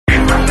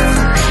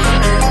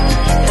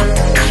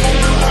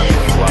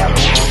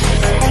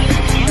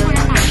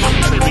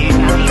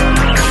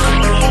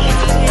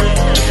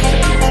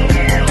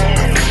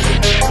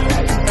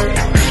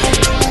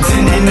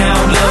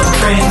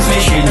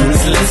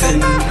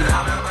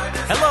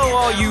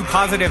all you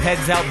positive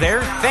heads out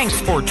there. Thanks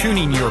for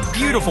tuning your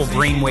beautiful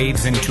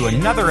brainwaves into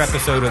another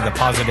episode of the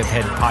Positive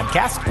Head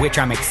Podcast, which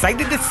I'm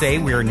excited to say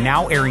we are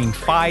now airing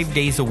 5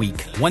 days a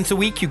week. Once a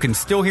week, you can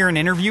still hear an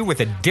interview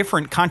with a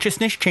different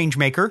consciousness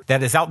changemaker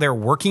that is out there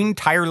working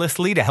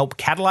tirelessly to help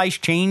catalyze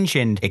change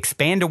and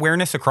expand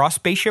awareness across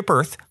Spaceship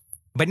Earth.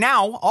 But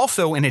now,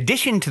 also, in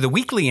addition to the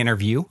weekly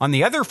interview, on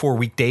the other 4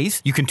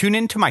 weekdays, you can tune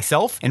in to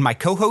myself and my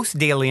co-host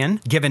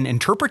Dalian, giving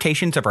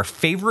interpretations of our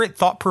favorite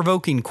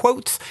thought-provoking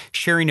quotes,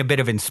 sharing a bit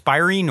of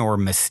inspiring or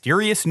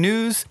mysterious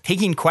news,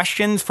 taking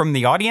questions from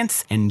the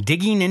audience, and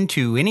digging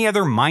into any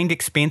other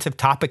mind-expansive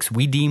topics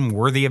we deem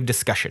worthy of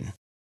discussion.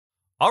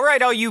 All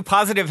right, all you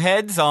positive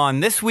heads, on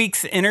this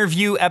week's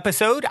interview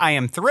episode, I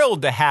am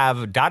thrilled to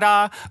have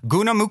Dada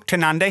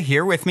Gunamuktananda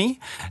here with me.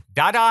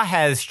 Dada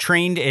has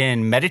trained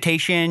in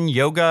meditation,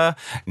 yoga,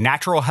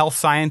 natural health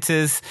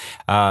sciences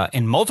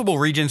in multiple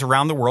regions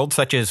around the world,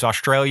 such as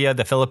Australia,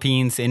 the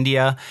Philippines,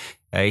 India.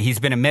 He's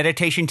been a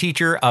meditation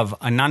teacher of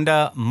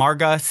Ananda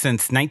Marga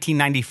since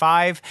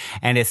 1995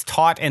 and has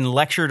taught and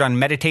lectured on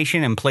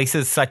meditation in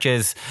places such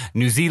as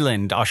New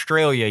Zealand,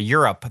 Australia,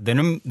 Europe,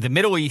 the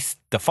Middle East,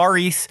 the Far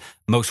East.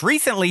 Most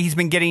recently, he's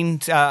been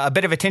getting a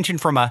bit of attention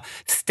from a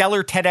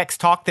stellar TEDx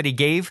talk that he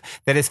gave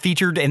that is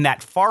featured in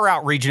that far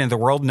out region of the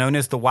world known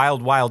as the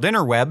wild, wild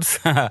interwebs.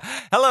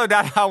 Hello,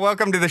 Dada.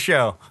 Welcome to the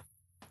show.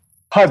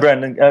 Hi,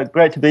 Brandon.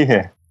 Great to be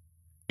here.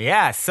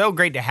 Yeah, so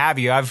great to have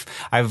you.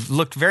 I've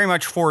looked very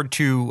much forward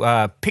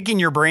to picking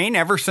your brain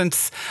ever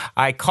since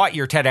I caught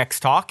your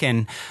TEDx talk,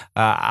 and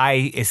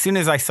as soon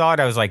as I saw it,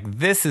 I was like,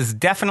 this is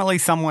definitely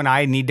someone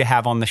I need to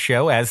have on the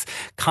show, as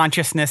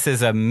consciousness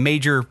is a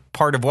major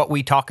part of what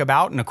we talk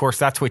about, and of course,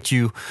 that's what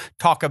you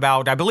talk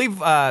about. I believe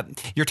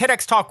your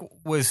TEDx talk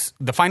was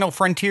The Final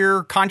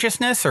Frontier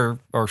Consciousness,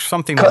 or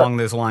something along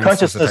those lines.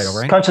 Consciousness, was the title,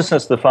 right?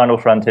 Consciousness, The Final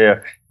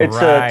Frontier. It's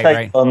a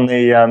take on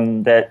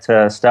the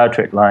that Star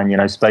Trek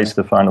line, space,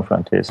 the final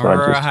frontier. So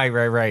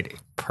Right.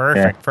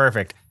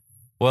 Perfect.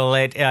 Well,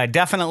 it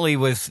definitely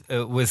was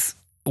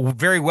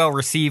very well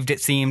received, it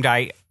seemed.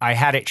 I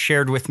had it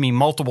shared with me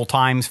multiple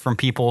times from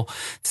people.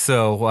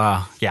 So,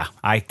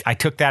 I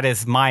took that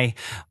as my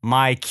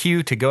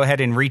cue to go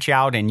ahead and reach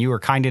out, and you were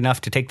kind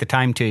enough to take the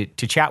time to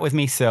chat with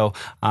me. So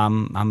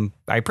I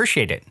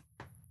appreciate it.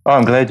 Oh,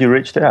 I'm glad you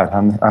reached out.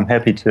 I'm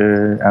happy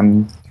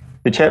to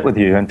chat with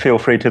you, and feel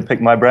free to pick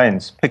my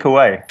brains. Pick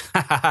away.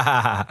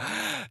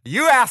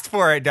 You asked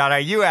for it, Dada.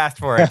 You asked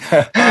for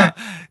it.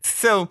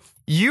 So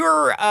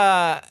you're,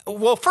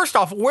 well, first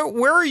off,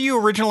 where are you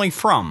originally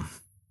from?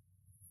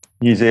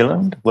 New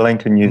Zealand,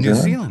 Wellington, New Zealand.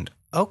 New Zealand.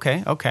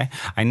 Okay.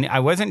 I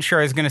wasn't sure.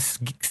 I was going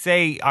to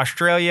say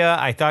Australia.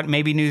 I thought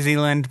maybe New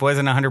Zealand.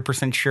 Wasn't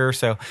 100% sure.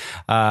 So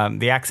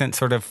the accent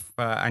sort of,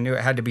 I knew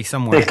it had to be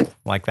somewhere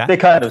like that. They're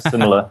kind of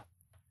similar.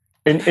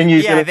 In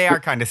New Zealand, yeah, they are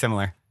kind of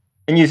similar.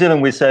 In New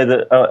Zealand, we say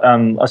that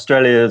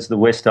Australia is the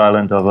West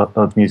Island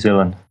of New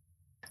Zealand.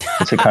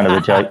 It's a kind of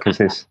a joke because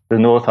there's the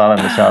North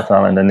Island, the South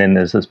Island, and then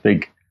there's this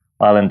big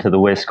island to the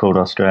west called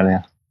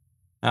Australia.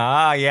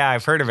 Ah, yeah,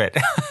 I've heard of it.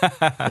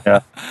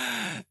 Yeah.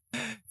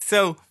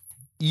 So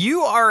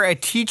you are a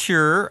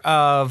teacher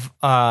of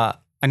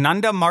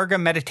Ananda Marga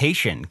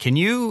meditation. Can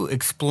you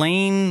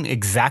explain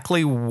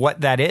exactly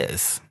what that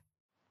is?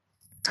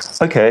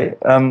 Okay.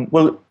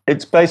 Well,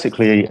 it's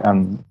basically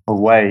a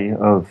way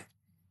of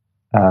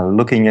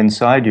looking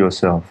inside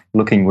yourself,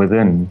 looking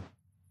within,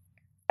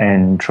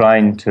 and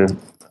trying to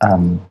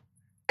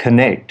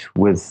connect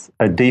with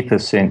a deeper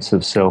sense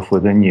of self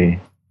within you.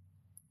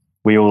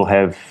 We all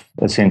have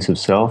a sense of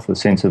self, a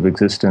sense of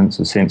existence,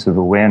 a sense of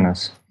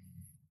awareness.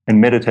 And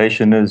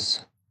meditation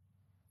is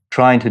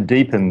trying to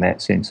deepen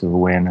that sense of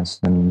awareness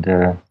and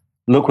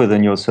look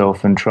within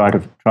yourself and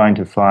trying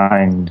to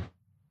find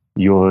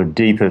your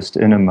deepest,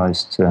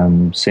 innermost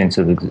sense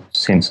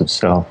of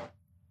self.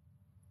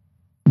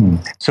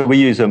 So we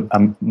use a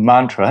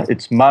mantra.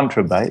 It's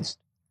mantra-based.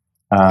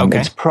 Okay.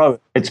 It's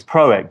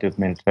proactive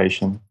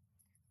meditation.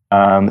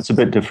 It's a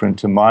bit different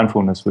to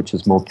mindfulness, which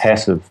is more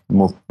passive,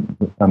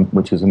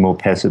 which is a more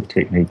passive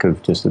technique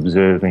of just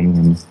observing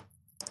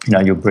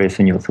and your breath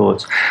and your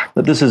thoughts.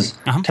 But this is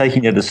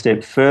taking it a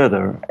step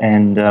further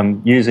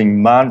and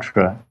using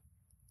mantra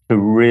to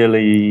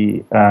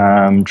really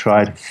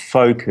try to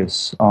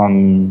focus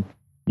on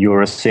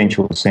your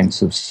essential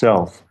sense of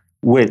self,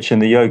 which in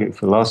the yogic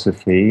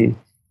philosophy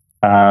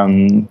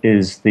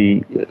is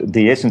the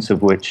essence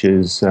of which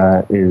is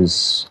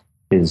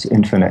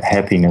infinite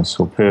happiness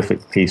or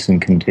perfect peace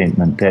and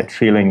contentment.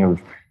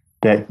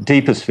 That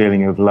deepest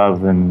feeling of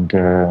love and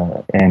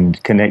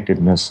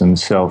connectedness and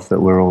self that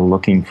we're all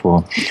looking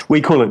for.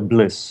 We call it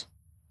bliss.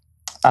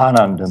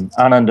 Anandam.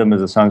 Anandam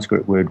is a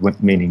Sanskrit word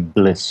meaning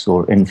bliss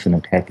or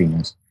infinite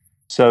happiness.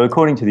 So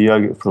according to the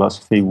yogic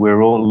philosophy,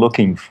 we're all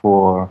looking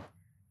for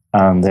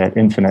that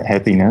infinite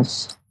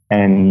happiness.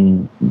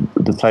 And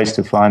the place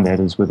to find that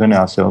is within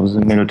ourselves,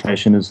 and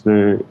meditation is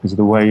the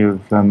way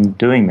of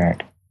doing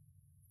that.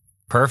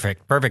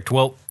 Perfect.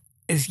 Well,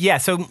 Yeah,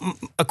 so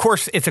of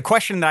course it's a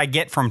question that I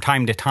get from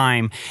time to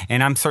time,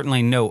 and I'm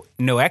certainly no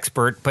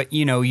expert, but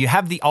you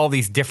have all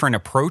these different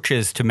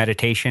approaches to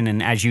meditation,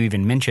 and as you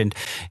even mentioned,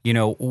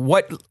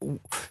 what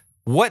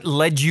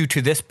led you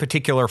to this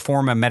particular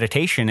form of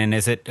meditation, and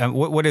is it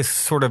what is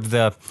sort of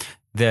the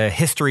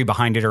history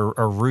behind it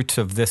or roots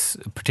of this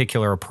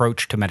particular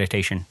approach to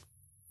meditation?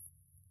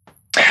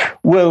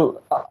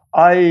 Well,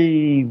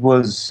 I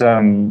was, I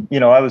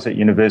was at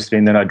university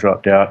and then I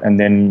dropped out, and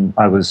then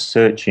I was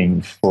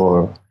searching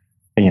for,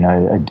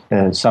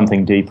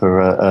 something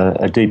deeper,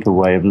 a deeper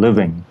way of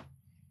living,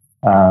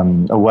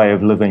 a way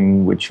of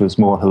living which was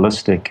more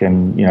holistic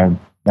and,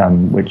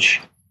 which,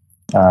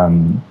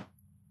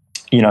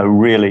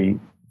 really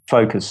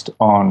focused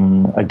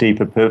on a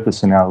deeper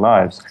purpose in our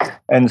lives.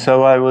 And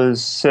so I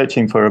was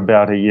searching for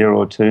about a year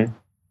or two.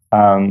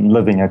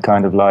 Living a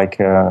kind of like,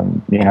 a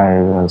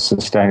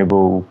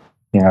sustainable,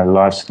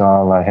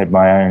 lifestyle. I had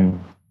my own,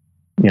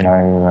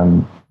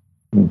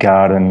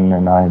 garden,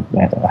 and I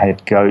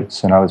had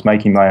goats, and I was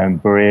making my own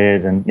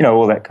bread, and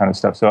all that kind of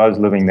stuff. So I was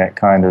living that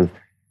kind of,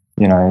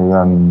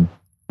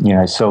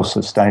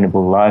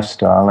 self-sustainable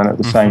lifestyle, and at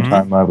the same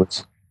time, I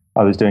was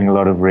doing a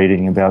lot of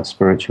reading about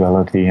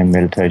spirituality and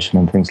meditation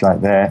and things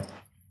like that.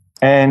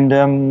 And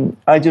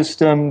I just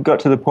got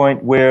to the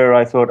point where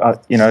I thought,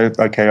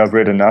 okay, I've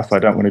read enough. I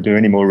don't want to do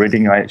any more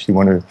reading. I actually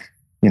want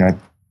to,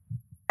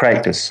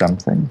 practice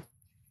something.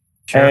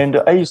 Sure. And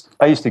I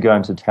used to go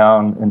into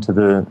town, into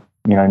the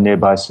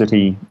nearby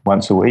city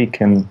once a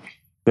week. And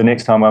the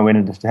next time I went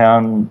into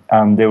town,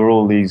 there were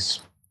all these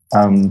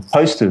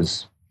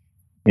posters,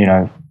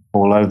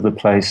 all over the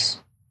place,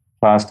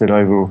 plastered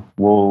over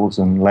walls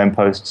and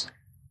lampposts.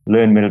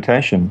 Learn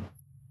meditation.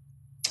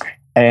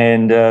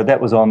 And that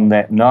was on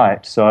that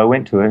night, so I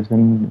went to it,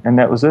 and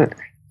that was it.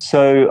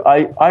 So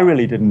I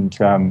really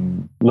didn't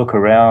look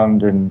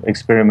around and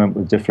experiment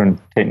with different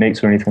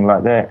techniques or anything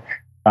like that.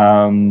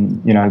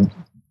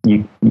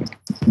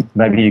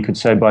 Maybe you could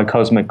say by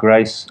cosmic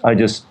grace, I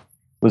just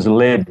was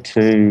led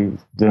to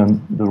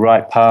the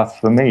right path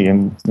for me,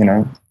 and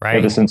Right.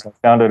 Ever since I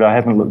found it, I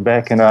haven't looked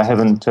back, and I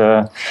haven't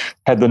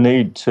had the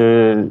need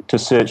to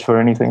search for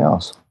anything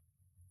else.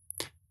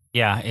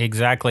 Yeah,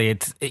 exactly.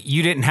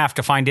 You didn't have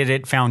to find it;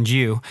 it found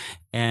you.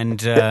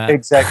 And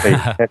exactly,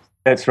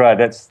 that's right.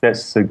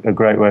 That's a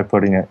great way of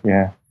putting it.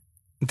 Yeah.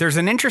 There's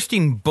an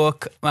interesting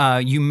book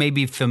you may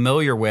be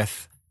familiar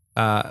with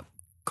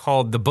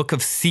called "The Book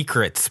of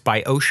Secrets"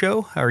 by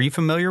Osho. Are you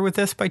familiar with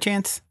this by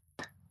chance?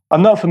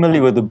 I'm not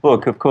familiar with the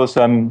book. Of course,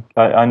 I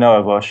know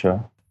of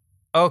Osho.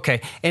 Okay,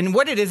 and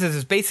what it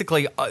is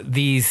basically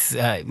these,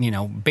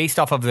 based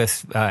off of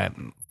this, of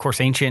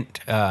course, ancient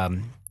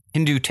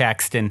Hindu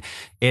text, and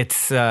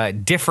it's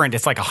different.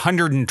 It's like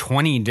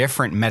 120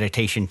 different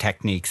meditation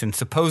techniques, and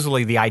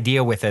supposedly the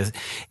idea with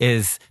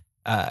is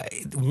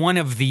one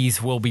of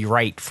these will be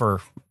right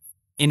for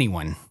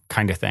anyone,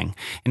 kind of thing.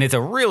 And it's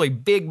a really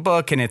big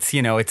book, and it's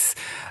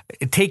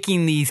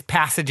taking these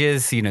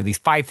passages, these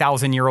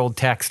 5,000-year-old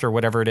text or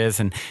whatever it is,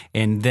 and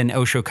then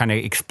Osho kind of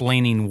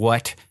explaining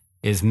what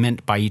is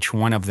meant by each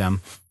one of them,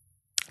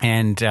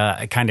 and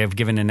kind of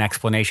given an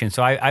explanation.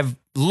 So I've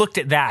looked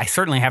at that. I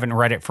certainly haven't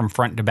read it from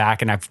front to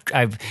back, and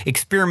I've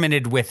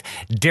experimented with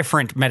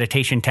different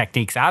meditation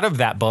techniques out of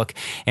that book,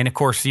 and of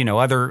course,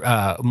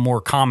 other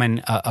more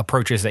common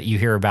approaches that you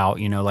hear about,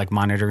 like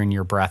monitoring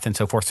your breath and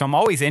so forth. So I'm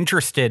always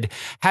interested,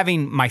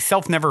 having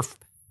myself never.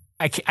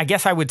 I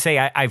guess I would say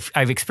I've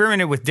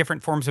experimented with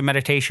different forms of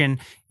meditation,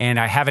 and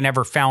I haven't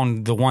ever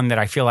found the one that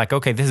I feel like,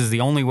 okay, this is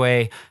the only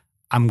way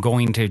I'm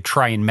going to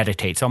try and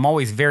meditate. So I'm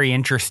always very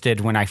interested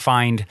when I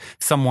find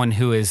someone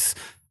who is,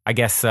 I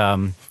guess,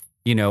 found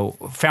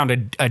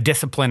a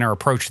discipline or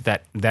approach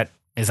that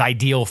is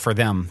ideal for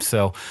them.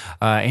 So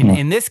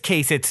in this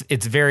case,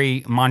 it's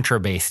very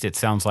mantra based, it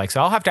sounds like. So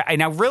I'll have to,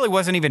 and I really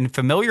wasn't even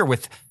familiar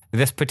with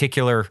this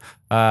particular,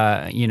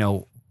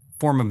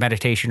 form of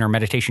meditation or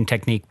meditation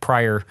technique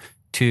prior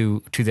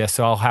to this.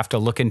 So I'll have to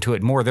look into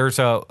it more. There's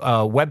a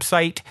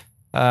website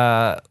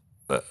yes.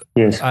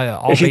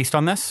 All based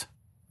on this?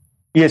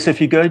 Yes,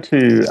 if you go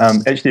to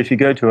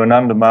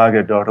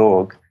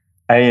anandamarga.org,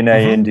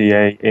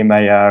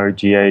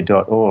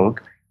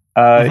 ANANDAMARGA.org,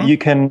 you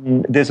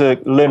can. There's a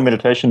Learn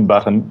Meditation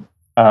button,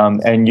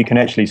 and you can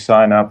actually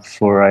sign up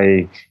for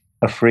a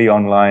free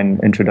online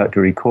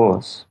introductory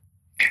course.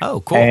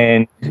 Oh, cool!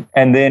 And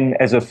then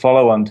as a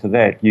follow-on to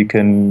that, you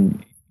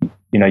can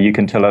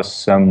tell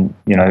us in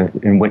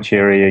which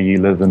area you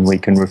live, and we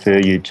can refer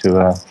you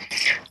to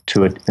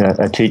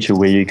a teacher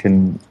where you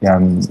can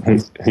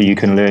who you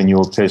can learn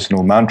your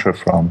personal mantra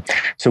from.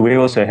 So we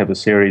also have a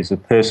series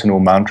of personal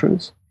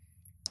mantras,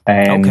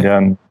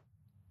 and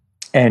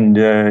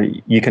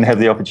you can have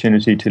the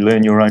opportunity to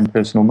learn your own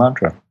personal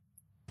mantra.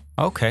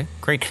 Okay,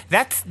 great.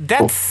 That's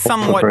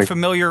somewhat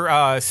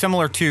familiar,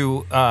 similar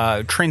to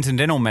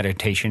transcendental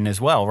meditation as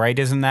well, right?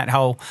 Isn't that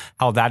how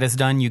that is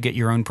done? You get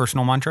your own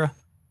personal mantra?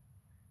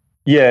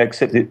 Yeah,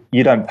 except that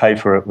you don't pay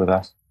for it with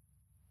us.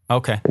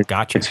 Okay,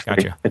 gotcha.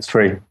 It's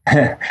free.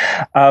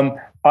 I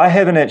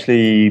haven't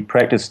actually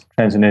practiced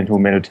transcendental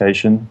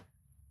meditation.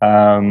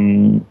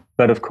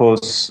 But of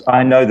course,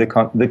 I know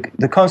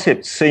the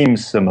concept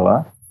seems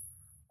similar,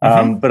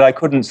 Mm-hmm. but I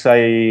couldn't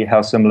say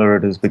how similar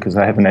it is because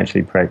I haven't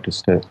actually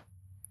practiced it.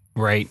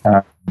 Right.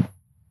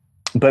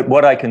 But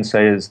what I can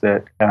say is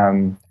that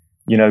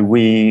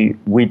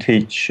we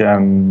teach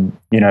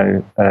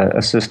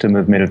a system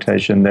of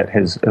meditation that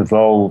has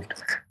evolved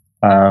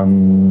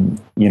over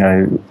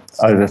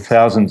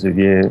thousands of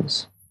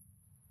years.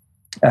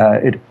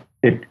 It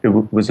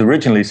was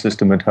originally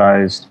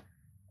systematized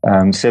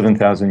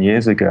 7,000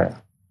 years ago.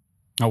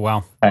 Oh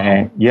wow!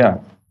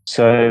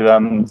 So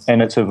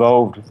and it's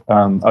evolved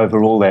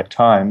over all that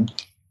time.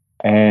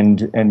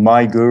 And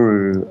my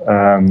guru,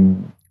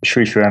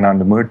 Sri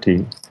Ananda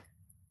Murti,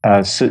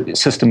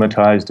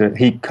 systematized it.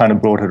 He kind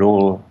of brought it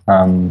all,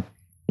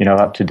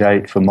 up to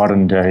date for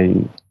modern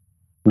day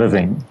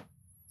living.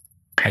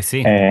 I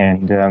see.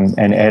 And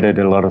added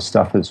a lot of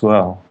stuff as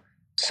well.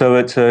 So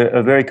it's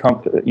a very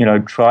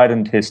tried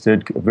and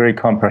tested, very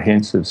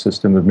comprehensive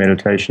system of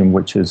meditation,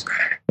 which is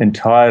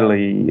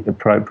entirely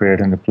appropriate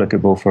and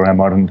applicable for our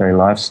modern day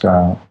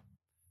lifestyle.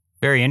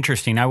 Very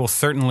interesting. I will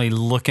certainly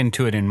look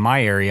into it in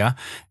my area,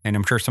 and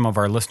I'm sure some of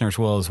our listeners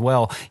will as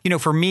well.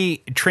 For me,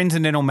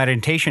 transcendental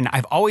meditation,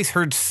 I've always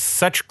heard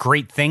such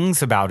great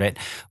things about it,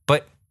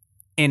 but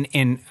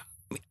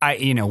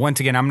once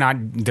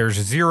again, there's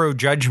zero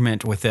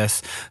judgment with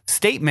this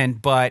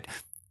statement, but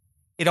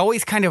it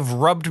always kind of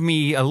rubbed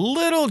me a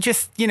little,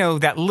 just,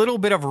 that little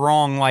bit of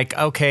wrong. Like,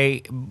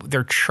 okay,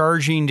 they're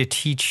charging to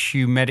teach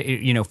you,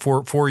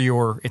 for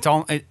your,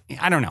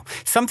 I don't know,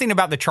 something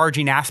about the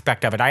charging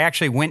aspect of it. I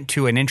actually went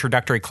to an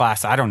introductory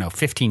class,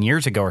 15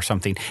 years ago or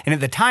something. And at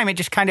the time, it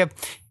just kind of,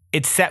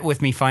 it set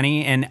with me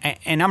funny, and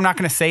I'm not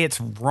going to say it's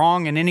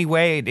wrong in any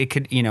way. It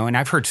could, and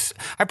I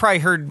probably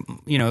heard,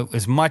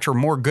 as much or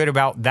more good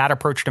about that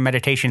approach to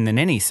meditation than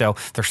any. So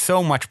there's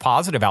so much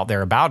positive out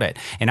there about it.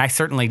 And I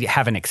certainly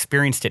haven't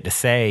experienced it to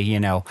say,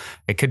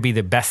 it could be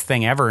the best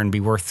thing ever and be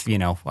worth,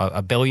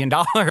 $1 billion,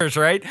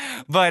 right?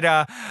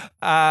 But,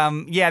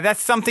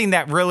 that's something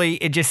that really,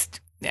 it just,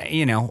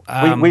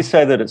 we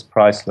say that it's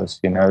priceless,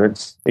 you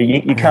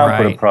can't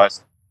put a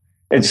price.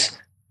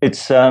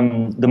 It's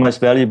the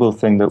most valuable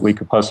thing that we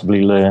could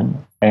possibly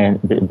learn, and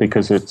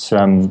because it's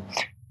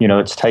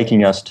it's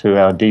taking us to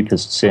our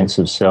deepest sense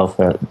of self.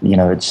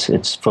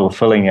 It's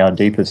fulfilling our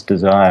deepest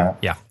desire.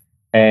 Yeah,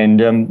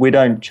 and we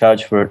don't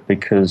charge for it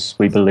because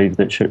we believe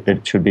that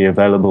it should be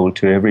available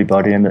to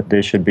everybody, and that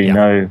there should be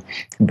no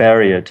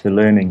barrier to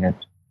learning it.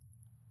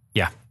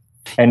 Yeah,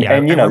 and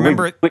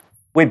remember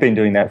we've been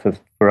doing that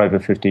for over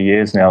 50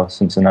 years now,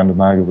 since Ananda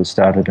Marga was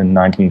started in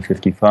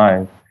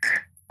 1955,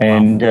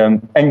 and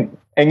wow.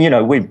 And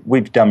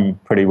we've done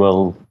pretty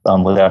well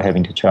without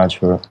having to charge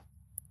for it.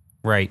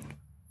 Right.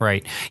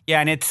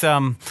 Yeah, and it's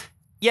I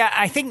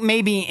think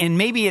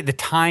maybe at the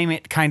time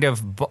it kind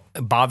of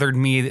bothered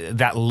me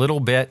that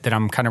little bit that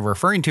I'm kind of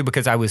referring to,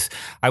 because I was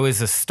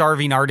a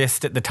starving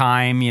artist at the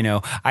time.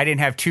 I didn't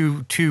have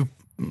two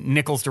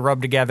nickels to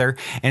rub together,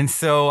 and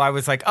so I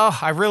was like, oh,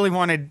 I really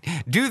want to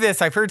do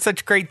this. I've heard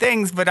such great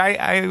things, but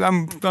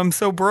I'm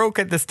so broke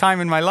at this time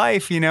in my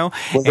life, Well,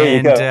 there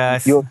you go.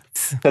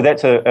 So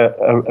that's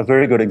a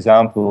very good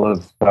example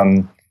of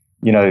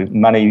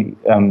money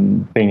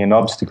being an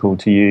obstacle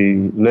to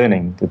you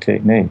learning the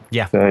technique.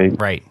 Yeah, so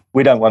right.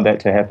 We don't want that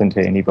to happen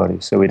to anybody,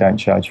 so we don't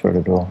charge for it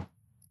at all.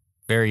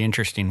 Very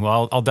interesting.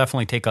 Well, I'll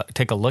definitely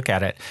take a look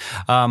at it.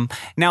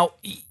 Now,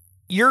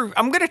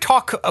 I'm going to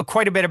talk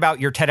quite a bit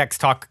about your TEDx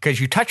talk, because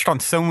you touched on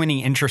so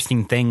many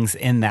interesting things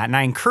in that. And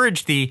I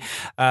encourage the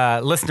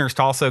listeners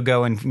to also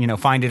go and,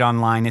 find it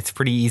online. It's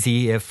pretty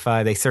easy if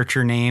they search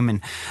your name and,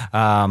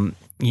 or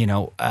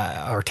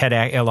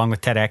TEDx, along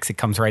with TEDx, it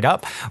comes right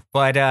up.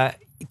 But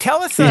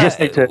tell us. You just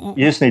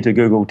need to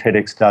Google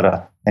TEDx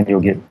Dada, and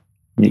you'll get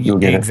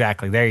it.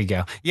 Exactly. There you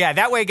go. Yeah.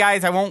 That way,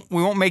 guys,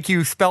 we won't make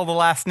you spell the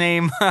last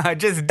name.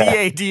 Just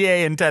DADA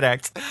and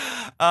TEDx.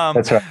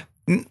 That's right.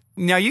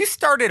 Now, you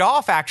started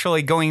off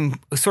actually going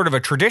sort of a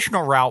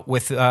traditional route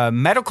with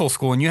medical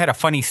school, and you had a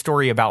funny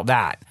story about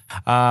that.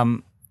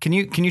 Can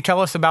you tell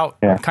us about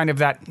kind of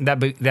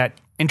that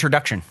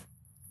introduction?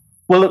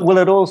 Well,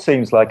 it all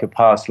seems like a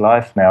past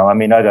life now. I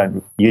mean, I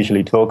don't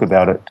usually talk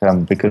about it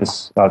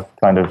because I've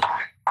kind of,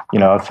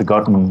 I've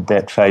forgotten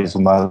that phase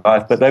of my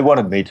life. But they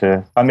wanted me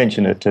to. I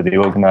mentioned it to the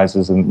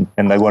organizers, and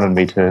they wanted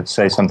me to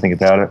say something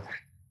about it.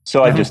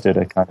 So I just did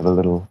a kind of a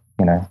little,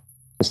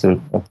 just a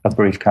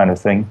brief kind of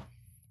thing.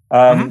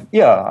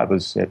 I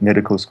was at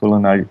medical school,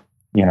 and I'd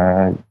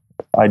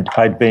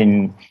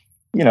been,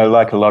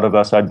 like a lot of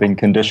us, I'd been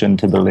conditioned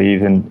to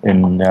believe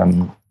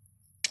in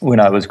when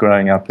I was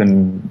growing up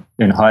in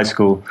high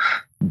school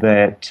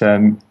that,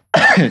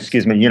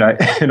 excuse me,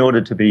 in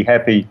order to be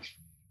happy,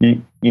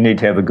 you need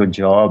to have a good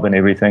job and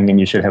everything, and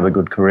you should have a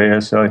good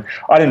career. So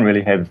I didn't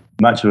really have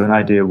much of an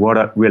idea what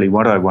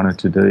I wanted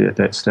to do at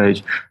that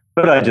stage,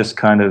 but I just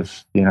kind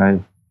of, I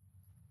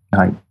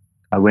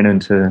went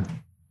into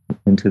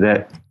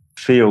that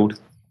field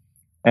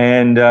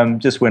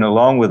and just went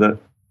along with it,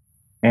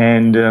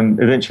 and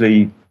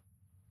eventually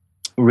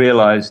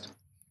realized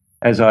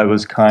as I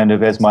was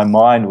as my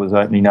mind was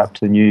opening up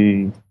to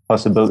new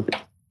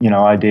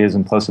ideas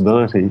and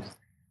possibilities,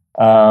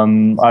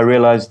 I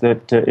realized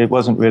that it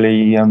wasn't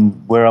really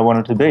where I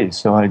wanted to be.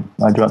 So I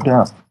dropped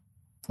out.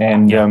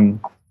 And, and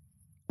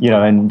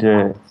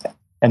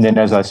then,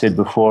 as I said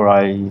before,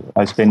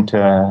 I spent 2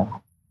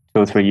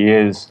 or 3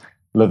 years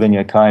living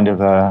a kind of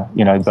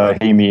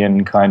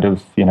bohemian kind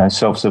of,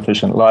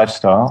 self-sufficient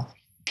lifestyle.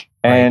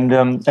 And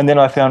then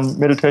I found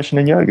meditation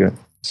and yoga.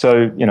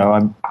 So,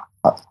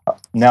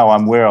 now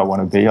I'm where I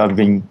want to be. I've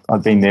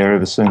been there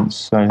ever since.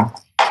 So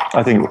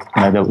I think,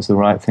 that was the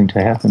right thing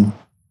to happen.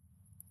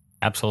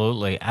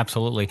 Absolutely.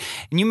 Absolutely.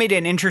 And you made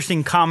an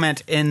interesting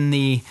comment in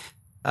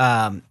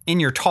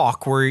your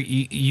talk where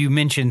you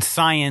mentioned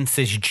science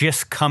is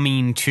just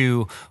coming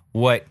to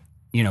what,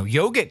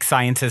 yogic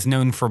science has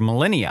known for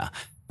millennia,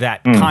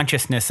 that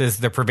consciousness is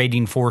the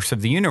pervading force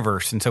of the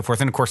universe and so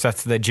forth. And of course,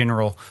 that's the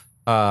general,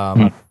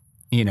 theme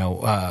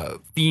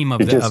of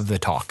the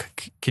talk.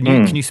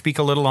 Can you speak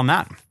a little on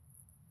that?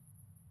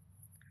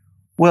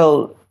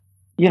 Well,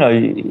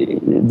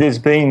 there's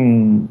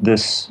been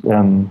this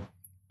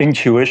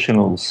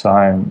intuitional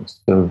science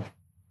of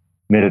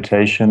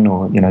meditation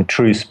or,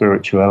 true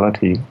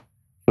spirituality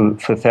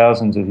for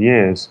thousands of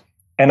years.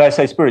 And I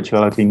say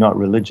spirituality, not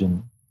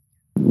religion.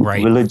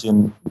 Right.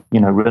 Religion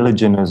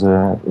is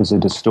a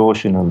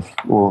distortion of,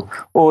 or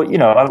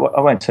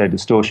I won't say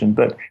distortion,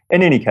 but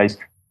in any case,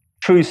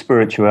 true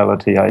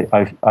spirituality,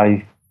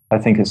 I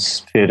think it's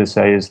fair to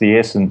say, is the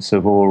essence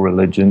of all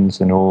religions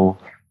and all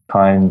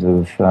kinds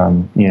of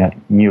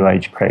New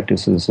Age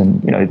practices,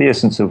 and the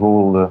essence of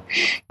all the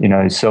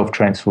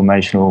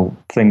self-transformational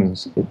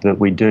things that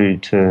we do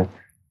to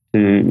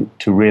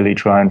really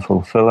try and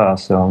fulfill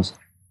ourselves.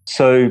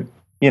 So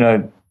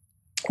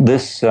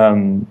this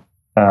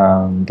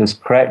this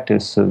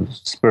practice of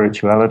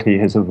spirituality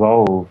has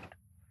evolved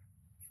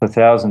for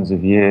thousands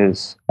of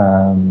years.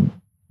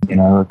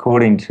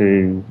 According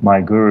to my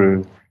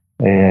guru,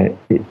 it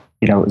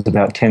was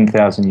about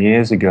 10,000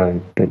 years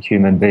ago that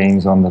human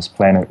beings on this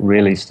planet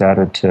really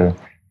started to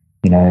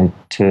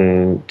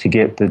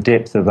get the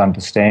depth of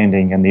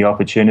understanding and the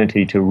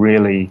opportunity to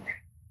really,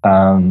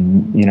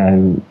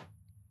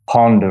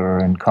 ponder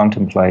and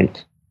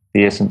contemplate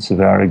the essence of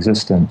our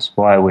existence.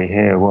 Why are we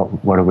here?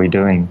 What are we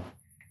doing?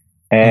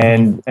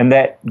 And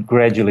that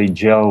gradually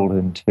gelled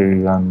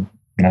into,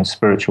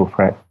 spiritual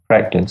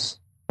practice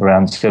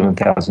around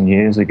 7,000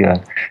 years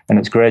ago, and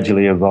it's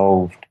gradually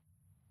evolved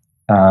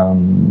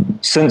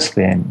since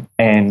then.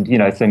 And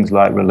things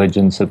like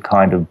religions have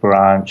kind of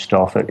branched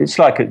off it. It's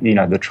like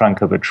the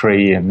trunk of a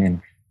tree, and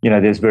then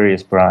there's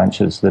various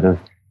branches that have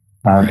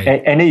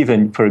and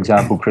even, for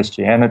example,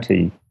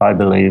 Christianity, I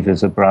believe,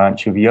 is a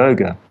branch of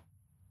yoga.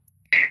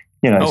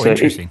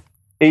 Interesting.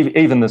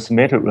 Even the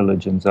Semitic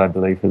religions, I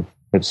believe,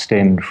 have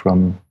stemmed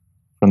from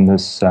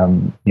this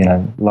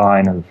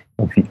line of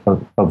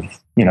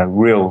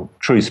real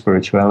true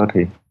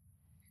spirituality.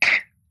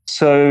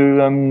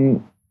 So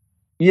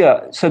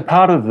so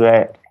part of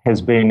that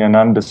has been an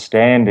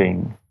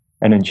understanding,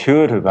 an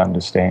intuitive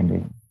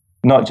understanding,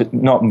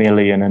 not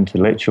merely an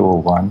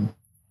intellectual one,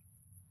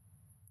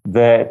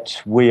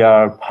 that we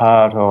are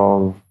part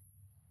of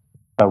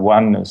a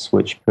oneness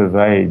which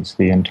pervades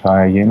the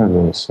entire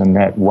universe, and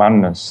that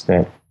oneness,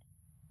 that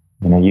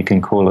you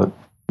can call it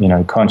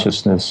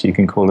consciousness, you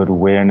can call it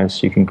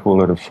awareness, you can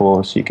call it a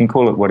force, you can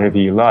call it whatever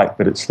you like,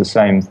 but it's the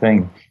same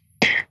thing.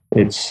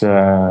 It's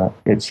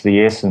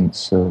the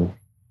essence of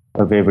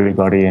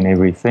everybody and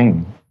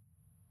everything.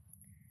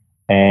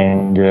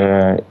 And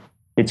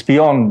it's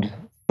beyond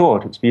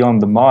thought, it's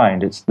beyond the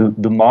mind. It's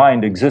the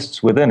mind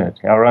exists within it.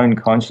 Our own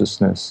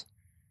consciousness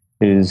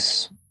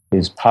is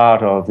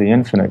part of the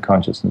infinite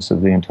consciousness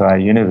of the entire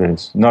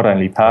universe. Not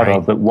only part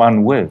of, but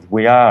one with.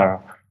 We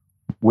are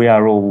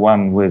all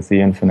one with the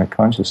infinite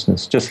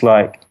consciousness. Just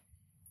like,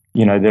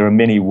 there are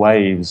many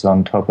waves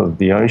on top of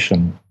the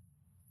ocean,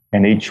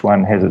 and each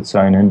one has its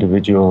own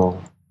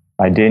individual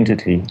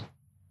identity.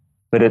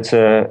 But it's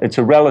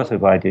a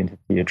relative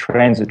identity, a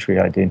transitory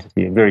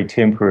identity, a very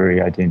temporary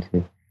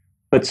identity.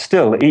 But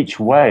still, each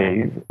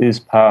wave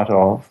is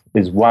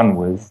one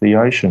with the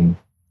ocean.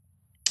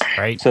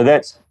 Right. So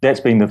that's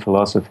been the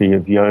philosophy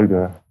of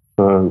yoga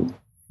for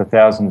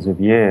thousands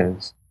of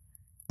years.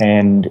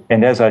 And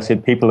as I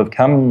said, people have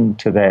come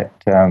to that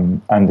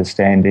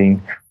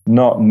understanding,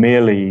 not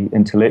merely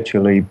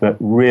intellectually, but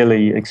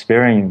really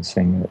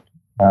experiencing it.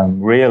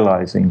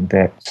 Realizing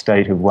that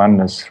state of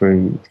oneness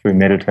through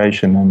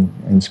meditation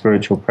and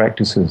spiritual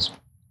practices.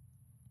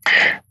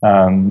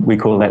 We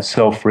call that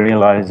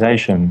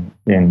self-realization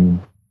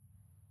in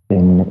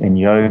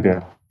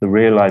yoga, the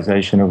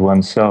realization of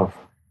oneself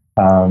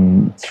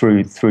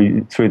through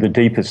the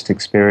deepest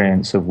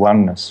experience of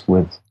oneness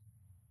with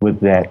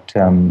that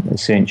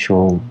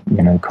essential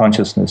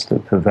consciousness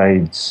that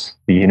pervades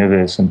the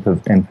universe and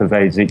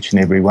pervades each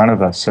and every one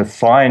of us. So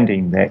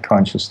finding that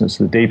consciousness,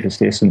 the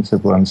deepest essence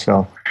of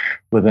oneself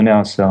within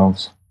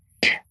ourselves.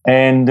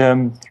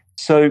 And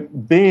So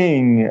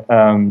being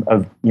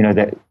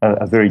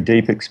a very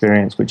deep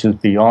experience, which is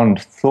beyond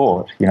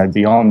thought,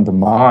 beyond the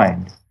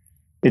mind,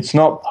 it's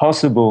not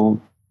possible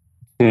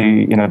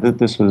to,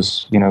 this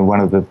was,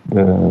 one of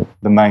the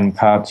main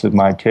parts of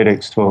my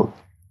TEDx talk,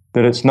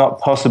 that it's not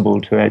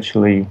possible to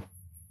actually,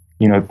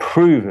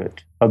 prove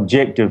it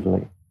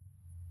objectively,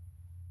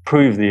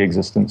 prove the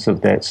existence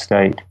of that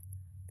state,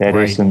 that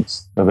right.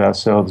 essence of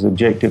ourselves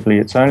objectively.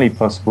 It's only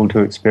possible to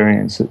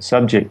experience it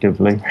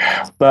subjectively.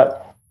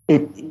 But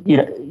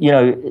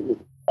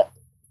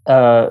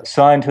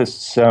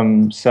scientists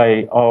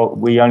say, "Oh,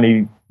 we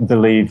only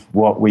believe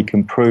what we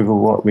can prove or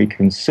what we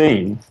can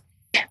see."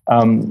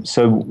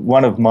 So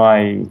one of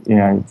my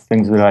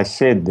things that I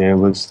said there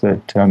was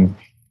that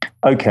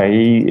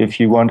okay, if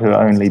you want to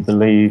only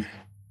believe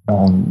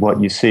what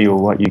you see or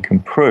what you can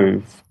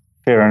prove,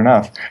 fair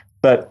enough,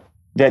 but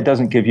that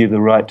doesn't give you the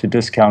right to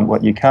discount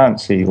what you can't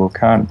see or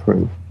can't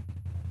prove.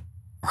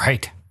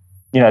 Right.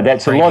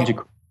 That's right.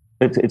 illogical.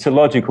 It's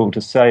illogical to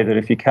say that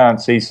if you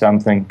can't see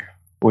something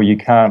or you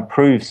can't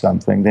prove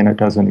something, then it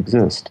doesn't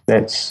exist.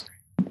 That's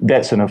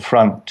an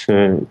affront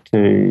to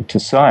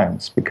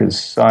science,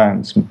 because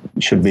science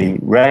should be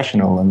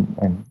rational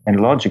and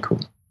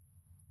logical.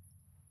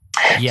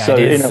 Yeah, so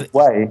it is.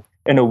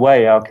 in a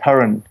way, our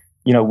current,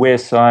 where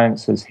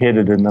science has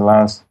headed in the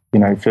last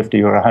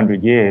 50 or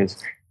 100 years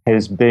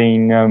has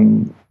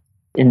been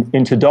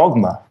into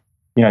dogma.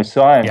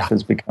 Science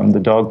has become the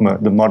dogma,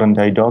 the modern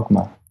day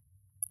dogma.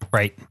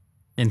 Right.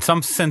 In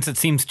some sense, it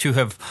seems to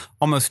have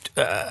almost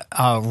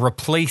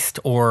replaced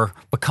or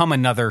become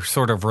another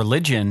sort of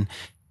religion.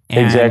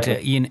 And,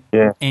 exactly.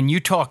 And you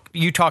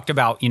talked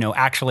about,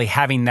 actually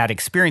having that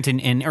experience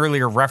and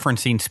earlier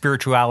referencing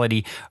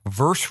spirituality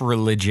versus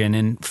religion.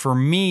 And for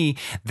me,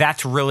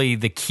 that's really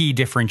the key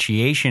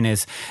differentiation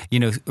is,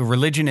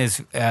 religion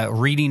is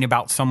reading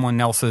about someone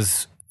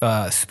else's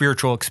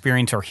spiritual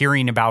experience or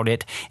hearing about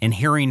it and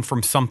hearing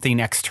from something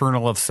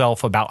external of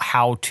self about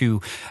how to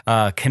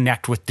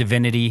connect with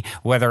divinity,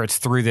 whether it's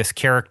through this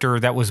character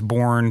that was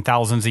born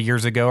thousands of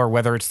years ago or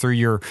whether it's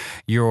through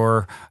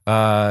your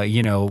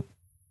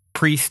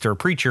priest or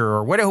preacher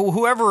or whatever,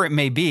 whoever it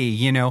may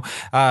be,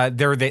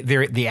 they're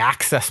the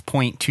access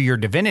point to your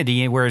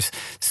divinity. Whereas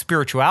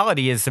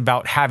spirituality is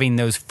about having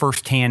those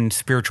firsthand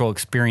spiritual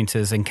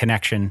experiences and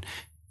connection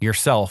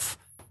yourself.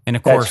 And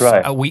of course,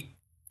 that's right.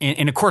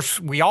 And of course,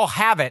 we all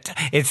have it.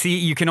 It's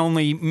you can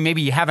only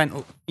maybe you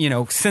haven't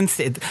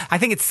sensed it. I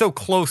think it's so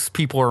close.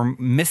 People are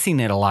missing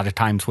it a lot of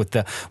times with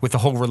the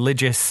whole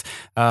religious.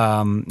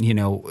 They're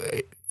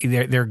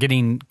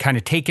getting kind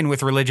of taken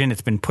with religion.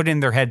 It's been put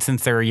in their head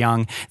since they're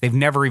young. They've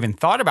never even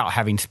thought about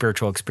having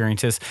spiritual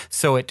experiences.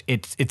 So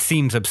it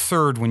seems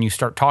absurd when you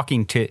start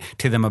talking to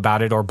them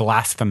about it, or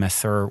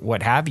blasphemous or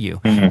what have you.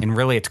 Mm-hmm. And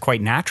really, it's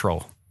quite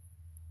natural.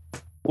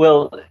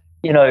 Well,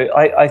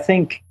 I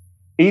think.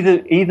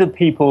 Either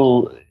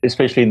people,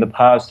 especially in the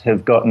past,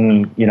 have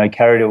gotten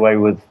carried away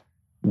with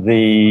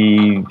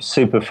the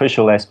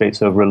superficial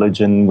aspects of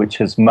religion, which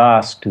has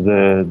masked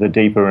the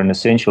deeper and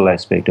essential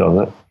aspect of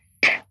it,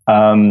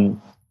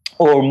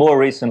 or more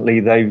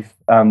recently they've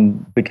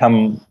gotten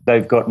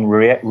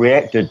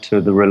reacted to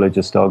the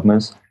religious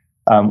dogmas,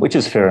 which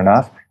is fair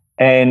enough,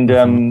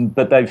 and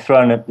but they've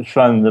thrown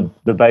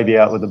the baby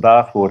out with the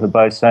bathwater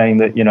by saying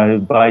that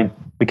by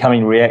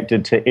becoming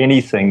reacted to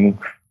anything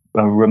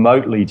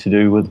remotely to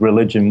do with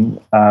religion,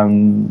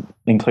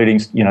 including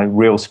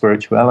real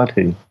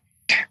spirituality.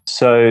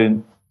 So,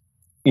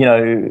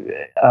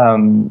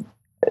 in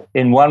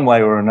one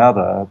way or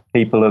another,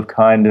 people have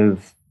kind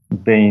of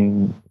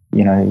been,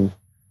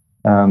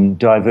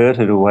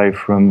 diverted away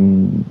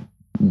from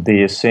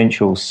the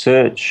essential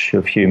search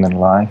of human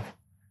life,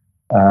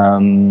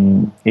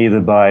 either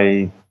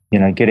by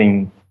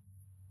getting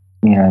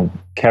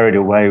carried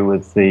away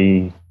with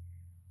the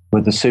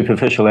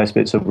superficial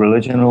aspects of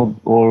religion,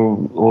 or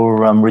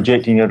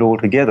rejecting it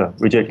altogether,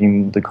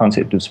 rejecting the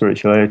concept of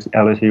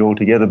spirituality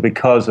altogether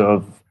because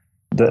of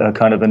the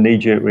kind of a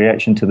knee-jerk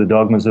reaction to the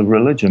dogmas of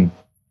religion.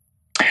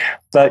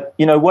 But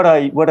what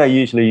I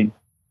usually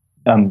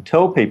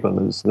tell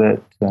people is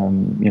that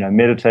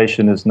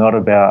meditation is not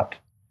about,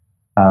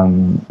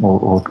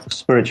 or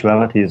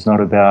spirituality is not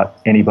about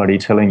anybody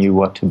telling you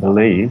what to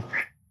believe.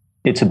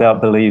 It's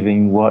about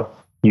believing what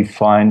you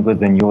find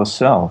within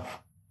yourself.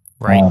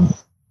 Right.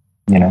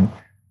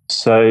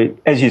 So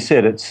as you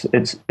said,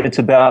 it's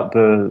about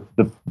the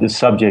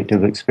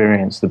subjective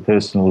experience, the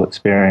personal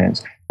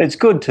experience. It's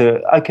good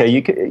to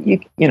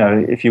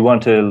if you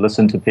want to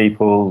listen to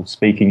people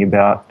speaking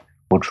about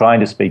or trying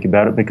to speak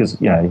about it, because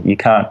you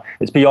can't.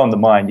 It's beyond the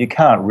mind. You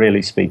can't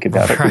really speak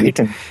about it. Right.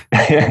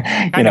 But you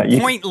can,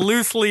 point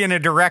loosely in a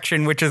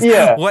direction, which is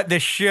what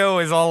this show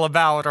is all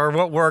about, or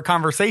what our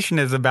conversation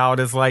is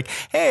about. Is like,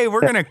 hey, we're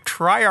going to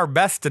try our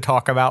best to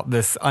talk about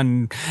this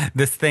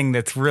thing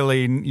that's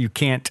really you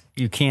can't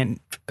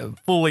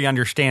fully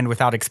understand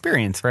without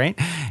experience, right?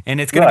 And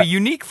it's going to be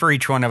unique for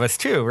each one of us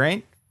too,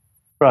 right?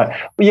 Right.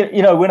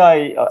 Well, when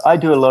I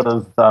do a lot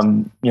of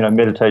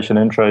meditation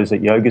intros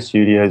at yoga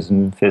studios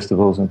and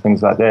festivals and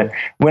things like that.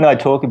 When I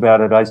talk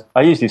about it,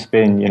 I usually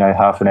spend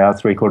half an hour,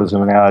 three-quarters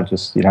of an hour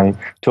just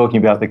talking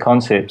about the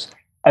concepts,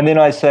 and then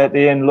I say at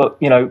the end, look,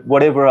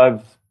 whatever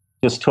I've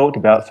just talked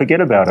about,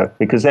 forget about it,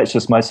 because that's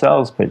just my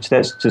sales pitch.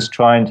 That's just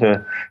trying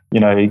to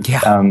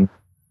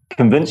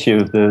convince you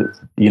of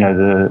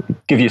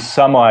give you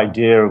some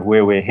idea of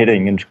where we're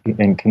heading and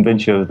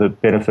convince you of the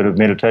benefit of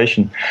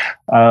meditation.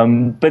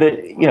 But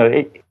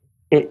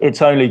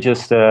it's only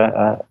just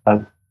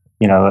an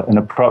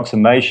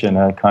approximation,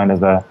 a kind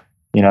of an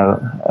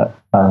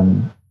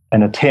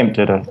attempt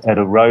at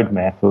a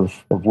roadmap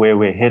of where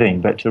we're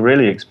heading. But to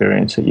really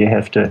experience it, you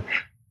have to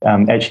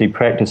actually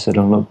practice it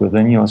and look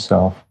within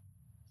yourself.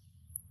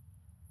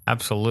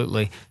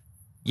 Absolutely.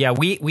 Yeah,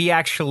 we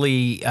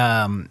actually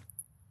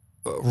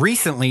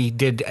recently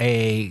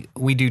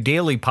we do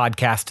daily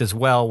podcast as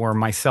well, where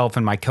myself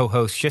and my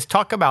co-host just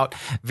talk about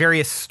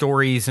various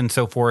stories and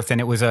so forth.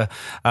 And it was a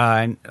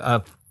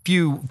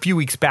few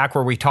weeks back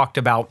where we talked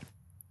about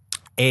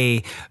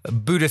a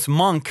Buddhist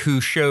monk who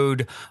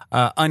showed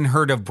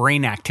unheard of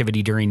brain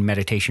activity during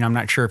meditation. I'm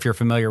not sure if you're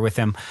familiar with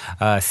him.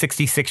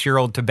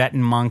 66-year-old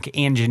Tibetan monk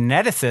and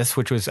geneticist,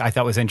 which I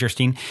thought was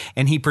interesting.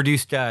 And he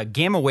produced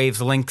gamma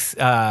waves links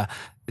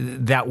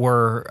that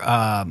were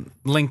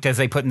linked, as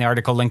they put in the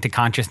article, linked to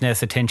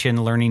consciousness,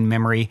 attention, learning,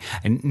 memory,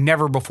 and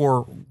never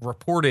before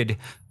reported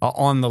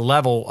on the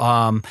level.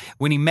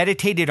 When he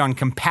meditated on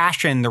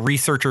compassion, the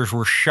researchers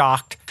were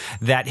shocked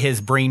that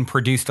his brain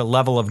produced a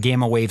level of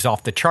gamma waves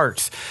off the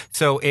charts.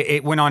 So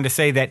it went on to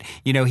say that,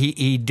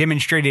 he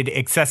demonstrated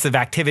excessive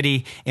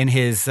activity in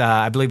his,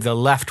 I believe, the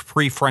left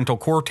prefrontal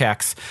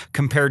cortex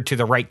compared to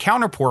the right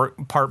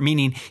counterpart,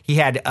 meaning he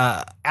had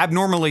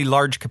abnormally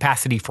large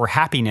capacity for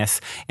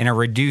happiness and a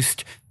reduced,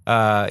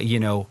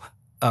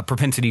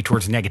 propensity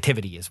towards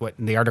negativity is what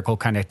the article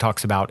kind of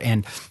talks about.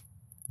 And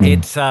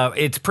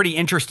it's pretty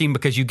interesting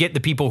because you get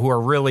the people who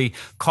are really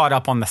caught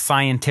up on the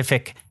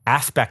scientific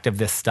aspect of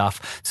this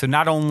stuff. So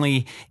not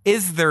only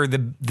is there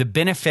the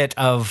benefit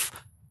of,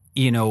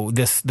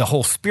 the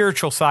whole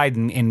spiritual side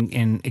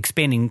and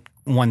expanding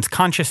one's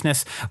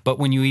consciousness, but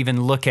when you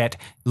even look at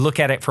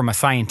it from a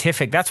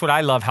scientific, that's what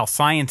I love, how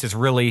science is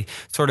really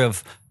sort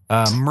of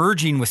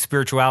merging with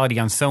spirituality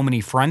on so many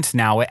fronts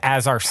now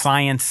as our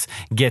science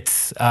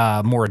gets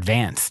more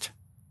advanced.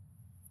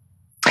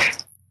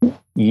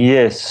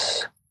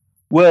 Yes.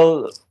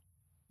 Well,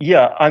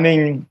 yeah, I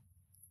mean,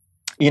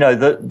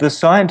 the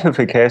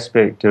scientific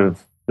aspect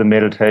of the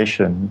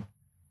meditation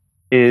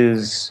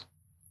is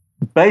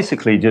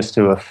basically just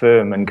to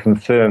affirm and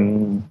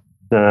confirm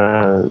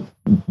the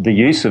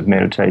use of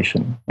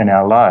meditation in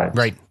our lives.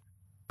 Right.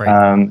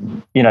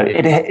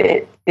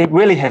 It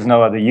really has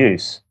no other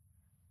use.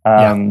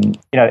 And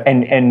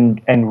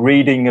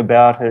reading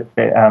about it,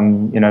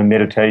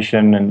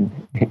 meditation and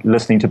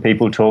listening to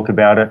people talk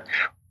about it,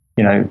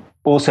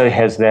 also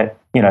has that,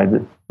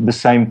 the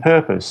same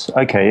purpose.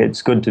 Okay,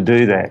 it's good to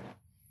do that.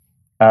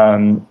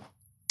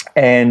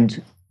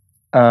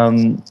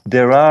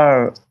 There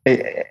are,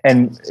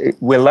 and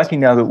we're lucky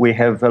now that we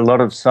have a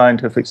lot of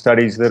scientific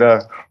studies that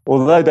are,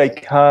 although they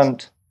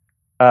can't,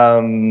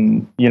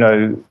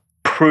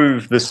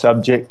 prove the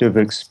subjective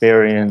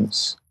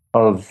experience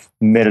of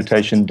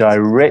meditation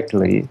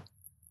directly,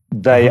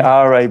 they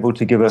are able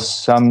to give us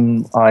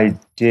some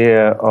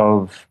idea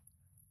of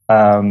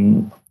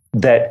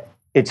that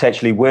it's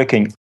actually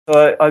working.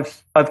 So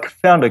I've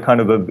found a kind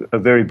of a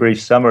very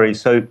brief summary.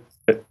 So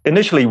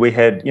initially we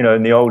had,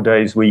 in the old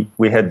days, we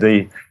had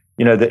the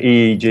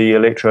EEG,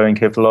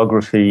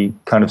 electroencephalography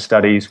kind of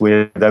studies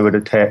where they would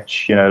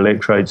attach,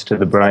 electrodes to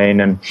the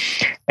brain. And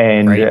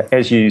right.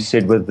 As you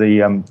said with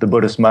the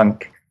Buddhist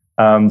monk,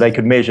 they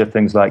could measure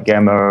things like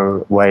gamma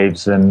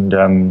waves and,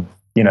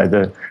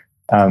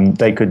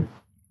 they could,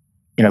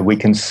 we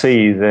can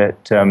see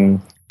that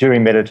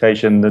during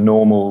meditation, the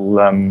normal,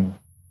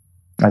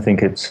 I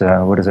think it's,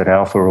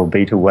 alpha or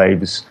beta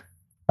waves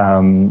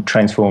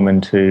transform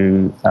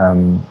into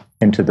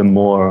the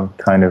more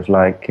kind of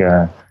like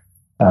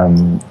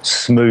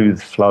smooth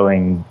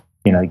flowing,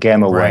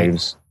 gamma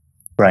waves,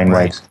 brain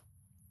waves.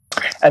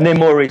 And then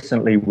more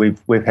recently,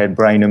 we've had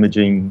brain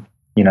imaging,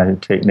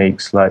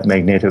 techniques like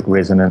magnetic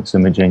resonance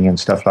imaging and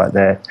stuff like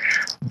that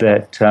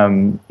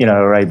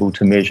are able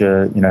to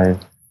measure,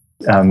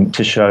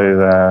 to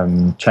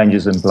show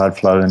changes in blood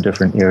flow in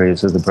different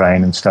areas of the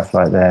brain and stuff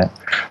like that,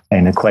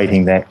 and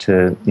equating that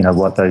to,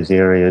 what those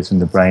areas in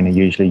the brain are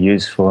usually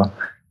used for.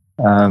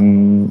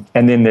 And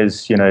then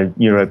there's,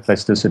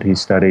 neuroplasticity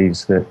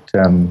studies that,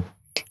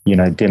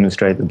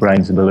 demonstrate the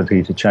brain's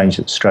ability to change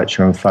its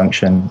structure and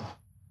function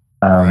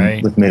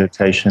with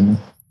meditation.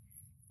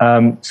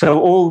 So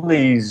all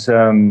these,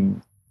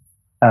 and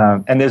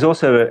there's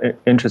also an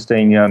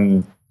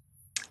interesting,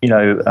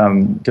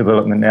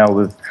 development now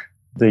with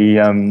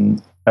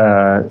the,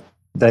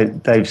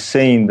 they've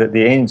seen that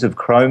the ends of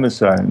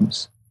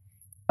chromosomes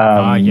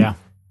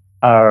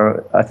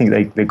are, I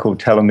think they're called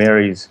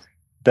telomeres.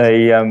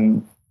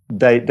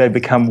 They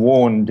become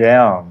worn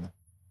down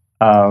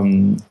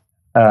um,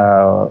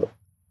 uh,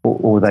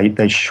 or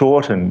they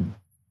shorten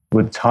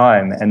with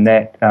time, and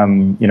that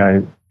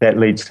that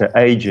leads to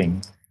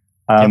aging.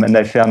 And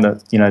they found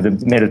that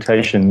the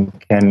meditation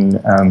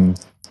can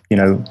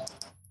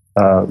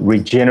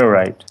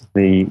regenerate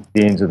the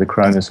ends of the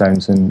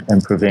chromosomes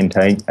and prevent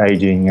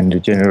aging and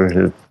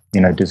degenerative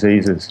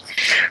diseases.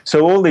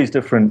 So all these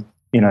different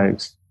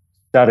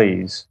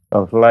studies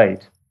of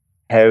late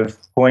have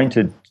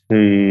pointed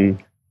to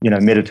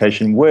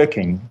meditation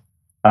working,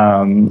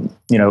 albeit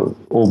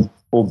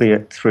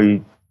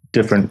through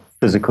different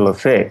physical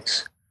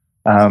effects.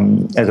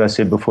 As I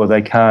said before,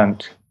 they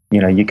can't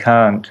you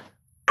can't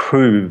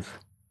prove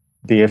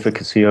the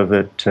efficacy of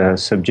it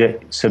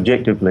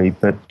subjectively,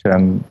 but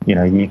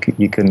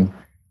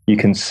you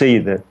can see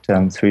that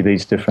through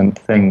these different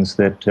things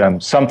that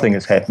something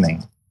is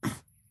happening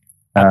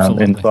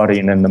in the body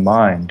and in the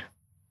mind.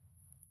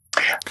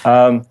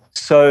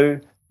 So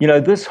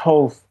this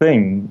whole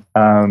thing,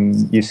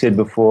 you said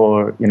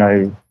before,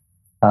 you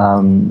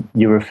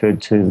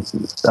referred to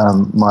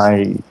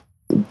my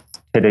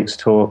TEDx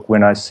talk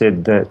when I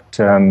said that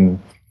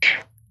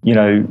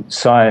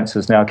science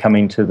is now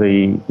coming to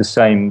the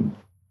same,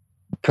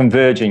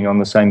 converging on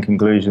the same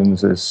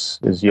conclusions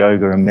as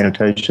yoga and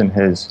meditation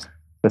has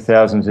for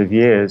thousands of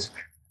years.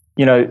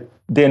 They've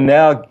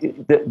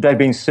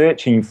been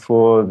searching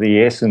for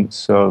the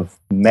essence of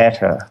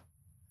matter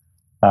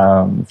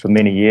for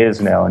many years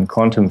now in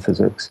quantum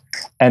physics,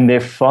 and they're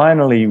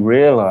finally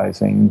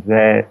realizing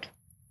that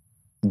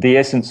the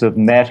essence of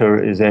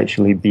matter is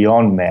actually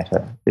beyond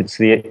matter. It's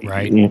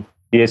the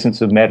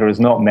essence of matter is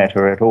not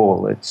matter at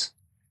all. It's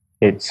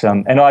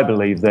and I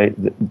believe that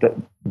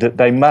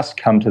they must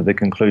come to the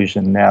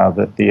conclusion now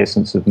that the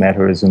essence of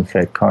matter is in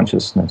fact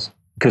consciousness,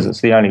 because it's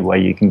the only way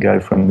you can go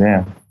from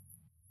there.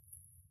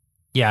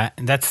 Yeah,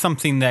 that's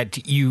something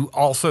that you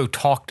also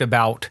talked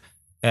about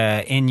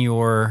in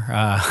your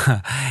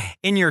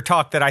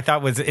talk that I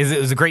thought was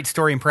a great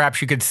story, and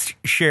perhaps you could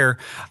share.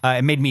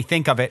 It made me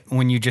think of it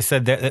when you just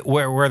said that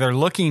where they're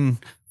looking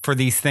for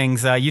these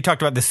things. You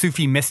talked about the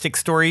Sufi mystic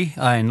story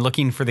and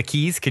looking for the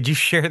keys. Could you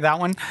share that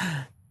one?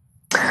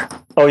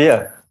 Oh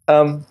yeah.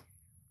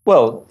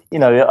 Well,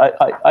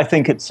 I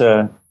think it's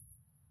a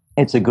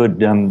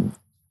good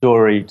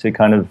story to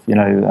kind of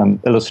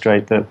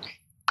illustrate that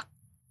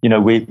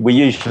we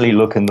usually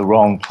look in the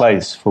wrong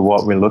place for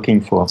what we're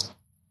looking for.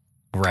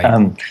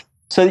 Right.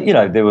 So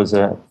there was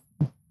a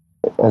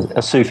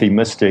Sufi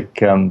mystic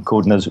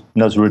called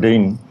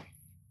Nasruddin,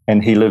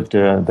 and he lived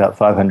about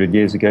 500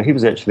 years ago. He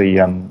was actually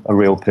a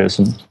real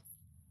person.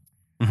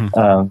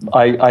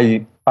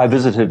 Mm-hmm. I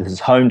visited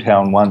his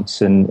hometown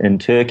once in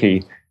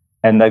Turkey,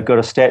 and they've got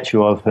a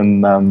statue of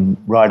him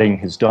riding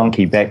his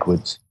donkey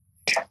backwards.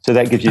 So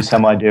that gives you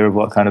some idea of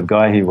what kind of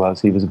guy he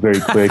was. He was a very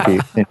quirky,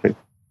 eccentric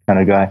kind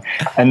of guy.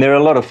 And there are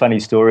a lot of funny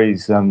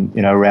stories,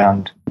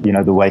 around,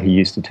 the way he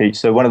used to teach.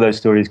 So one of those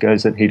stories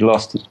goes that he'd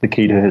lost the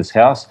key to his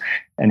house,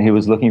 and he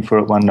was looking for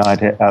it one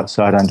night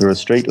outside under a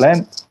street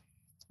lamp.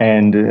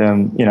 And,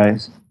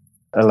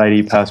 a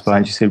lady passed by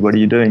and she said, "What are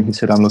you doing?" He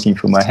said, "I'm looking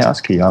for my house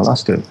key. I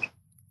lost it."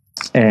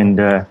 And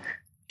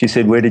she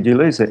said, "Where did you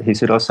lose it?" He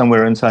said, "Oh,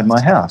 somewhere inside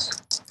my house."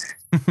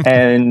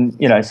 And,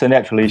 so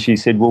naturally she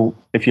said, "Well,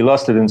 if you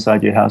lost it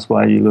inside your house,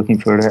 why are you looking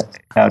for it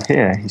out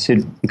here?" He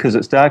said, "Because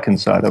it's dark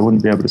inside. I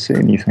wouldn't be able to see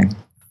anything."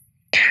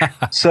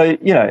 So,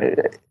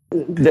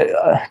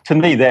 to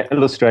me, that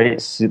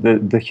illustrates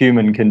the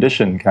human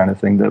condition kind of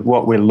thing, that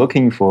what we're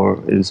looking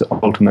for is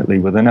ultimately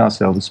within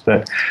ourselves.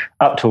 But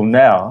up till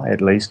now,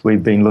 at least,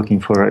 we've been looking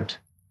for it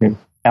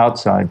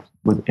outside,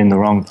 in the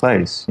wrong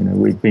place.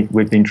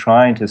 We've been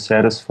trying to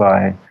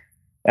satisfy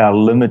our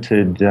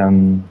limited,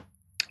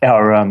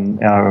 our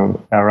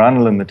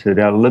unlimited,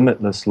 our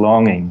limitless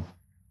longing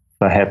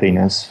for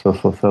happiness, for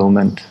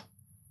fulfillment,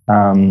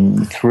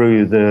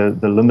 through the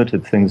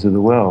limited things of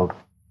the world.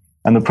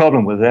 And the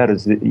problem with that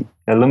is that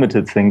a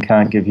limited thing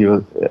can't give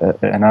you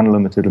an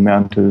unlimited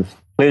amount of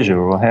pleasure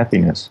or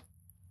happiness.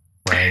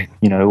 Right.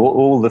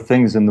 All the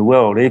things in the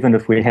world, even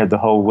if we had the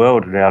whole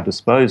world at our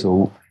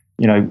disposal,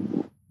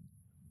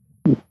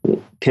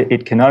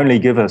 it can only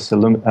give us a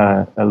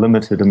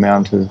limited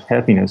amount of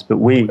happiness. But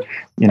we,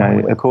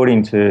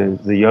 according to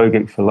the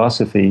yogic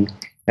philosophy,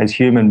 as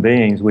human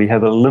beings, we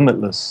have a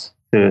limitless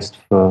thirst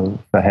for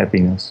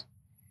happiness.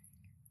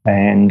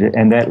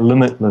 And that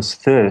limitless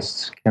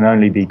thirst can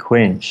only be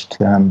quenched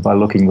by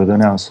looking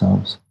within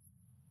ourselves.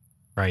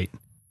 Right.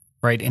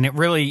 And it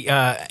really,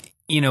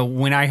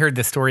 when I heard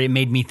the story, it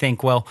made me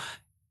think, well,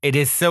 it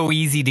is so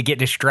easy to get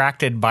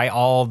distracted by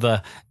all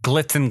the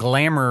glitz and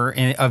glamour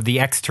of the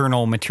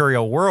external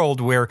material world,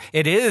 where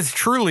it is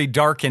truly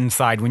dark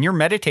inside. When you're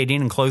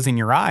meditating and closing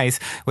your eyes,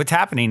 what's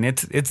happening?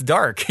 It's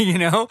dark,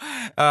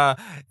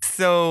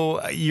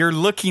 So you're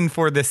looking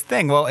for this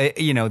thing. Well,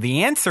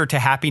 the answer to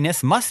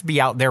happiness must be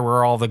out there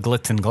where all the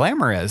glitz and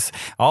glamour is,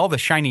 all the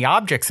shiny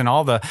objects and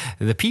all the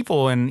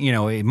people, and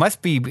it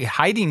must be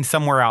hiding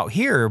somewhere out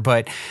here.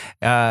 But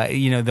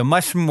the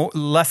much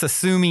less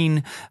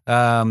assuming,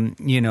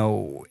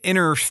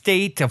 inner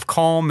state of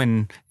calm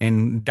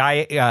and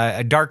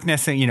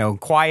darkness and,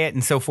 quiet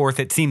and so forth,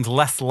 it seems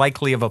less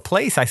likely of a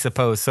place, I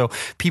suppose. So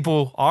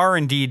people are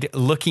indeed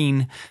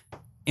looking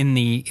in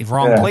the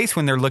wrong place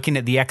when they're looking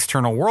at the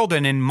external world.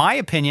 And in my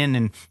opinion,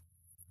 and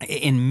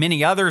in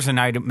many others, and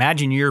I'd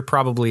imagine you're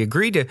probably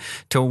agree to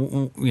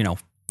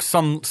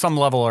some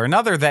level or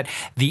another, that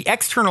the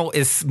external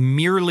is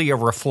merely a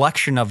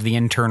reflection of the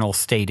internal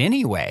state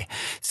anyway.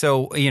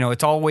 So,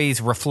 it's always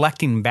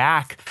reflecting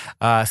back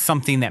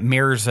something that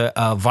mirrors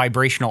a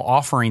vibrational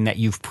offering that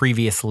you've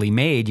previously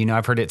made.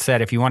 I've heard it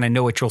said, if you want to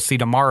know what you'll see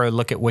tomorrow,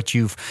 look at what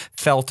you've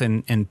felt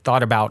and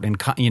thought about and,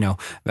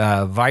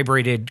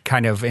 vibrated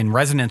kind of in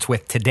resonance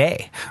with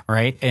today,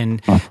 right?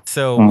 And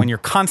so when you're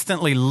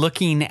constantly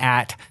looking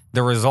at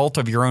the result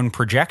of your own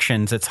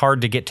projections, it's hard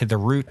to get to the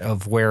root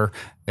of where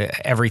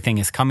everything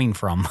is coming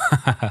from,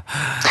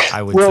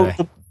 I would say.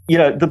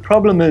 The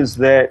problem is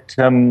that,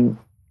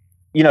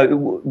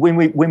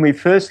 when we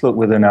first look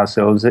within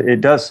ourselves,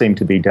 it does seem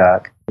to be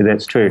dark.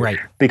 That's true. Right.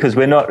 Because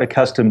we're not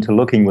accustomed to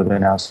looking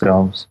within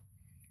ourselves.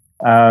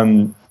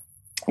 We've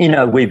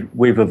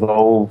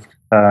evolved.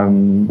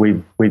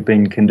 We've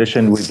been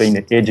conditioned. We've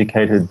been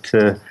educated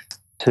to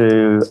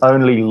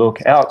only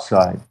look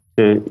outside.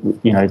 To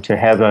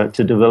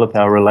develop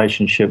our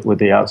relationship with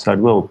the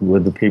outside world,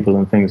 with the people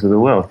and things of the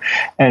world.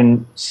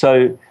 And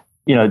so,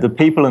 the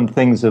people and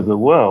things of the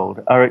world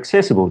are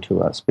accessible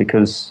to us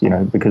because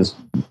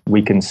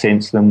we can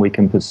sense them, we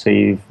can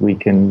perceive, we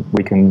can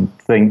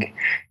think.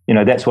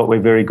 That's what we're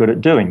very good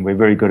at doing. We're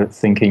very good at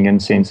thinking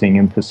and sensing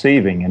and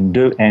perceiving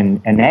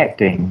and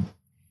acting.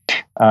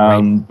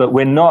 But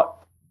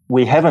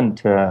we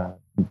haven't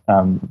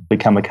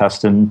become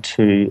accustomed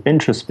to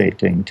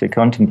introspecting, to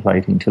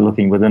contemplating, to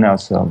looking within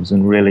ourselves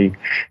and really,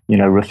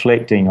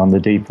 reflecting on the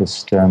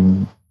deepest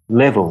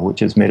level,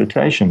 which is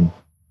meditation.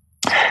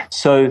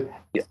 So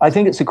I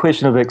think it's a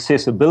question of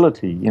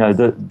accessibility.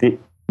 The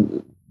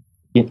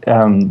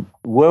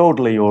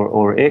worldly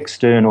or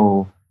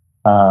external,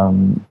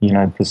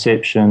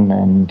 perception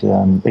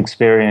and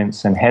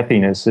experience and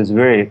happiness is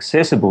very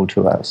accessible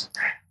to us.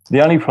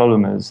 The only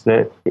problem is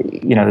that,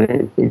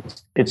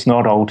 it's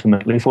not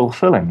ultimately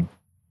fulfilling.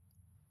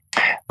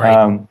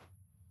 Right.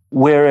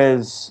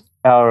 Whereas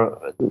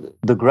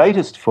the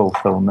greatest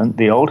fulfillment,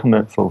 the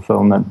ultimate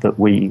fulfillment that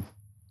we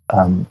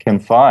can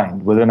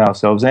find within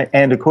ourselves,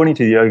 and according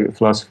to the yogic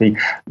philosophy,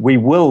 we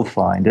will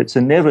find, it's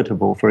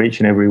inevitable for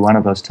each and every one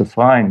of us to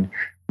find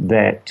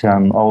that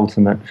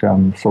ultimate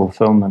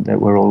fulfillment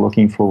that we're all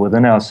looking for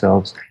within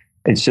ourselves.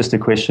 It's just a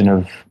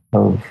question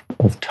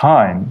of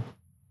time.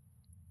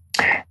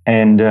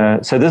 And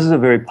so this is a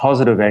very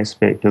positive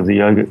aspect of the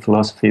yogic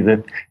philosophy,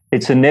 that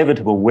it's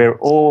inevitable. We're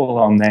all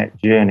on that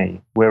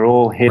journey. We're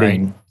all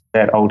heading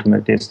that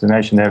ultimate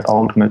destination, that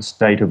ultimate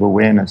state of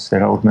awareness,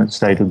 that ultimate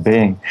state of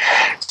being.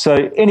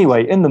 So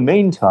anyway, in the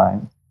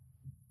meantime,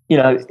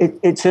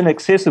 it's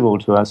inaccessible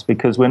to us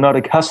because we're not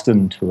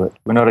accustomed to it.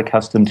 We're not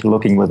accustomed to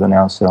looking within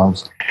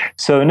ourselves.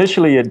 So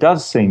initially it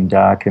does seem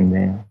dark in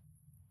there.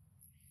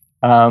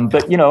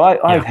 But,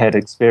 I've had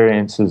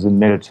experiences in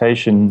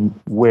meditation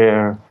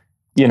where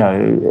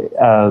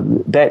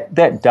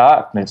that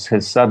darkness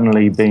has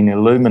suddenly been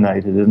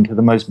illuminated into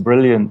the most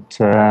brilliant,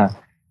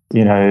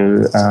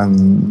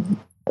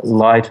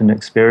 light and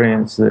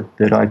experience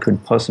that I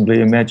could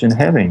possibly imagine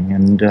having.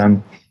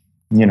 And,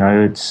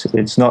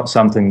 it's not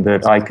something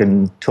that I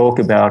can talk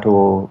about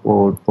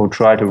or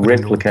try to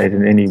replicate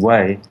in any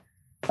way.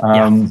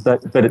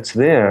 But it's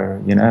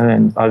there,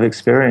 and I've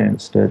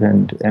experienced it.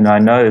 And I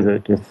know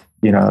that if,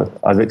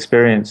 I've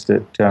experienced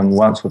it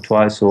once or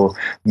twice or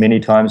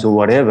many times or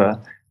whatever.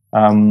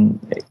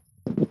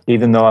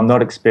 Even though I'm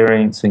not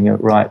experiencing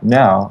it right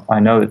now, I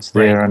know it's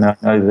there, and I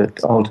know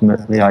that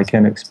ultimately I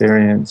can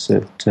experience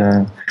it,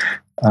 on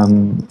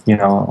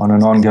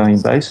an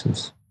ongoing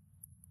basis.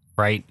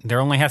 Right.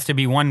 There only has to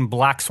be one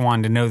black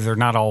swan to know they're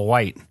not all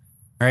white.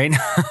 Right?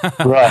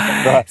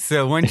 Right.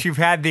 So once you've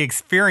had the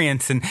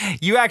experience, and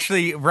you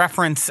actually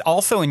reference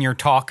also in your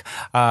talk,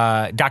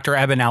 Dr.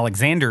 Eben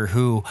Alexander,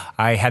 who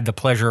I had the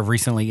pleasure of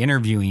recently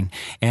interviewing,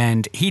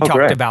 and he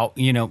talked about,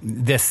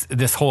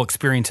 this whole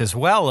experience as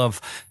well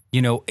of,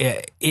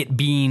 it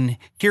being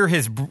here,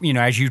 his,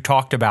 as you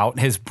talked about,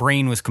 his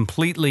brain was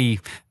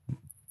completely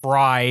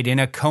fried in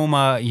a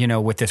coma,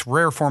 with this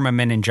rare form of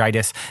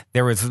meningitis.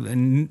 There was,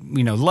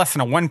 less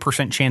than a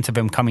 1% chance of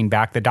him coming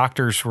back. The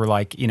doctors were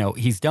like,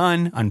 he's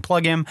done,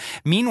 unplug him.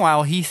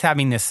 Meanwhile, he's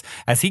having this,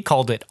 as he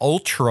called it,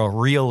 ultra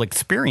real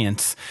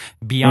experience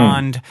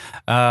beyond,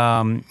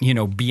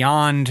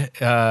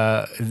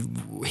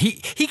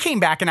 he came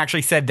back and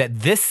actually said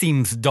that this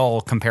seems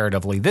dull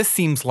comparatively. This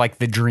seems like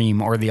the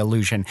dream or the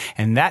illusion.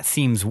 And that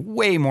seems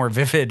way more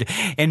vivid.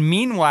 And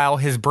meanwhile,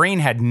 his brain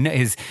had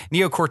his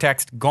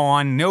neocortex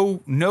gone,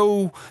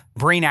 no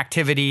brain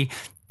activity.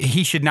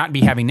 he should not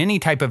be having any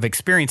type of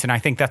experience. And I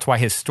think that's why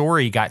his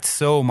story got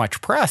so much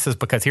press, is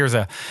because here's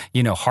a,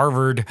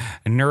 Harvard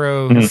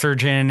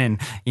neurosurgeon and,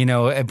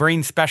 a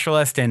brain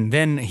specialist. And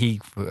then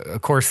he,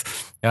 of course,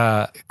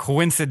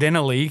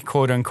 coincidentally,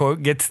 quote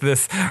unquote, gets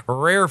this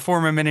rare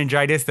form of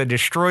meningitis that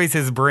destroys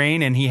his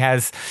brain. And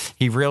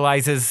he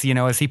realizes,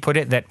 as he put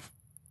it, that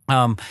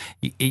I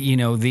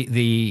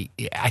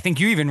think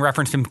you even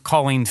referenced him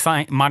calling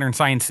modern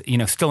science,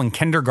 still in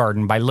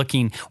kindergarten, by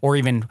looking or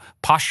even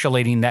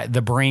postulating that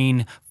the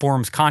brain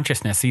forms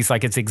consciousness. He's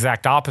like, it's the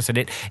exact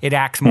opposite. It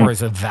acts more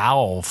as a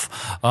valve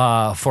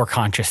for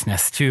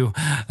consciousness to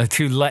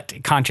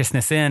let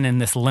consciousness in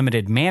this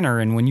limited manner.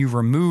 And when you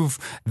remove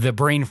the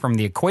brain from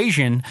the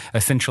equation,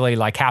 essentially,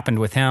 like happened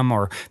with him,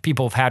 or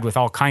people have had with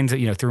all kinds of,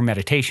 through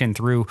meditation,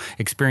 through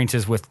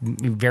experiences with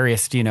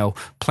various,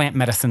 plant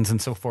medicines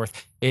and so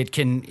forth, it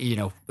can,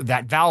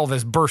 that valve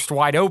is burst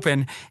wide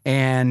open,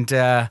 and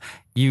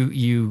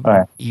you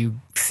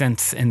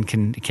sense and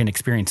can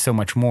experience so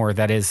much more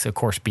that is, of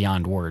course,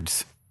 beyond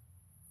words.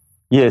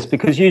 Yes,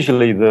 because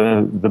usually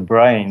the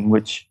brain,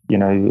 which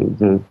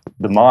the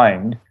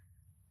mind,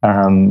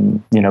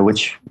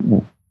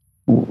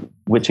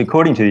 which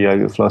according to the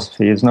yoga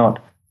philosophy is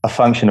not a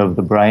function of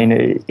the brain.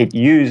 It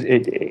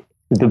uses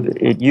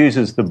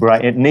the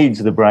brain. It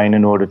needs the brain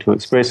in order to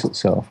express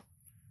itself.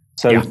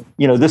 So,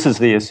 this is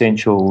the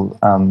essential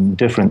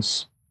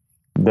difference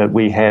that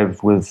we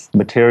have with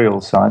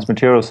material science.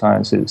 Material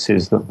science, it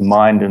says that the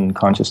mind and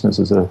consciousness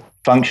is a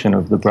function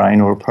of the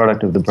brain or a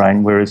product of the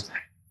brain, whereas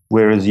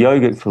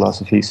yogic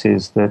philosophy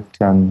says that,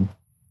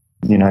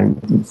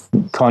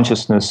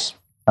 consciousness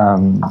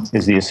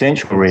is the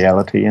essential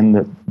reality, and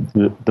that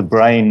the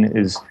brain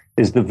is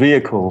the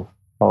vehicle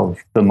of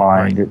the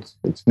mind. Right.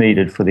 It's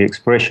needed for the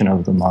expression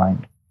of the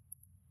mind.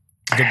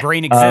 The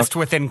brain exists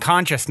within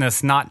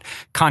consciousness, not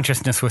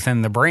consciousness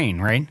within the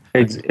brain, right?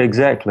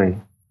 Exactly.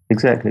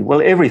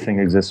 Well, everything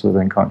exists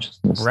within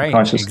consciousness. Right.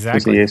 Consciousness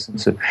exactly. is the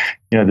essence of,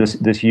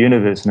 this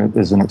universe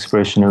is an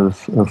expression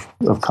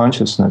of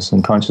consciousness,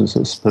 and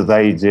consciousness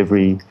pervades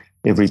every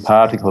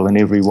particle and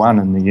every one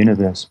in the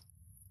universe.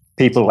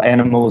 People,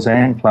 animals,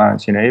 and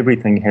plants.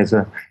 Everything has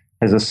a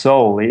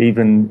soul.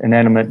 Even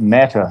inanimate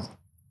matter.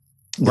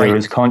 There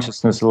is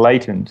consciousness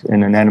latent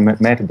in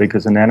inanimate matter,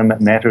 because inanimate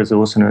matter is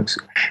also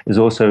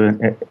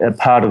a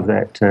part of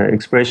that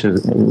expression.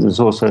 It is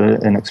also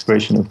an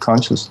expression of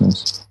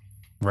consciousness.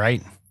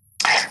 Right.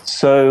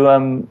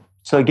 So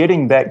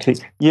getting back to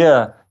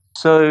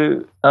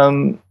so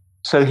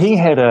he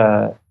had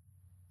a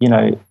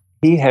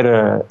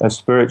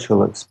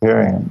spiritual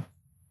experience.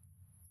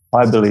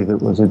 I believe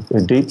it was a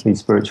deeply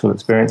spiritual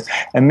experience,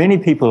 and many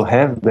people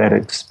have that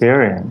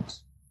experience.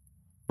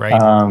 Right.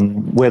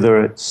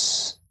 Whether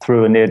it's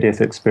through a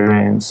near-death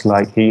experience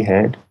like he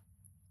had,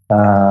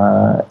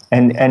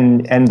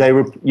 and they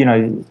were,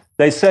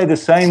 they say the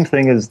same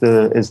thing as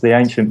the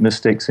ancient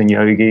mystics and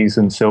yogis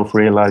and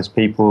self-realized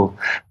people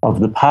of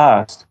the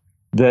past.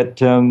 That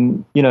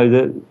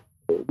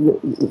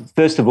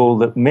first of all,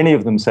 that many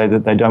of them say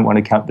that they didn't want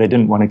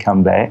to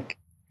come back.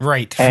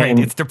 Right.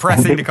 It's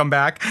depressing to come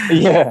back.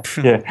 Yeah.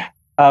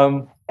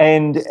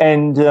 And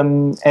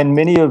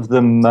many of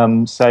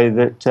them say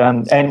that,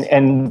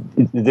 and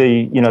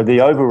the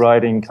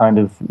overriding kind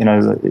of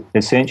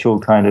essential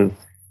kind of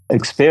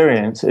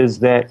experience is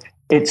that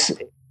it's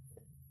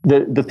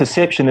the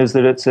perception is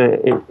that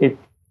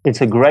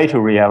it's a greater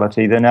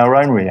reality than our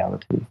own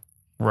reality.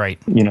 Right.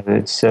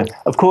 It's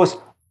of course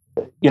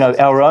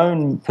our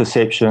own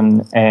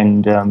perception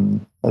and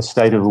a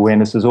state of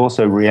awareness is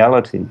also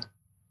reality,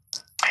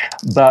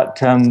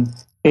 but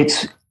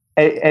it's.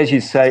 As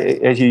you say,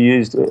 when you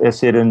use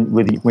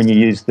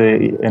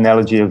the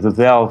analogy of the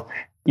valve,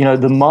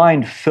 the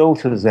mind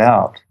filters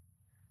out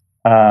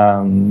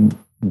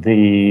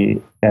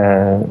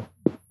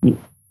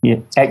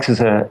acts as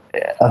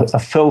a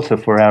filter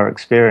for our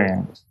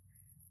experience,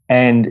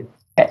 and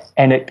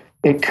it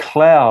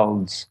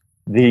clouds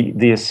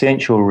the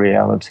essential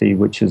reality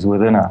which is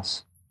within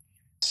us.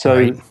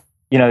 So,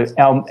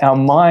 our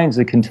minds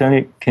are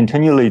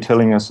continually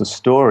telling us a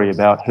story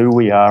about who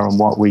we are and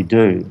what we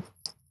do.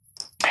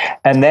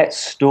 And that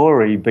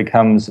story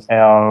becomes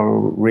our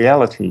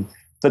reality.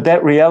 But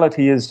that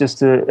reality is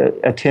just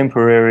a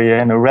temporary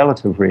and a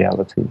relative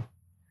reality,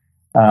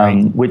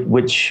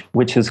 which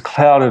has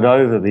clouded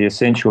over the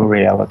essential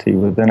reality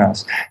within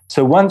us.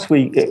 So once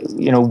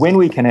when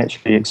we can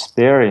actually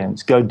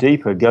experience, go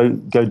deeper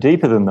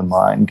than the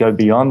mind, go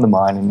beyond the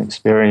mind and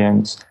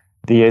experience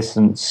the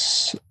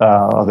essence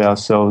of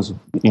ourselves,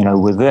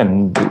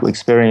 within,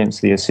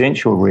 experience the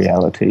essential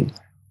reality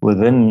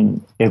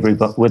within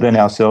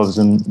ourselves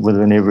and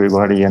within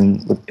everybody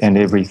and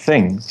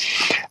everything,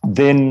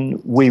 then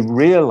we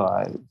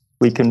realize,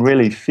 we can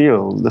really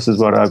feel. This is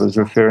what I was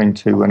referring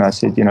to when I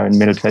said, in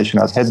meditation,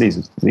 I've had these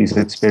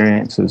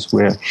experiences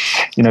where,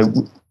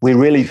 we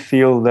really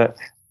feel that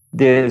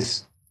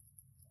there's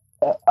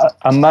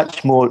a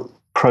much more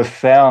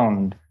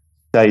profound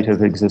state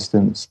of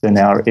existence than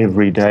our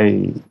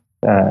everyday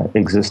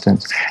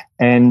existence.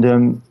 And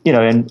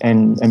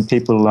and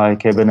people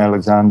like Eben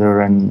Alexander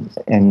and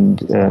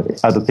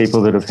other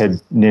people that have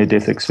had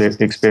near-death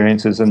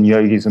experiences, and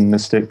yogis and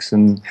mystics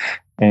and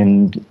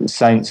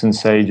saints and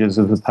sages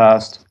of the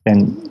past,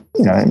 and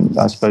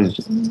I suppose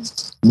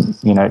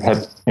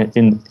have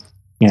in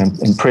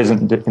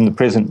the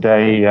present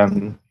day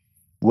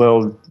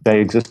world, they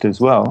exist as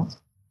well.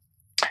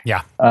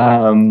 Yeah.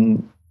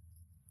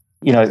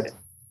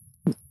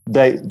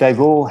 They've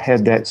all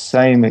had that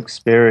same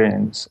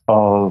experience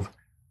of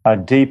a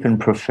deep and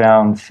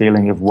profound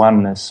feeling of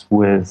oneness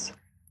with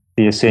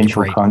the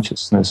essential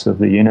consciousness of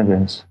the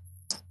universe,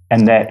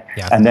 and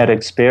that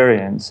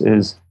experience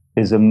is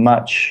a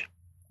much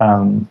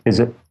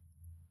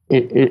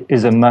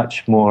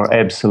more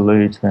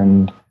absolute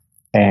and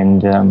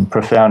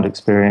profound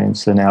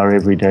experience than our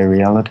everyday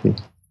reality.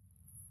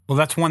 Well,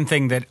 that's one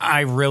thing that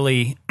I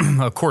really,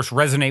 of course,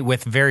 resonate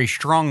with very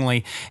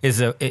strongly is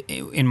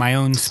in my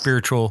own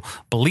spiritual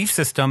belief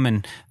system.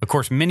 And of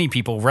course, many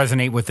people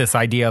resonate with this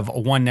idea of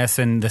oneness,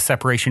 and the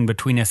separation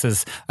between us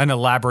is an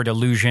elaborate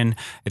illusion.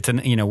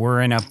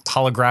 We're in a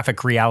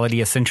holographic reality.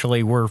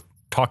 Essentially, we're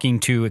talking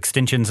to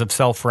extensions of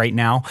self right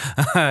now.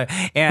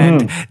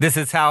 And this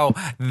is how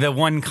the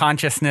one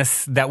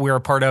consciousness that we're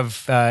a part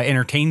of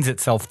entertains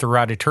itself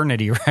throughout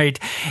eternity, right?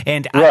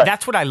 And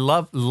that's what I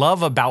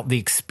love about the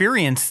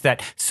experience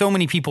that so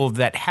many people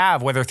that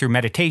have, whether through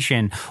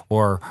meditation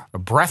or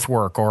breath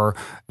work or,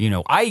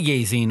 eye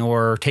gazing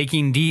or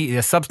taking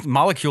a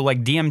molecule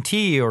like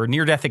DMT or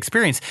near-death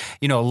experience,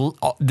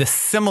 the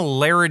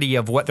similarity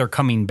of what they're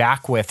coming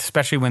back with,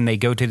 especially when they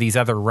go to these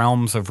other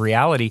realms of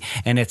reality,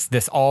 and it's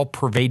this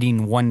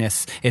all-pervading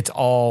oneness. It's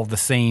all the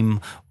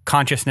same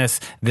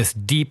consciousness, this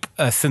deep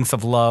sense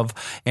of love.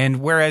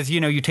 And whereas,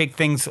 you take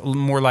things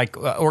more like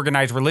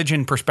organized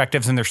religion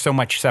perspectives, and there's so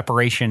much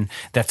separation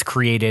that's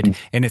created,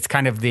 and it's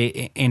kind of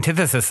the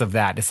antithesis of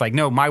that. It's like,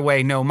 no, my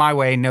way, no,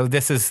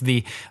 this is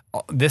the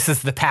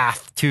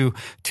path to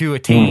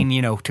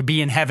attain, to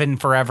be in heaven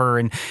forever.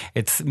 And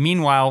it's,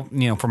 meanwhile,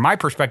 from my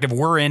perspective,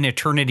 we're in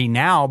eternity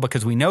now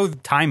because we know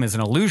time is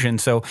an illusion.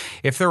 So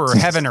if there were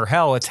heaven or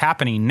hell, it's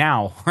happening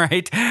now,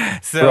 right?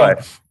 So, right.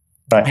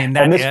 And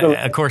that,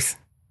 of course,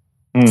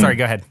 sorry,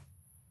 go ahead.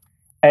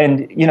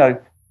 And, in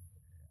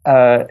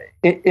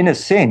a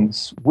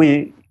sense,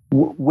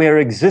 we're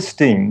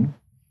existing,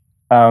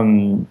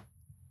 in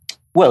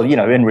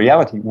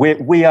reality,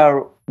 we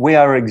are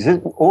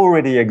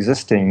already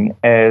existing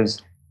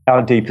as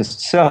our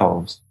deepest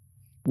selves.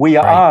 We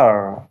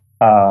are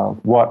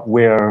what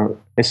we're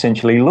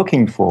essentially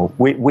looking for.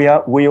 We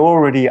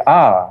already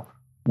are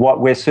what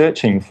we're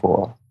searching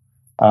for.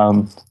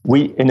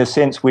 In a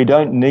sense, we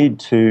don't need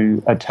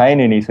to attain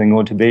anything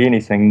or to be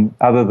anything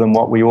other than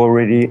what we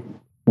already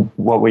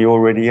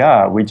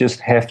are. We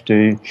just have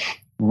to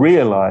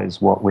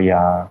realize what we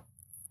are,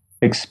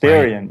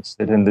 experience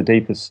it in the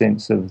deepest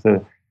sense in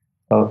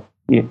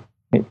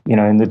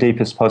the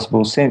deepest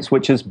possible sense,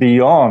 which is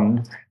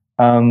beyond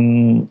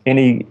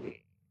any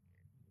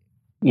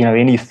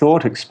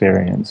thought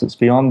experience. It's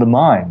beyond the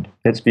mind.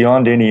 It's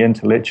beyond any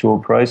intellectual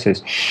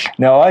process.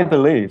 Now, I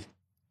believe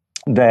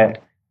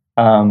that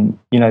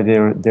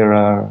there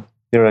are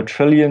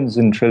trillions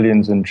and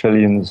trillions and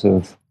trillions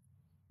of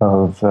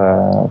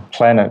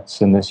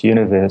planets in this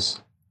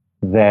universe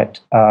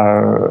that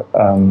are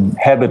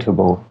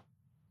habitable,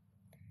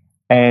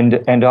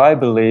 and I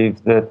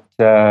believe that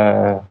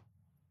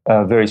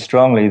very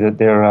strongly that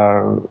there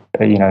are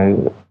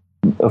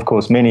of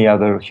course many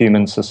other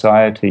human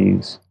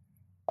societies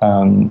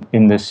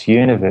in this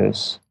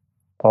universe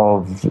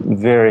of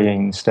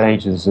varying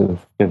stages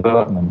of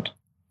development,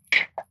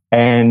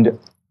 and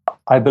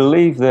I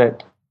believe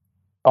that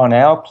on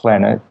our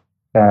planet,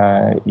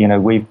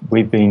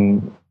 we've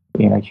been,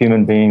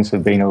 human beings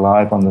have been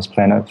alive on this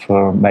planet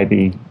for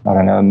maybe,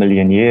 a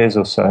million years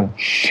or so.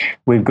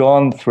 We've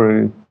gone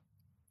through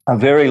a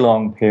very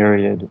long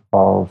period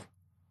of,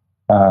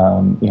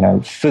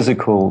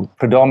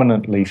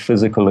 predominantly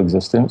physical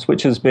existence,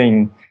 which has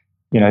been,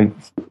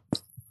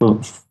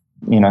 for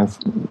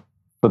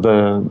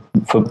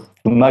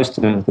most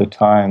of the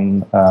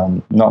time,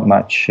 not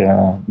much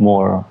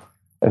more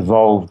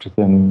evolved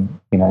than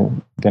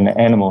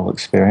animal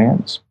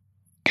experience,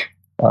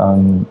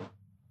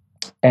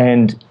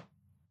 and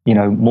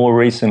more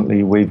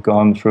recently we've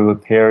gone through a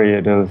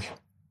period of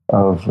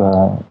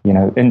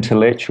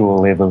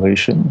intellectual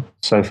evolution.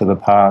 So for the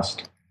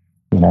past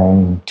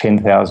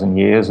 10,000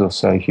 years or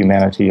so,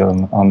 humanity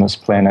on this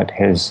planet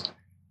has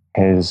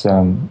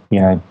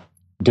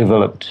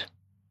developed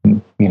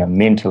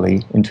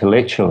mentally,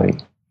 intellectually,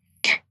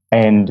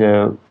 and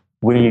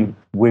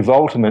we've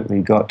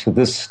ultimately got to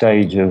this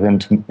stage of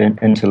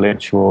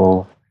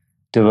intellectual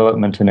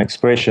development and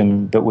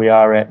expression that we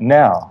are at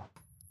now,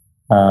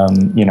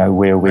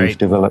 where we've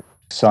developed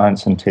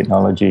science and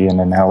technology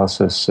and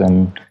analysis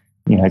and,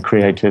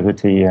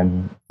 creativity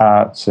and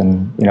arts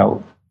and,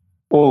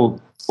 all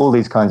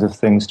these kinds of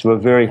things to a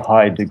very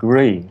high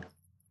degree.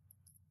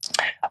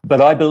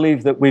 But I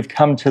believe that we've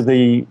come to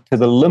the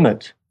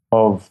limit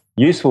of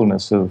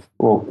usefulness or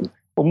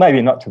or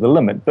maybe not to the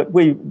limit, but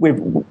we've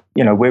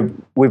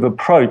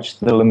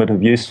approached the limit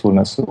of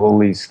usefulness of all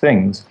these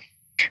things,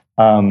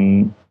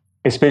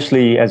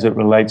 especially as it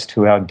relates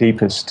to our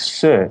deepest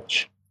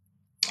search.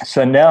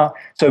 So now,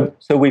 so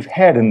we've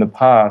had in the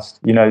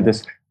past,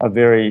 a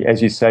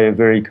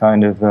very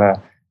kind of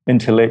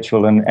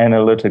intellectual and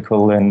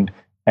analytical and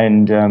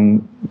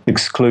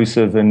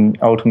exclusive and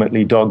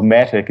ultimately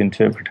dogmatic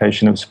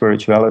interpretation of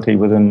spirituality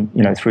within,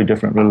 through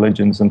different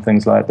religions and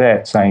things like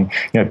that, saying,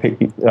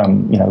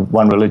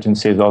 one religion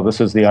says, oh,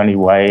 this is the only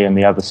way, and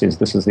the other says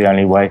this is the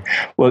only way.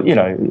 Well,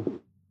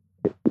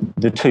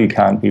 the two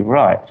can't be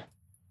right.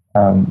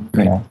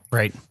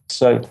 Right.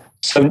 So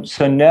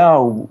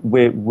now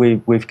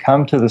we've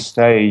come to the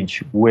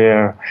stage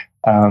where,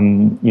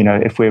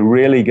 if we're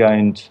really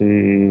going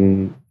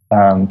to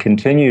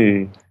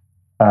continue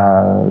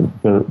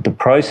the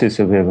process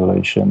of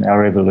evolution,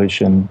 our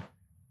evolution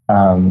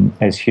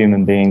as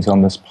human beings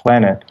on this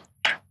planet,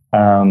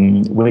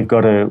 we've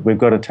got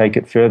to take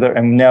it further.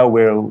 And now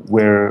we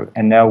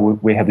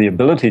have the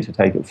ability to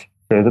take it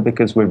further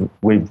because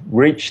we've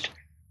reached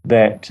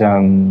that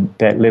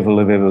level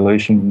of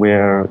evolution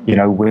where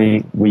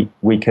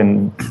we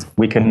can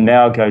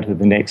now go to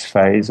the next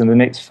phase, and the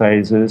next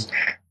phase is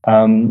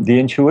the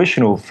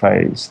intuitional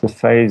phase, the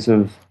phase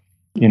of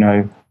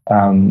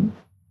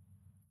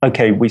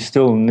okay, we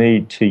still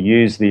need to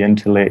use the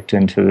intellect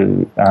and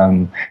to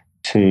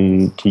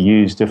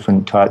use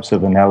different types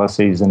of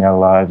analyses in our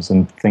lives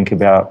and think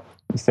about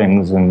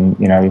things and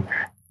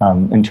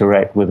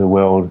interact with the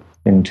world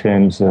in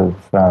terms of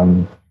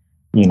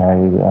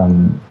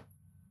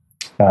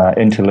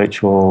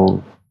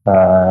intellectual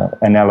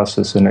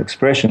analysis and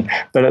expression.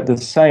 But at the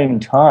same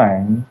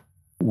time,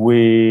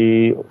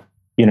 we're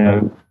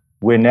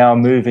now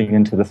moving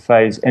into the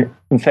phase, and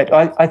in fact,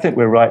 I think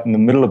we're right in the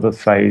middle of the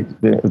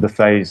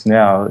phase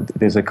now.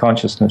 There's a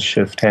consciousness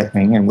shift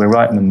happening, and we're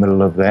right in the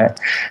middle of that.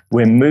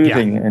 We're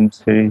moving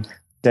into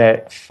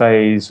that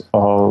phase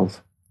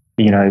of,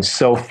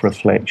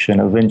 self-reflection,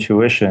 of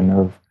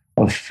intuition,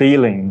 of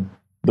feeling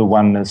the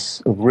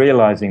oneness, of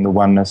realizing the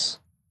oneness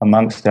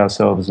amongst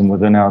ourselves and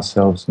within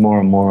ourselves more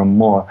and more and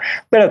more.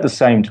 But at the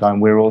same time,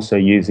 we also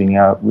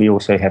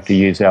have to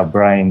use our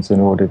brains in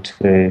order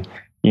to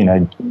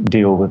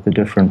deal with the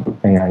different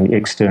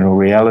external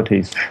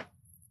realities.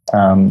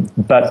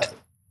 But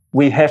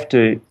we have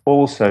to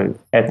also,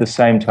 at the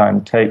same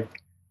time, take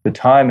the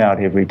time out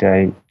every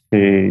day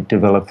to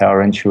develop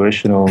our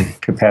intuitional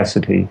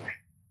capacity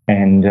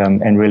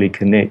and really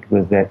connect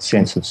with that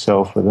sense of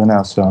self within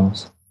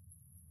ourselves.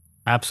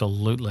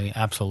 Absolutely.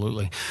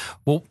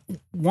 Well,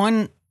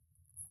 one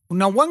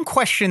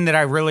question that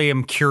I really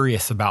am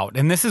curious about,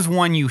 and this is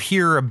one you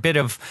hear a bit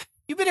of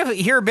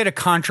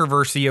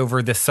controversy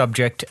over this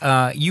subject.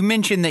 You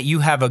mentioned that you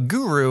have a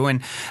guru,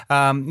 and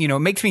it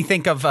makes me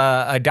think of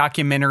a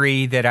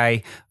documentary that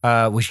I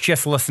was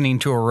just listening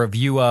to a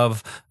review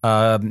of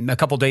a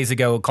couple days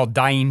ago called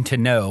 "Dying to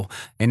Know,"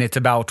 and it's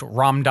about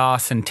Ram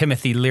Dass and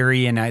Timothy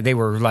Leary, and they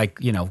were like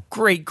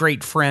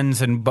great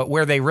friends, but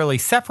where they really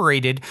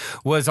separated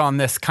was on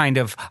this kind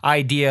of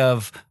idea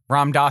of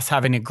Ram Dass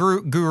having a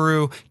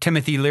guru.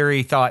 Timothy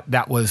Leary thought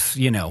that was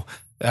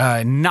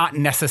not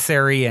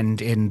necessary and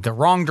in the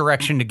wrong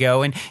direction to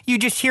go. And you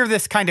just hear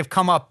this kind of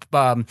come up.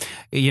 I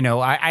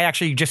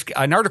actually just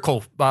an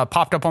article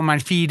popped up on my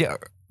feed,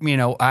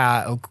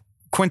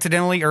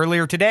 coincidentally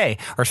earlier today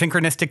or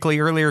synchronistically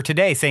earlier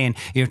today saying,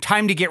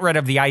 time to get rid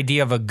of the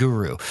idea of a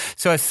guru.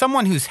 So as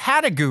someone who's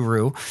had a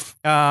guru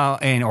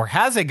or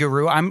has a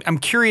guru, I'm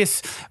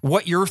curious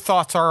what your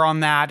thoughts are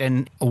on that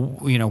and,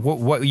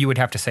 what you would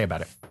have to say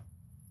about it.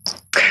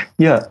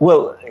 Yeah,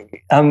 well,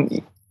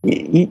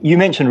 you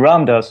mentioned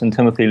Ram Dass and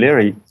Timothy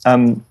Leary.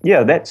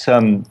 That's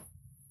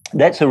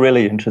a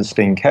really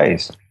interesting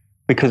case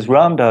because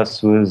Ram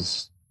Dass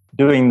was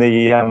doing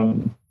the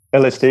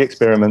LSD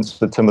experiments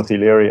with Timothy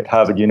Leary at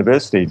Harvard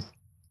University,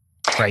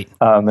 right?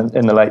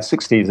 In the late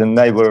 60s, and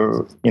they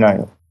were,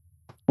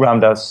 Ram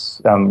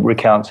Dass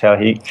recounts how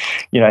he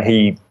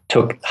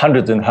took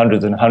hundreds and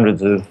hundreds and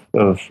hundreds of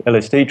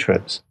LSD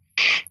trips,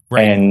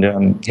 right.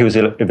 And he was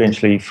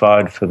eventually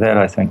fired for that,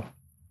 I think.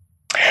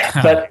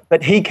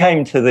 But he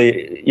came to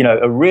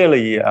a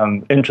really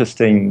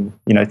interesting,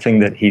 thing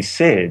that he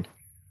said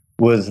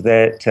was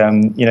that,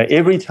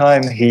 every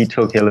time he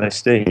took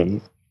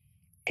LSD,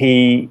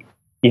 he,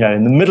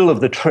 in the middle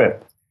of the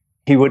trip,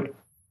 he would,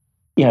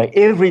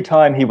 every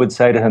time he would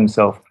say to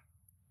himself,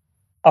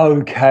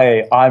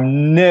 okay,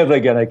 I'm never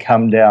going to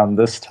come down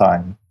this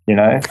time,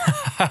 I'm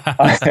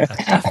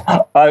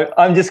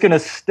just going to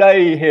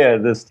stay here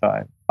this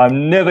time.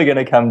 I'm never going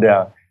to come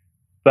down.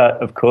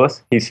 But of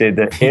course, he said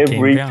that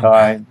every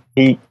time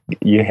he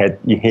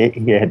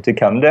had to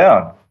come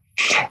down.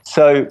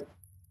 So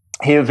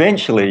he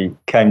eventually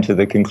came to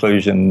the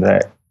conclusion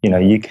that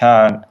you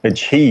can't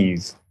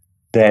achieve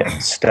that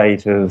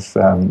state of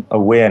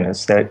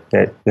awareness, that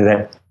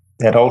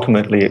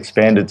ultimately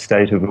expanded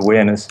state of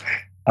awareness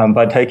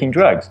by taking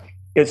drugs.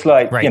 It's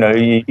like, right.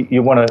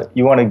 You want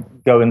to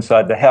go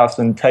inside the house,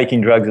 and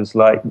taking drugs is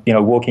like,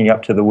 walking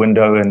up to the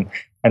window and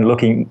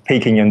and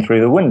peeking in through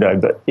the window.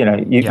 But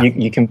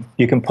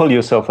you can pull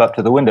yourself up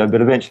to the window,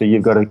 but eventually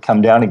you've got to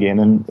come down again,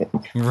 and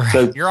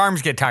so your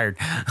arms get tired.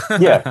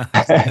 Yeah.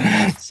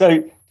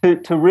 So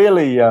to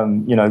really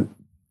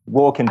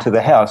walk into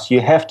the house,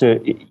 you have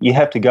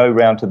to go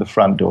round to the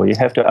front door. You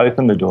have to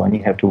open the door and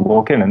you have to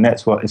walk in, and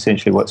that's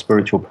essentially what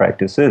spiritual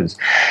practice is.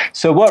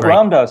 So what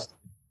Ramdas.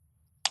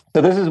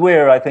 So this is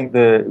where I think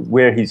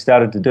where he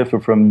started to differ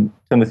from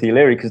Timothy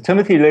Leary, because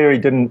Timothy Leary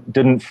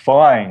didn't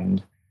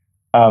find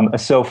a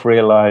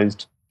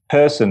self-realized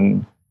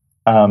person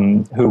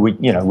who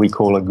we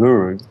call a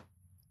guru.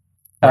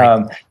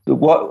 Right.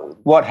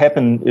 What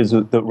happened is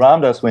that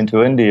Ramdas went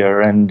to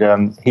India, and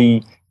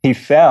he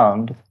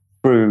found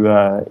through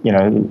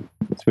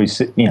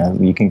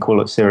you can call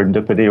it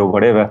serendipity or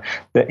whatever,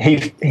 that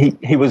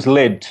he was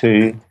led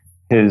to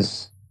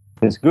his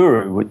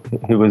guru,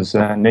 who was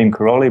Neem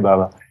Karoli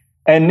Baba.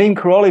 And Neem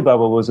Karoli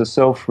Baba was a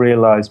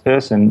self-realized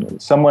person,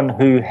 someone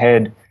who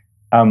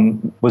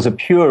was a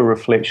pure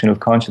reflection of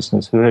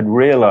consciousness, who had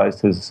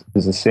realized his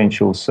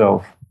essential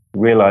self,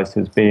 realized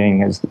his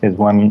being as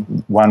one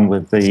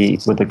with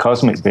the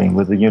cosmic being,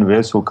 with the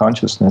universal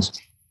consciousness.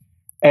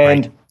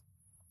 And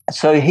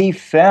so he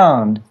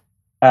found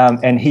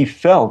and he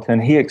felt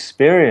and he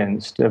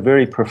experienced a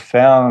very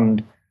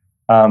profound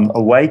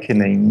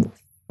awakening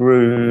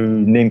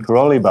through Neem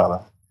Karoli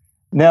Baba.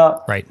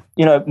 Now,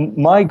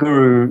 my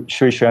guru,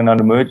 Sri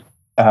Anandamurti,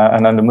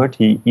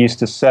 used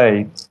to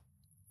say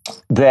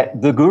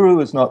that the guru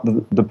is not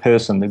the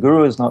person, the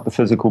guru is not the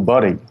physical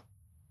body.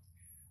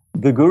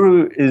 The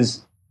guru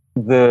is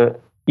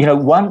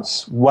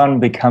once one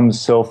becomes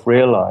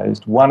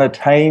self-realized, one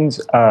attains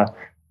a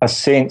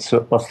sense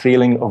of a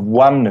feeling of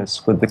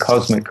oneness with the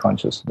cosmic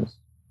consciousness.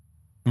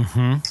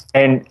 Mm-hmm.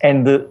 And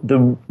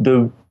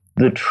the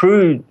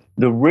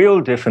real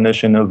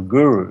definition of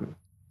guru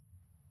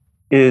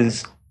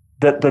is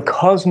that the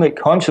cosmic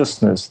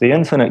consciousness, the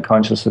infinite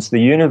consciousness,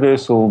 the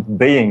universal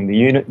being,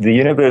 the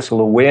universal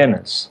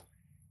awareness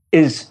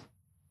is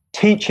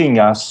teaching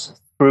us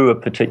through a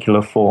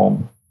particular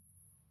form,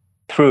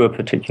 through a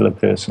particular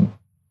person.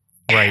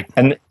 Right.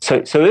 And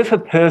so if a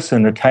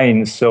person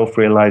attains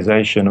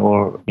self-realization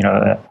or,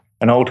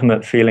 an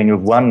ultimate feeling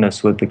of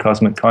oneness with the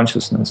cosmic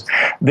consciousness,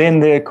 then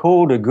they're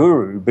called a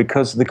guru,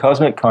 because the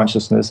cosmic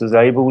consciousness is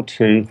able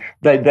to,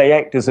 they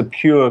act as a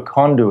pure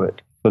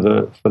conduit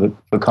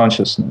for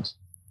consciousness.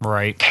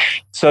 Right.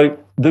 So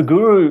the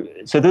guru,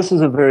 this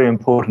is a very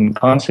important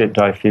concept,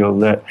 I feel,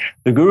 that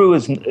the guru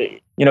is,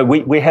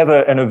 we have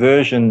an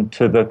aversion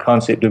to the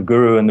concept of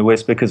guru in the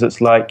West, because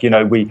it's like,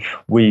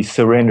 we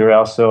surrender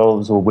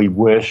ourselves, or we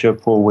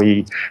worship, or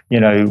we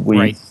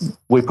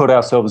put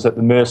ourselves at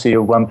the mercy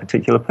of one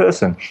particular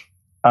person,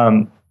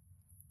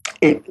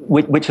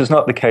 which is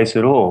not the case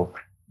at all.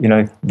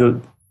 The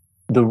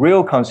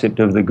real concept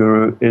of the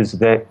guru is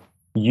that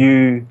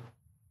through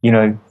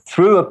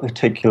a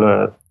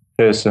particular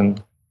person,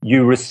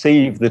 you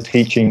receive the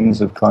teachings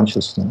of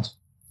consciousness.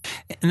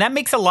 And that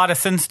makes a lot of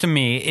sense to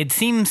me. It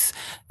seems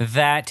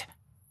that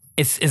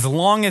it's, as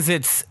long as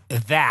it's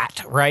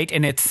that, right,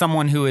 and it's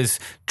someone who has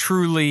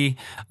truly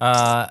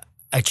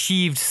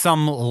achieved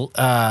some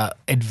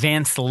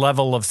advanced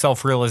level of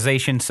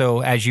self-realization.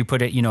 So, as you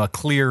put it, a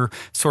clear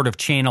sort of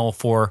channel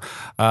for,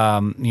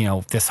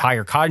 this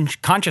higher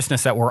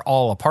consciousness that we're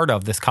all a part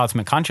of, this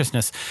cosmic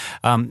consciousness.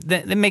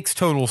 That makes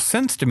total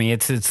sense to me.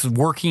 It's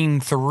working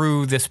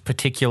through this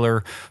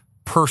particular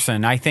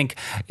person. I think,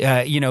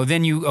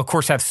 then you, of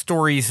course, have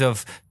stories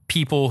of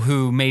people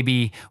who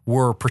maybe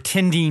were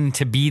pretending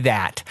to be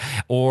that,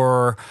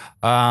 or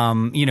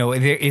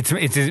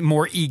it's a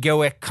more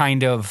egoic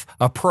kind of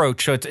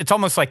approach. So it's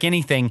almost like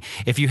anything.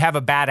 If you have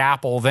a bad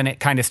apple, then it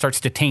kind of starts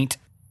to taint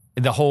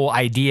the whole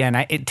idea.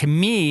 And to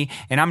me,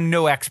 and I'm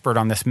no expert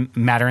on this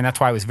matter, and that's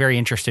why I was very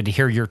interested to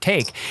hear your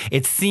take.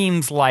 It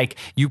seems like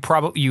you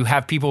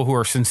have people who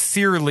are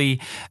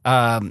sincerely,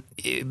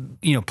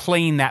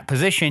 playing that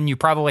position. You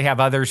probably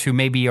have others who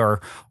maybe are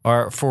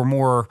for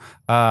more,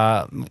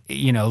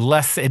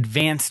 less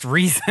advanced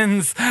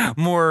reasons,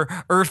 more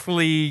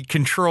earthly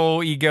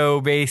control,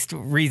 ego-based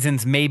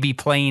reasons, maybe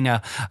playing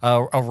a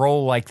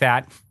role like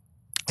that.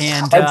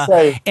 And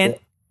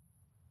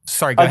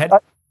sorry, go ahead.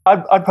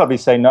 I'd probably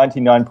say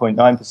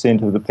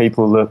 99.9% of the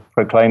people that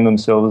proclaim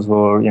themselves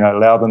or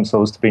allow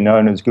themselves to be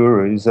known as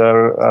gurus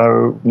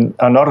are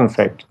not in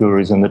fact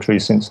gurus in the true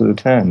sense of the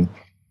term.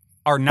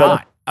 Are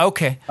not?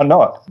 Okay. Are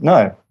not?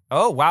 No.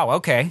 Oh wow.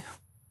 Okay.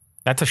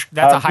 That's a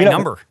high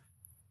number.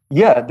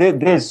 Yeah.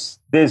 There's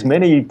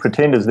many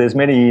pretenders. There's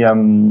many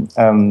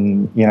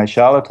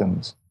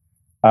charlatans.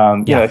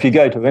 If you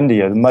go to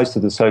India, most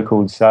of the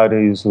so-called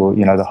sadhus or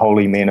the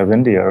holy men of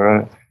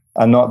India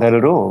are not that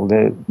at all.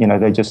 They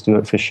just do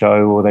it for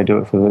show, or they do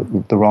it for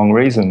the wrong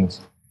reasons.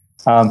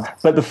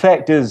 But the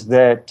fact is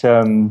that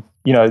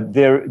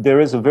there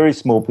is a very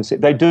small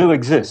percent. They do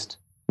exist.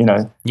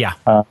 The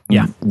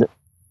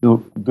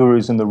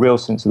gurus in the real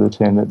sense of the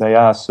term, that they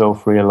are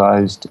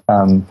self-realized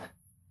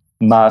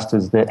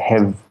masters that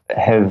have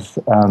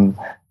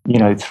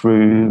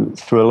through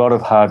a lot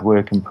of hard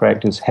work and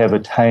practice, have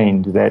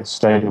attained that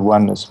state of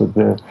oneness with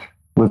the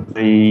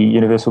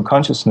universal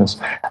consciousness.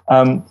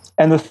 And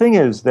the thing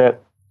is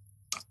that,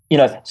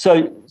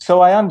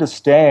 so I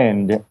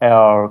understand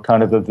our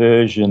kind of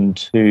aversion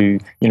to,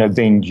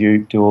 being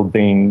duped or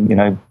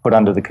being, put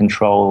under the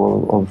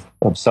control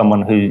of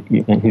someone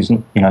who's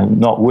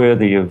not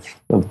worthy of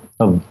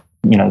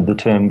the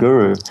term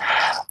guru.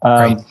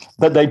 Right.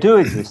 But they do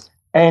exist.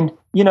 And,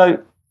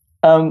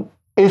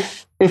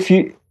 if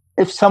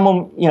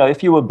someone,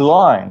 if you were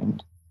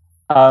blind,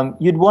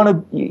 you'd want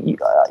to,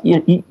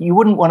 you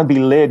wouldn't want to be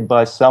led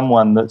by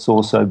someone that's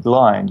also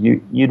blind.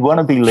 You'd want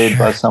to be led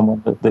by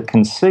someone that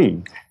can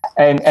see.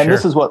 And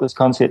this is what this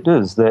concept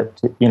is,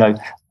 that,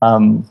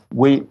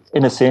 we,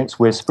 in a sense,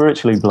 we're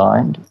spiritually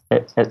blind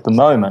at the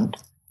moment.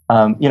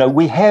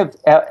 We have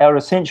our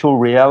essential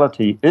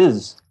reality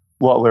is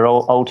what we're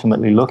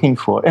ultimately looking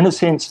for. In a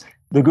sense,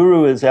 the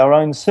guru is our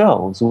own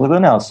selves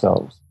within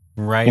ourselves,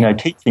 right?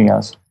 Teaching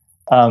us.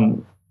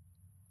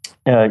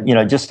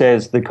 Just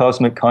as the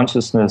cosmic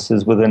consciousness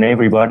is within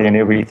everybody and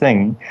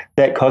everything,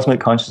 that cosmic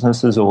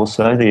consciousness is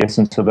also the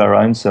essence of our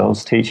own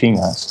selves, teaching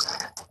us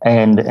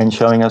and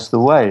showing us the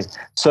way.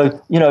 So,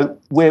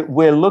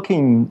 we're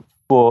looking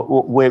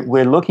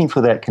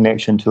for that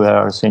connection to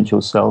our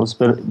essential selves,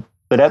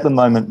 but at the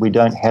moment we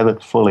don't have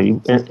it fully.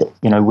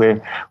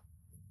 We're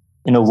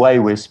in a way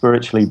we're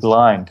spiritually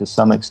blind to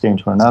some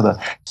extent or another.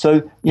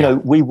 So,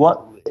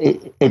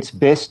 it's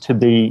best to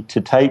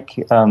take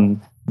the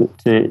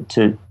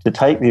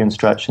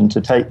instruction,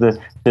 to take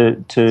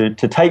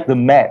the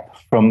map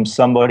from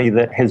somebody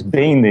that has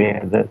been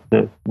there,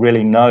 that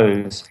really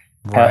knows,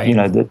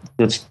 right.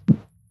 That's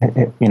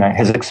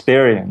has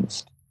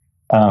experienced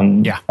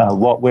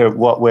what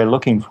we're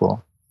looking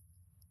for.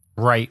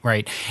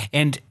 Right.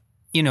 And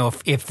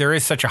if there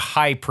is such a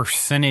high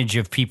percentage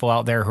of people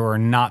out there who are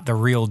not the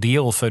real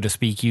deal, so to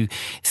speak,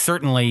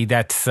 certainly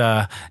that's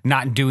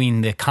not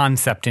doing the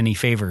concept any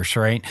favors,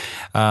 right?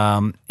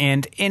 And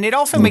it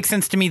also makes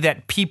sense to me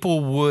that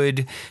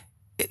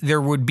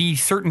there would be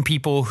certain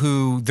people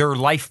who their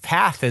life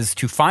path is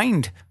to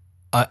find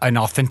an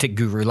authentic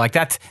guru. Like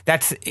that's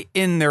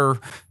in their,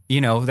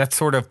 that's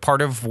sort of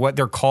part of what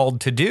they're called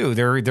to do.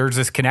 There's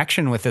this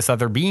connection with this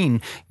other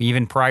being,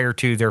 even prior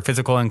to their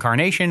physical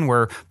incarnation,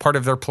 where part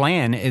of their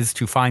plan is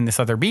to find this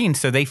other being.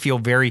 So they feel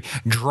very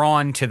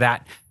drawn to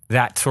that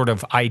sort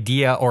of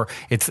idea, or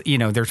it's,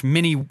 there's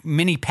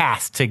many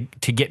paths to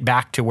get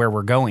back to where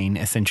we're going,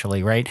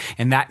 essentially, right?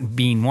 And that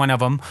being one of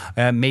them.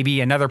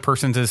 Maybe another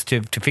person's is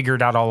to figure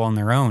it out all on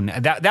their own.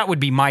 That would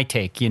be my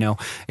take.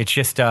 It's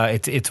just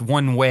it's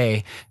one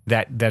way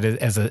that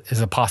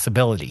is a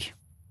possibility.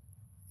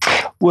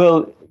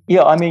 Well,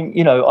 yeah, I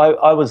mean,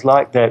 I was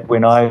like that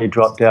when I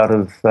dropped out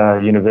of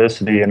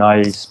university, and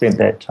I spent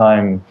that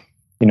time,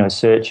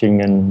 searching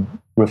and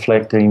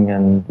reflecting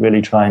and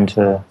really trying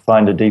to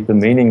find a deeper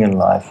meaning in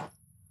life.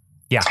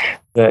 Yeah.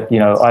 That,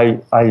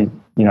 I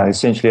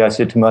essentially I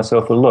said to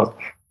myself, well, look,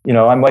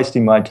 I'm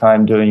wasting my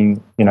time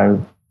doing,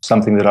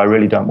 something that I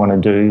really don't want to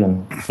do,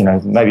 and,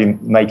 maybe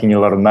making a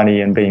lot of money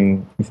and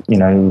being,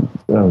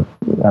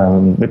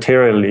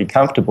 materially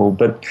comfortable.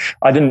 But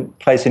I didn't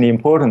place any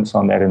importance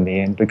on that in the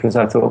end, because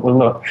I thought, well,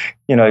 look,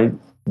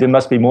 there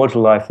must be more to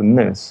life than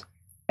this.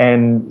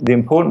 And the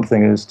important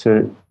thing is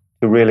to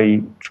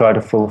really try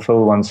to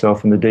fulfill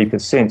oneself in the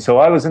deepest sense. So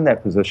I was in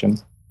that position.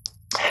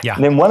 Yeah.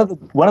 And then one of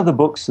the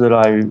books that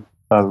I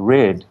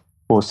read,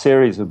 or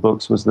series of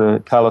books, was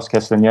the Carlos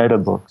Castaneda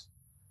books.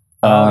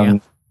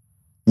 About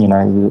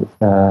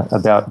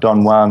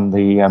Don Juan,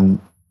 the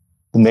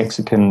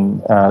Mexican,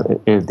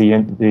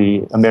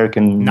 the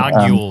American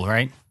Nodule,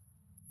 right?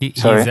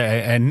 He's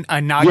a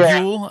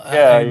nodule.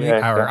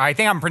 Yeah. I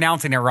think I'm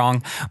pronouncing it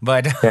wrong,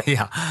 but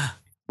yeah.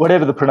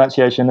 Whatever the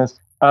pronunciation is.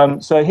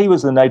 So he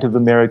was the Native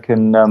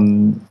American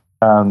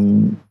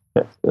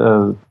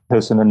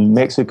person in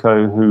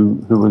Mexico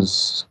who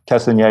was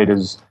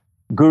Castaneda's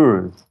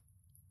guru.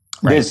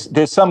 Right.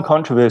 There's some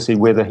controversy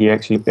whether he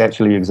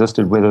actually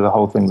existed, whether the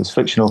whole thing was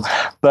fictional.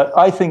 But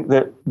I think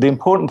that the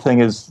important thing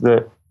is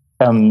that,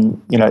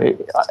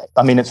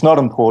 it's not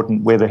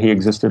important whether he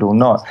existed or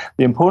not.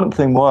 The important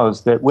thing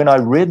was that when I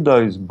read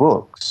those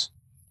books,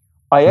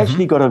 I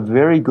actually got a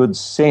very good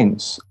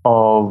sense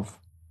of,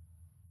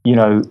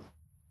 the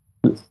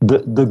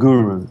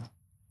guru,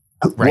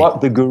 right. What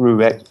the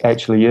guru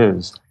actually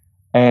is.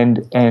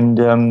 And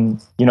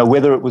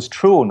whether it was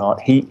true or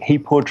not, he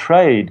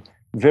portrayed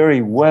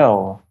very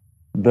well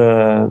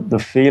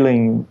the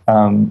feeling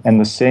and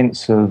the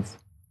sense of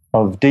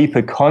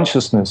deeper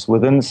consciousness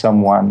within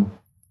someone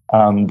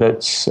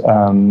that's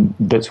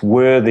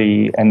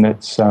worthy and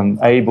that's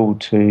able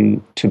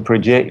to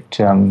project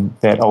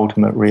that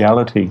ultimate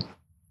reality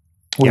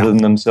within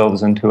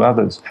themselves and to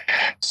others.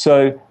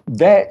 So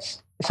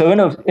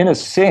in a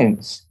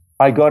sense,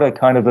 I got a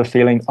kind of a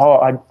feeling,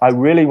 I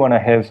really want to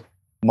have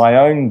my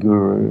own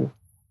guru,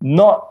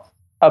 not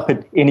up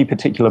at any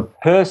particular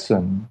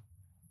person.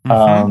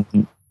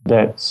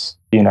 That's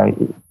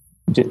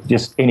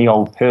just any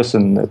old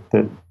person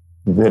that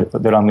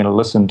that I'm going to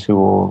listen to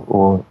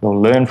or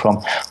learn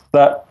from.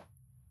 But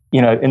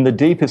in the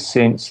deepest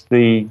sense,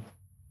 my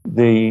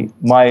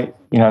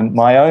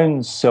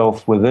own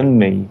self within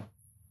me,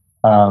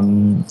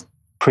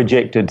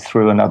 projected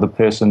through another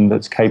person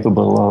that's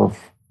capable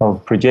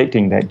of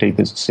projecting that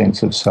deepest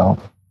sense of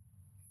self,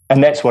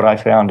 and that's what I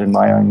found in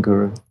my own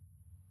guru.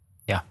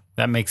 Yeah,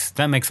 that makes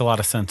a lot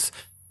of sense.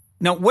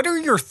 Now, what are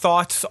your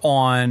thoughts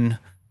on?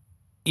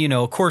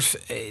 Of course,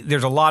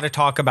 there's a lot of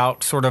talk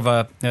about sort of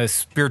a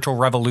spiritual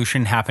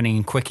revolution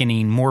happening,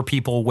 quickening, more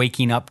people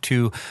waking up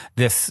to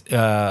this,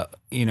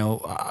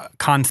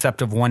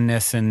 concept of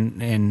oneness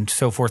and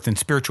so forth and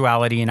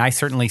spirituality. And I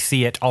certainly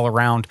see it all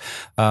around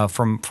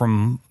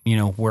from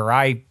where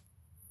I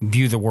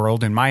view the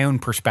world and my own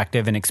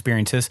perspective and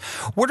experiences.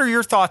 What are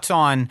your thoughts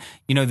on,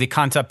 the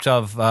concept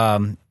of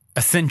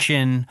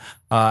ascension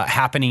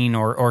happening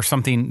or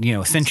something,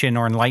 ascension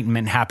or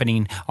enlightenment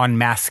happening on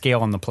mass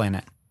scale on the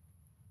planet?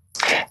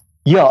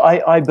 Yeah,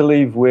 I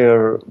believe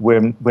we're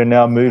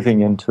now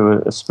moving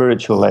into a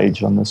spiritual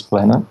age on this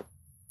planet.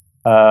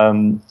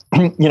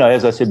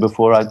 As I said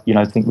before, I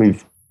think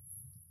we've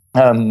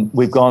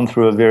gone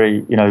through a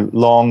very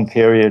long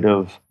period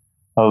of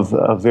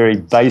very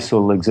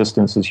basal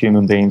existence as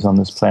human beings on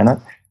this planet.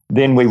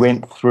 Then we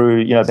went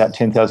through, about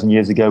 10,000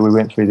 years ago, we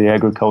went through the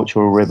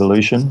agricultural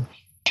revolution.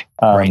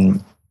 Right.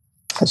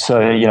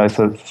 So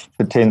for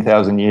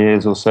 10,000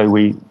 years or so,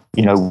 we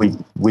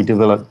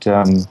developed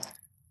an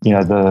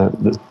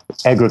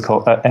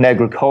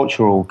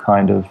agricultural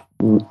kind of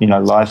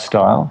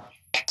lifestyle.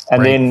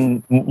 And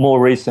then more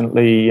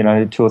recently,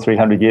 200 or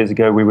 300 years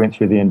ago, we went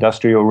through the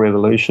Industrial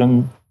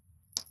Revolution.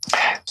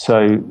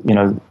 So,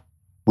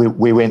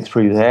 we went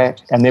through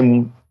that. And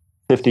then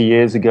 50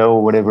 years ago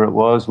or whatever it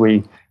was,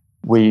 we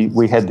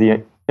had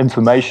the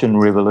Information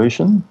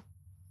Revolution.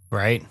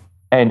 Right.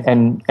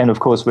 And of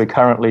course, we're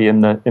currently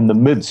in the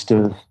midst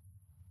of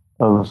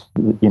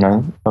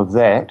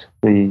that,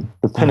 the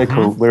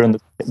pinnacle.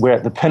 Mm-hmm. We're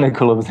at the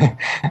pinnacle of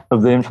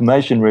the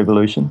Information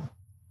Revolution.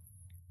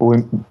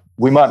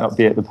 We might not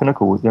be at the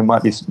pinnacle. There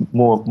might be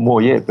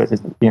more yet, but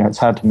it's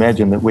hard to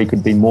imagine that we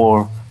could be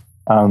more,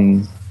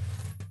 that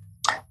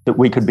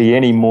we could be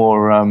any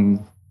more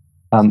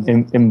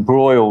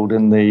embroiled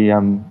in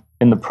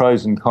the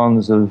pros and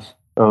cons of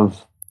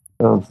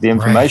the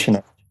information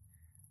age.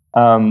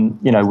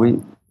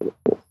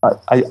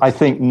 I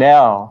think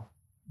now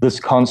this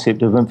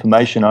concept of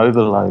information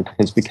overload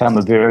has become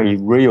a very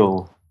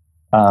real,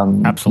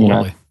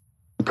 absolutely.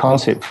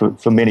 Concept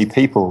for many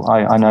people.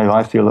 I know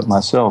I feel it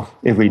myself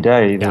every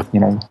day.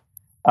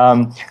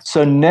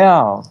 So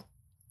now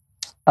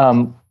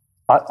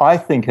I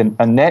think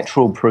a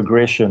natural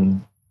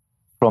progression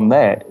from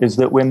that is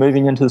that we're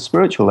moving into the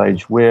spiritual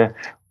age, where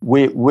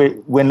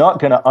we're not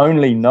going to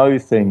only know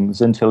things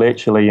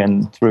intellectually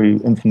and through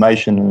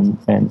information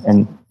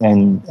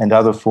and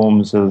other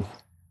forms of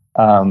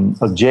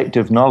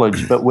objective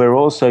knowledge, but we're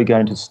also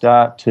going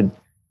to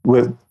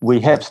we're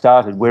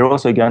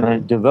also going to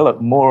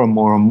develop more and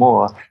more and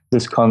more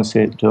this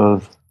concept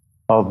of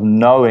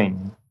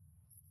knowing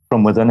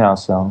from within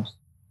ourselves,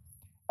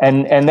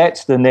 and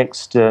that's the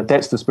next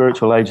that's the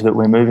spiritual age that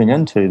we're moving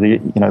into.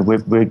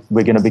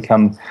 We're going to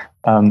become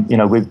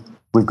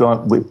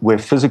we're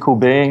physical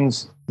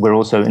beings. We're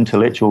also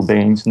intellectual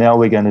beings. Now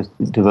we're going to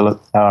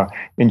develop our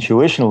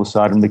intuitional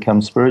side and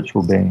become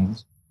spiritual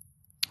beings.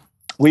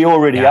 We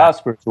already are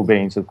spiritual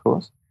beings, of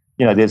course.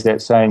 There's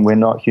that saying, we're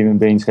not human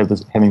beings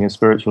having a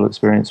spiritual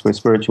experience, we're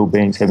spiritual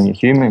beings having a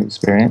human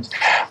experience.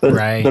 But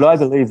I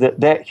believe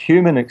that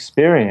human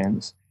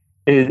experience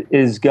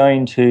is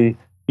going to,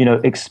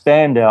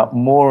 expand out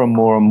more and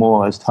more and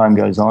more as time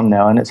goes on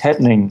now. And it's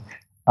happening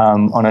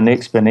on an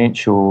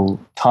exponential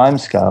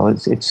timescale.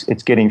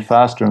 It's getting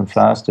faster and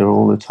faster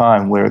all the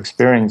time. We're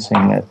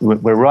experiencing it.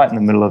 We're right in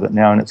the middle of it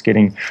now, and it's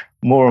getting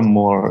more and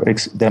more.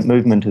 That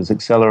movement is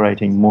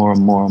accelerating more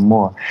and more and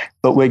more.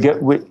 But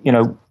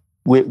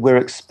we're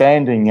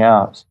expanding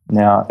out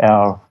now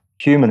our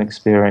human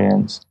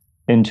experience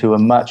into a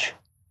much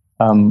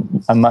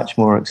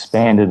more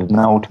expanded and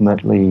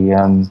ultimately,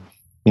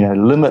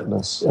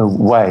 limitless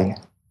way.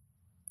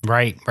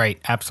 Right.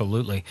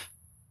 Absolutely.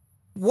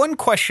 One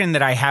question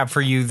that I have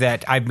for you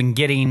that I've been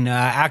getting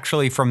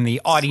actually from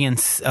the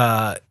audience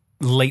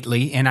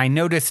lately, and I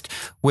noticed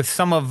with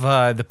some of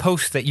the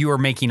posts that you are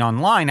making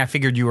online, I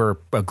figured you were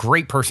a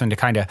great person to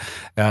kind of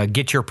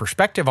get your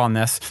perspective on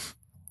this,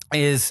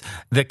 is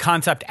the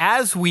concept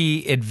as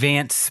we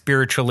advance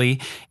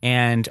spiritually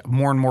and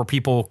more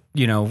people,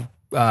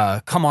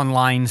 come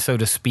online, so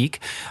to speak.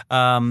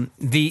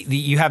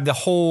 You have the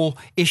whole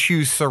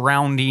issues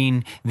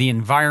surrounding the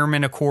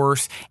environment, of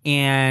course,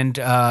 and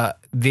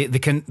the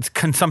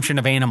consumption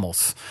of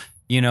animals.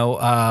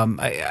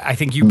 I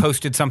think you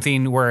posted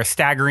something where a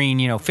staggering,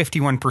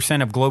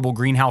 51% of global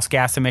greenhouse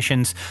gas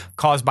emissions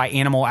caused by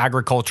animal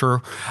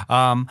agriculture.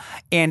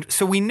 And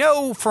so we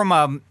know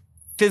from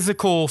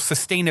physical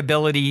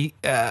sustainability,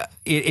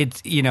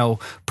 it's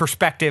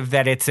perspective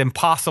that it's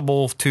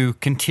impossible to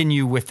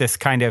continue with this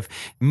kind of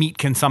meat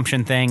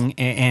consumption thing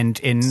and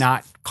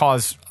not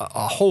cause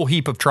a whole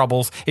heap of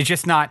troubles. It's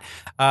just not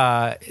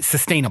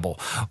sustainable.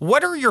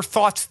 What are your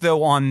thoughts,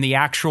 though, on the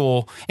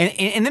actual,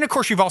 and then, of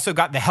course, you've also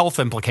got the health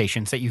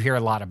implications that you hear a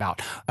lot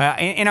about.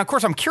 And of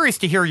course, I'm curious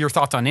to hear your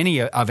thoughts on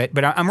any of it,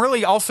 but I'm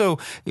really also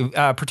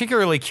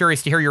particularly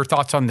curious to hear your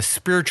thoughts on the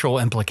spiritual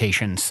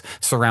implications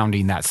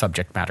surrounding that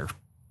subject matter.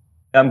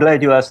 I'm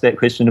glad you asked that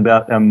question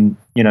about, the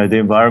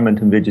environment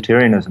and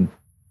vegetarianism.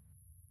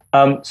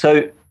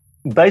 So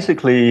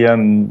basically,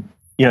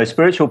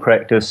 spiritual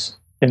practice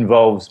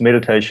involves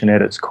meditation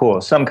at its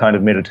core, some kind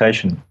of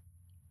meditation,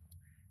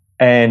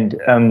 and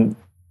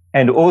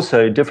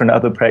also different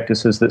other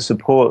practices that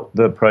support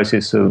the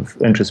process of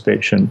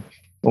introspection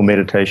or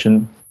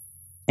meditation.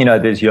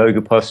 There's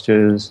yoga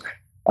postures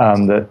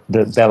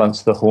that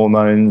balance the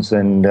hormones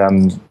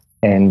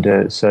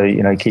and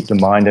so keep the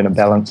mind in a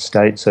balanced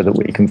state so that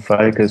we can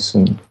focus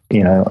and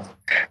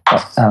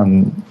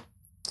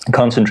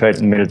concentrate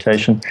in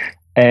meditation.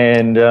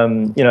 And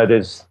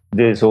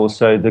there's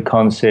also the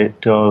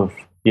concept of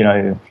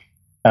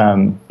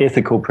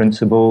ethical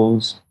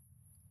principles,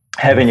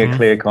 having a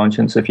clear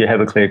conscience. If you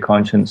have a clear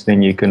conscience,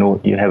 then you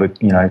have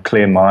a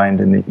clear mind,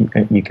 and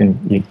you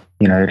can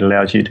it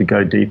allows you to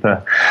go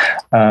deeper.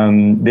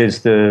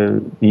 There's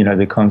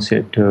the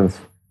concept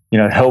of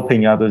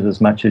helping others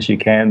as much as you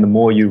can. The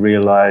more you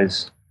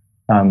realize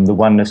the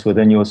oneness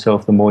within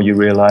yourself, the more you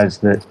realize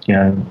that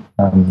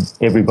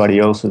everybody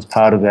else is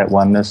part of that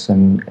oneness,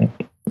 and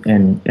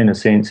in a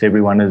sense,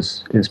 everyone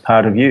is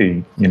part of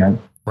you.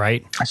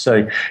 Right.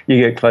 So you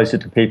get closer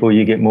to people,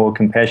 you get more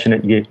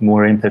compassionate, you get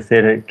more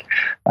empathetic.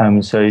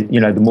 So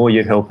the more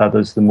you help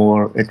others, the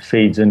more it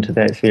feeds into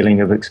that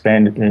feeling of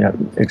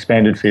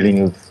expanded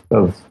feeling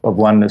of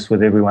oneness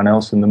with everyone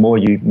else. And the more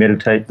you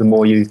meditate, the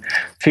more you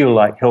feel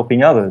like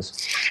helping others.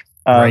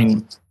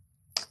 Right.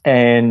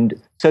 And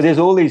so there's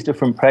all these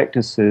different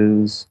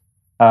practices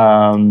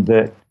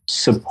that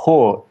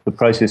support the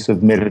process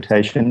of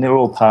meditation. They're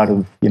all part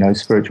of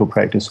spiritual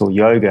practice or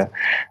yoga.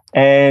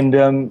 And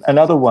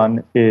another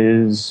one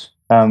is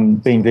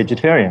being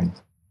vegetarian.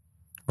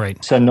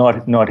 Right. So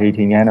not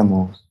eating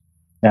animals,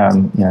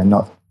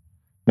 not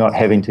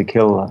having to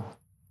kill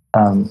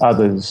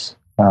others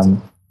for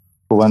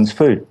one's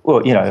food.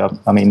 Well,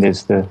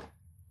 there's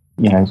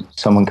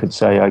someone could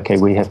say, okay,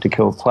 we have to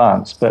kill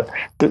plants, but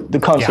the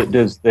concept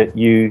is that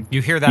you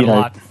hear that a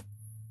lot.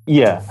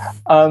 Yeah.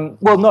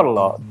 Well, not a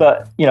lot,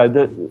 but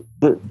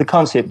the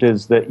concept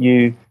is that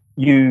you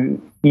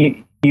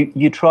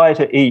try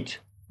to eat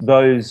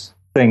those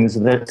things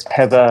that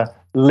have a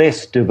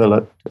less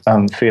developed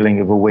feeling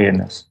of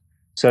awareness.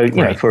 So,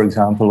 for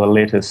example, a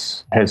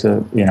lettuce has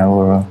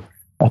or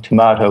a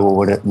tomato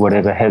or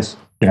whatever has,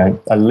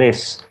 a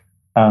less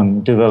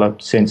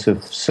developed sense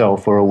of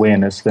self or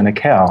awareness than a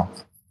cow.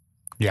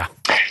 Yeah.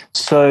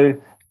 So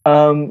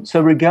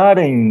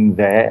regarding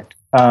that,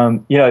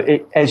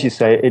 as you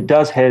say, it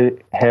does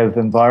have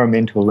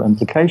environmental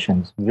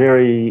implications,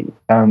 very,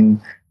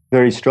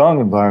 very strong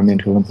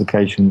environmental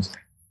implications.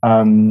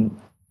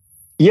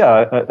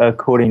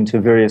 According to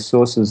various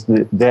sources,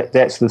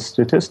 that's the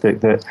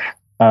statistic that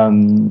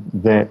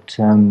the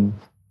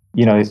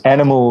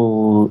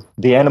animal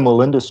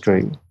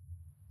industry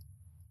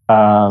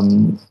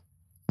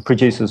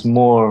produces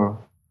more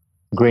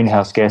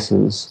greenhouse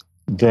gases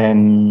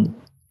than,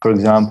 for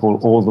example,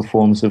 all the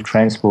forms of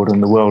transport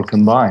in the world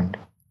combined.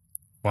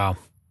 Wow.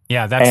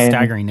 Yeah, that's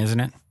staggering,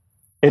 isn't it?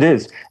 It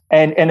is.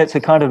 And it's a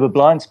kind of a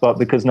blind spot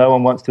because no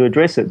one wants to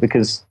address it,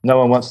 because no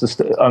one wants to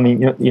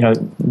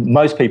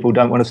most people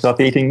don't want to stop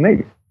eating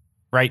meat.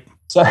 Right.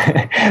 So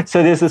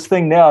there's this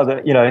thing now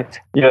that,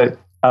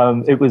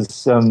 it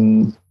was,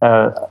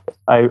 I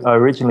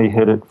originally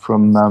heard it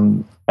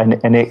from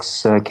an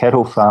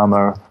ex-cattle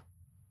farmer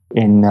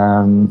in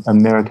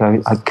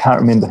America. I can't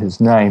remember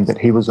his name, but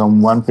he was on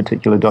one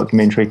particular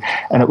documentary,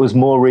 and it was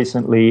more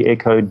recently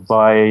echoed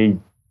by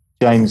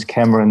James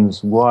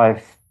Cameron's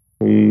wife,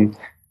 who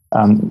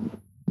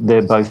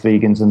they're both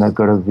vegans, and they've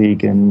got a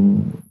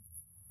vegan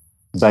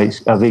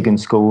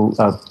school,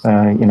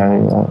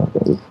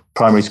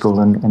 primary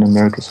school in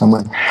America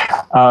somewhere.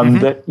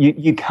 That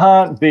you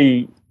can't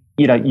be,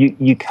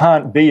 you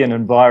can't be an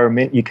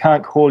environment. You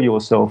can't call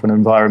yourself an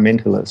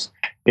environmentalist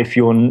if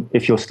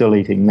you're still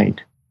eating meat.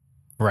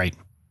 Right.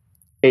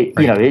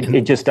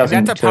 It just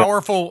doesn't. That's a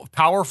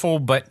powerful,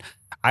 but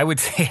I would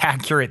say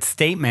accurate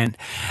statement.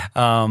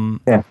 Well,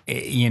 it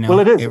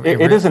is.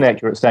 It is an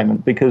accurate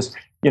statement because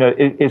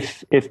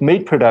if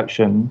meat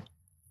production,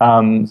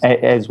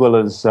 as well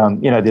as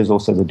there's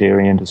also the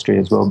dairy industry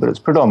as well, but it's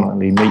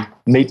predominantly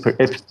meat.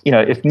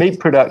 If meat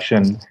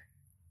production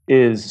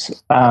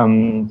is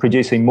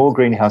producing more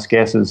greenhouse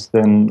gases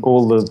than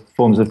all the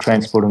forms of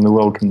transport in the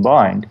world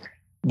combined,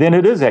 then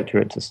it is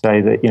accurate to say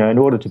that in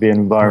order to be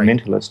an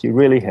environmentalist, you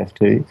really have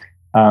to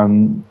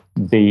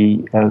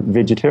be a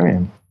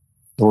vegetarian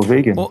or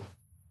vegan. Well,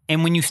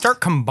 and when you start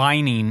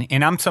combining,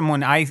 and I'm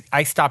someone,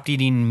 I stopped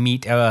eating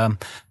meat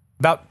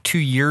about 2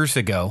 years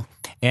ago.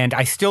 And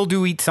I still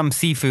do eat some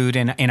seafood,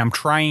 and I'm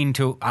trying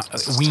to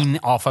wean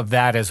off of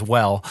that as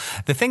well.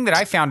 The thing that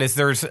I found is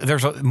there's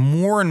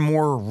more and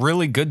more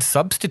really good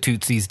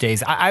substitutes these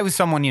days. I was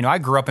someone, I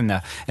grew up in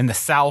the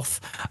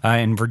South,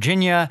 in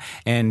Virginia,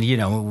 and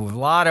a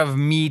lot of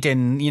meat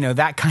and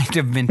that kind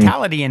of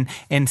mentality,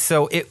 and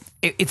so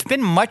it's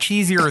been much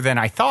easier than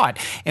I thought.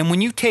 And when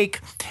you take,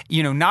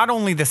 not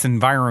only this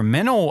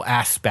environmental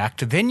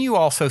aspect, then you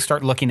also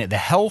start looking at the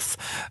health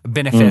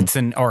benefits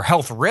or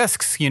health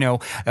risks.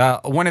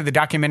 One of the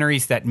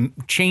documentaries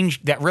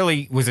that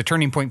really was a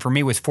turning point for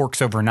me was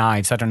Forks Over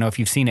Knives. I don't know if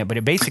you've seen it, but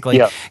it basically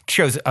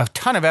shows a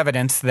ton of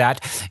evidence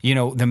that,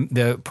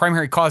 the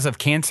primary cause of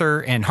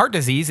cancer and heart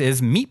disease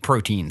is meat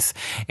proteins.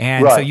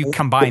 And so you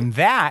combine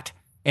that,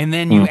 and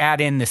then you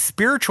add in the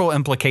spiritual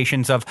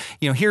implications of,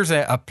 here's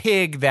a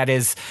pig that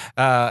is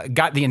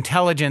got the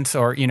intelligence,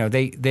 or,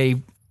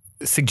 they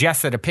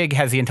suggest that a pig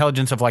has the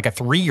intelligence of like a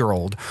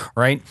 3-year-old,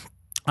 right?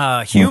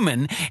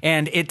 Human,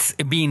 and it's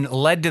being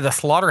led to the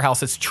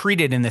slaughterhouse. It's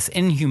treated in this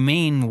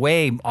inhumane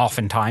way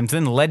oftentimes,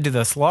 then led to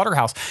the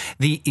slaughterhouse.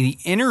 The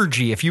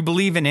energy, if you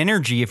believe in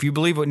energy, if you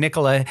believe what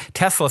Nikola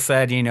Tesla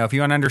said, if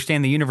you want to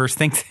understand the universe,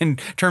 think in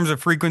terms of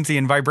frequency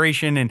and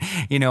vibration and,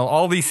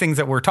 all these things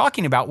that we're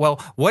talking about. Well,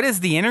 what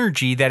is the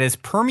energy that is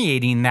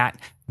permeating that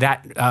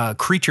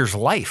creature's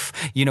life?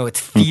 It's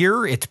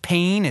fear, it's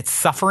pain, it's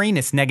suffering,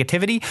 it's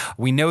negativity.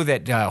 We know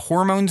that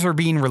hormones are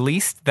being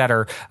released that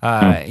are,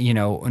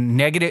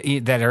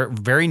 negative, that are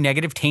very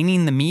negative,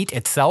 tainting the meat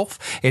itself.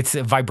 It's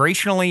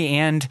vibrationally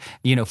and,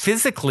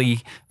 physically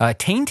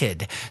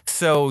tainted.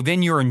 So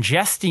then you're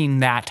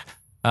ingesting that.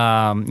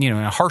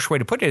 A harsh way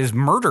to put it is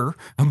murder,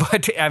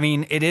 but I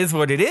mean, it is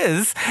what it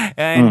is.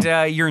 And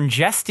you're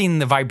ingesting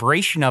the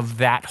vibration of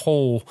that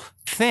whole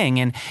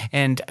thing.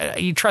 And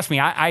you trust me,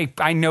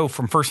 I know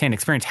from firsthand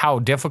experience how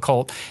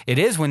difficult it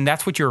is when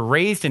that's what you're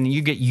raised and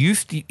you get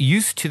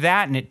used to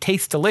that and it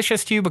tastes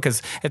delicious to you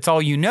because it's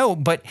all you know.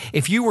 But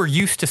if you were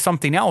used to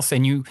something else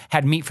and you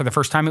had meat for the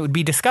first time, it would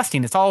be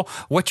disgusting. It's all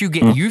what you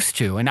get used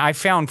to. And I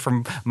found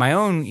from my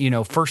own,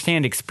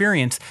 firsthand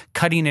experience,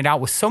 cutting it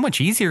out was so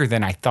much easier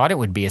than I thought it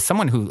would be as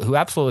someone who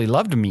absolutely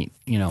loved meat,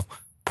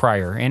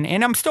 prior.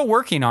 And I'm still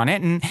working on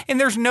it. And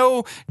there's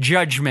no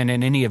judgment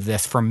in any of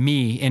this from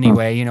me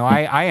anyway.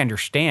 I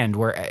understand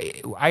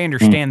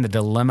the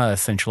dilemma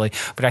essentially,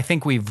 but I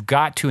think we've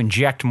got to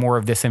inject more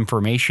of this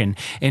information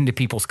into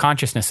people's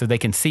consciousness so they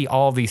can see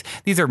all these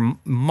are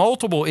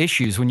multiple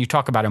issues. When you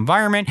talk about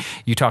environment,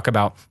 you talk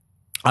about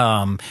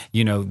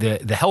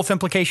the health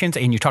implications,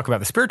 and you talk about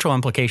the spiritual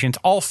implications.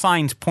 All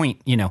signs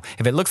point,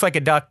 if it looks like a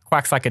duck,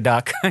 quacks like a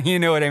duck, you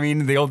know what I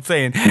mean? The old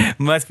saying,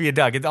 must be a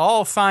duck. It's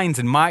all signs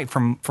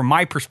from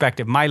my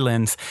perspective, my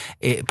lens,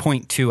 it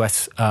point to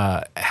us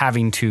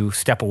having to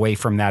step away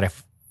from that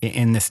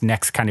in this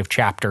next kind of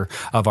chapter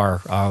of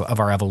our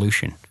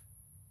evolution.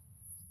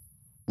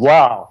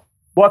 Wow.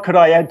 What could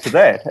I add to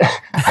that?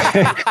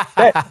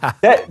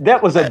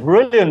 that was a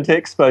brilliant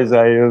expose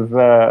of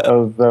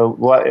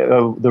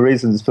the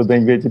reasons for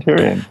being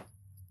vegetarian.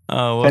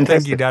 Oh, well,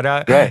 Fantastic. Thank you,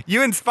 Dada. Great.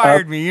 You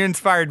inspired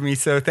me,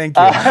 so thank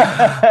you.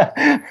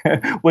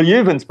 Well,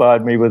 you've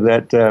inspired me with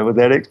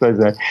that expose.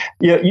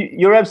 Yeah,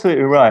 you're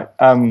absolutely right.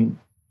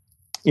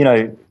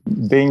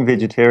 Being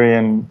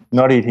vegetarian,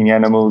 not eating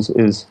animals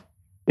is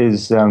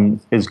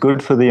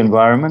good for the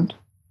environment.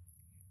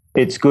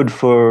 It's good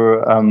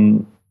for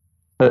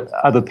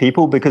other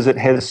people because it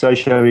has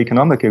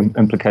socio-economic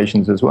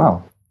implications as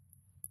well.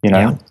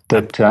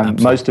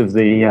 Most of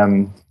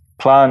the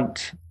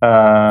plant-based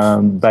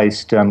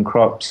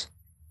crops,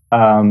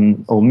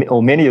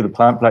 or many of the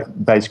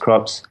plant-based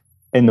crops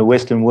in the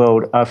Western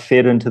world are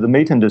fed into the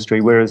meat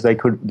industry, whereas they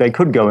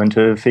could go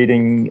into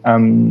feeding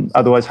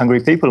otherwise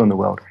hungry people in the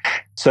world.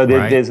 So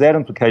there's that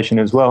implication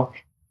as well.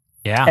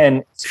 Yeah,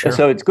 and sure.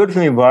 So it's good for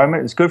the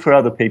environment. It's good for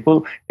other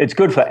people. It's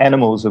good for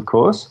animals, of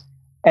course.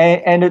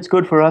 And it's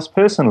good for us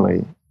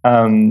personally,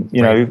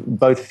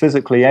 both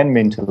physically and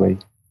mentally.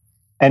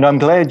 And I'm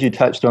glad you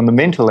touched on the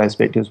mental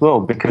aspect as well,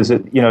 because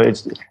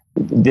there's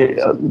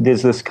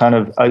this kind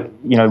of,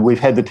 we've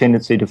had the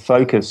tendency to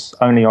focus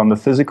only on the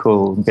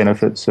physical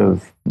benefits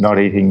of not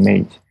eating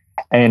meat.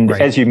 And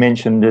as you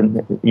mentioned in,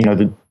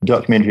 the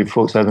documentary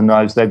Forks Over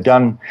Knives, they've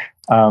done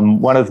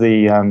one of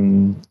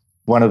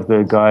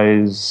the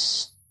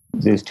guys.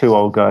 There's two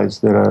old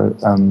guys that are.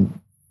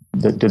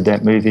 That did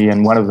that movie,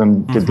 and one of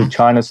them did the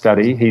China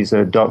study. He's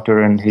a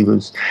doctor, and he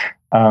was.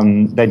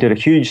 They did a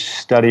huge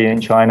study in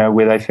China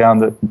where they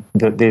found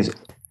that there's,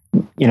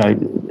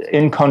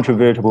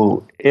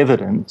 incontrovertible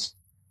evidence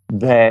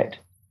that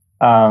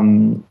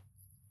that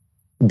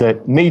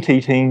meat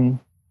eating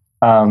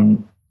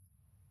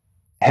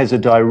has a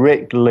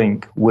direct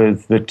link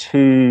with the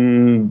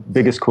two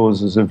biggest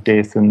causes of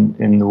death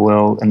in the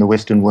world, in the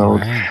Western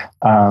world,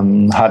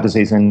 heart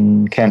disease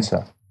and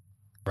cancer.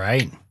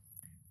 Right.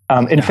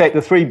 In fact,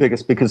 the three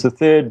biggest, because the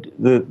third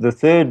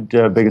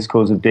biggest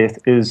cause of death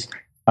is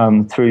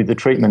through the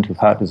treatment of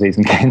heart disease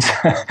and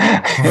cancer.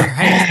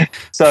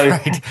 So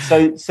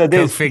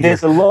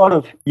there's a lot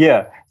of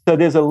So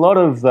there's a lot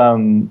of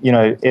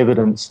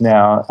evidence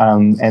now,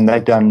 and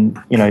they've done,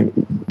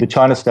 the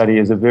China study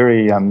is a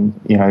very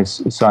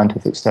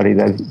scientific study.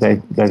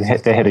 They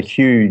had a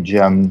huge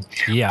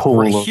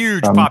pool, a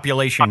huge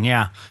population,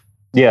 yeah.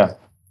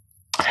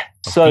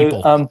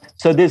 So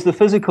there's the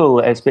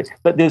physical aspect,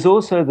 but there's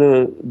also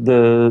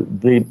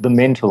the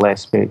mental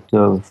aspect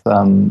of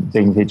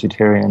being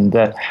vegetarian.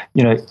 That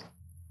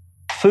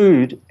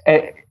food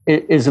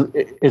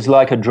is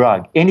like a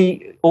drug.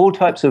 All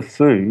types of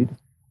food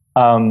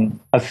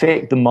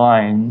affect the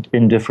mind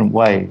in different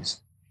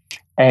ways,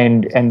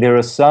 and there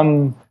are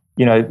some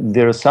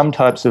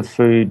types of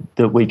food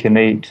that we can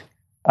eat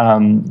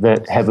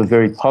that have a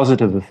very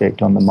positive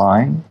effect on the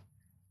mind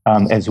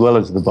as well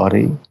as the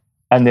body,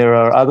 and there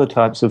are other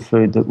types of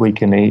food that we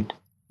can eat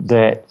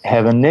that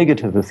have a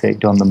negative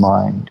effect on the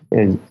mind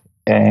and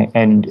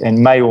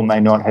may or may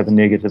not have a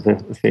negative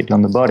effect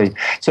on the body.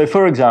 So,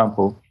 for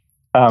example,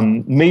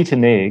 meat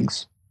and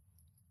eggs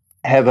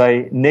have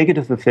a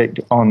negative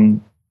effect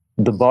on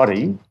the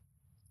body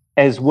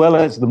as well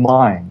as the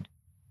mind.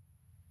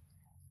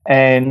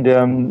 And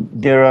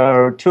there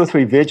are 2 or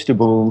 3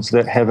 vegetables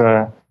that have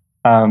a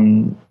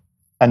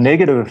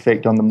negative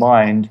effect on the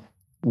mind.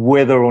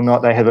 Whether or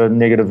not they have a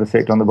negative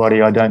effect on the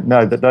body, I don't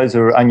know. But those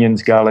are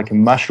onions, garlic,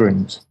 and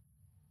mushrooms.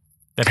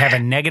 That have a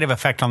negative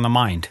effect on the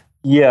mind?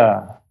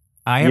 Yeah.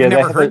 I have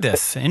never heard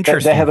this.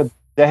 Interesting.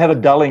 They have a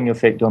dulling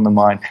effect on the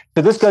mind.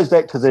 So this goes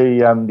back to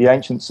the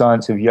ancient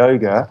science of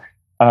yoga.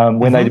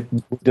 When they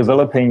were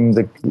developing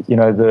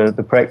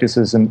the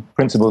practices and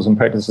principles and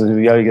practices of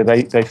yoga,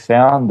 they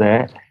found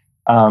that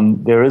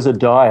there is a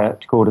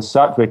diet called a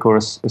sattvic or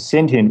a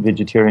sentient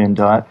vegetarian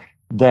diet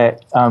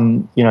that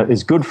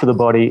is good for the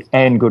body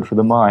and good for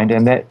the mind,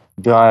 and that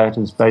diet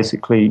is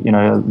basically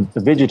a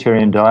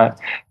vegetarian diet,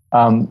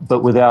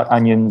 but without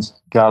onions,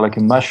 garlic,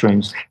 and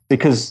mushrooms,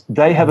 because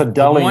they have a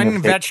dulling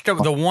effect.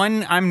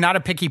 I'm not a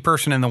picky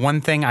person, and the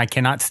one thing I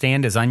cannot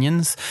stand is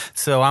onions.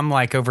 So I'm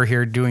like over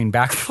here doing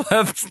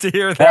backflips to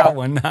hear that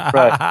one.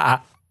 Right.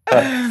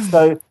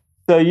 So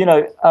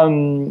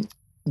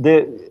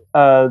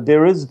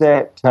there is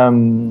that.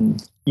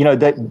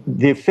 That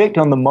the effect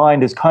on the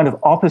mind is kind of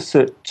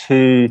opposite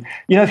to,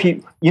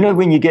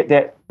 when you get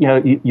that,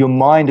 your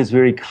mind is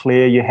very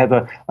clear, you have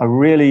a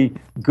really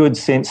good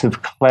sense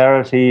of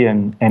clarity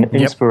and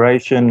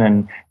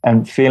inspiration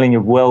and feeling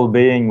of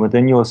well-being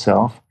within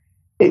yourself.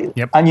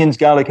 Onions,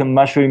 garlic, and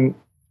mushroom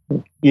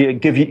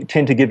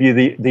tend to give you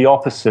the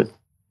opposite.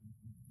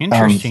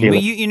 Interesting.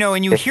 Well,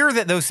 and you hear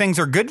that those things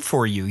are good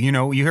for you.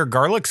 You hear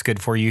garlic's good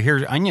for you. You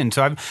hear onion.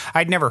 So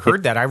I'd never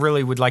heard that. I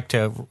really would like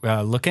to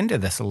look into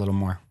this a little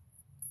more.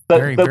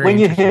 But when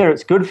you hear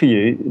it's good for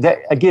you,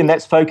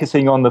 that's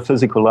focusing on the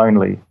physical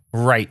only.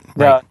 Right.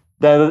 Now,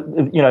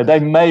 they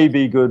may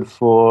be good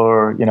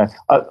for,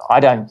 I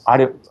don't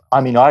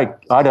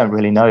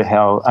really know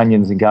how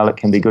onions and garlic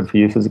can be good for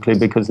you physically,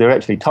 because they're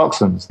actually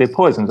toxins. They're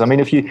poisons. I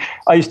mean,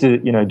 I used to,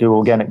 do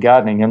organic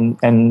gardening,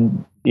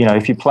 and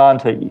if you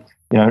plant in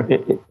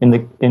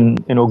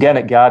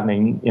organic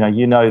gardening,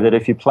 that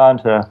if you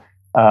plant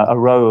a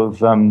row of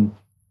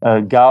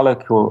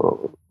garlic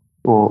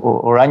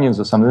or onions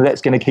or something,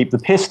 that's going to keep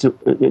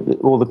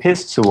all the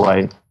pests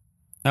away.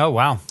 Oh,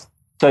 wow.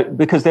 So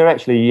because they're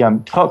actually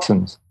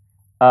toxins,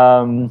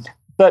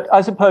 but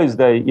I suppose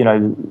they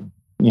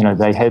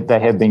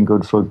have been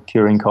good for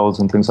curing colds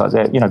and things like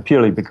that.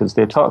 Purely because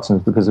they're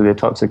toxins, because of their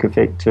toxic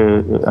effect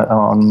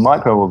on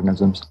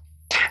microorganisms.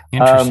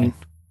 Interesting.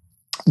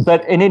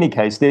 But in any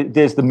case,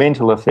 there's the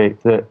mental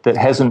effect that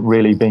hasn't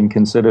really been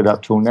considered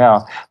up till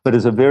now, but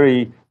is a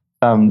very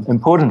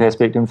important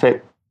aspect. In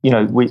fact,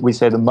 we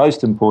say the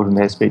most important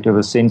aspect of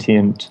a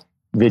sentient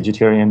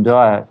vegetarian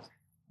diet.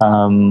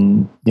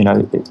 The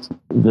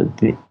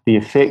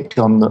effect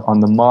on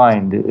the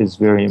mind is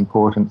very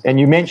important. And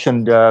you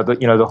mentioned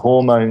the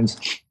hormones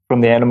from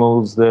the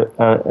animals that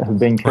have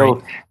been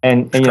killed,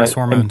 right. Stress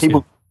hormones,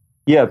 and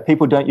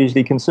people don't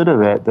usually consider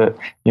that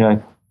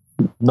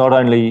not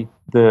only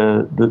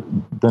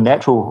the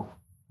natural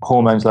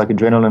hormones like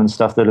adrenaline and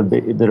stuff that have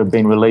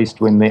been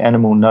released when the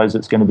animal knows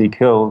it's going to be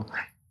killed,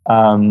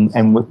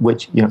 and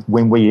which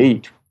when we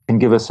eat can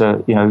give us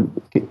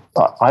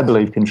I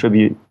believe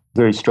contribute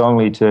very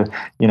strongly to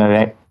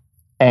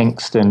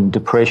angst and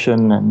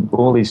depression and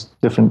all these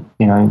different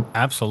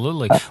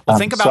Absolutely. Well,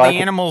 think about the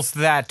animals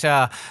that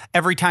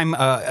every time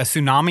a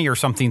tsunami or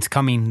something's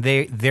coming,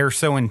 they're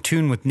so in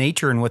tune with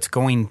nature and what's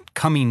coming,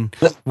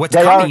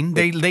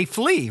 they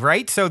flee,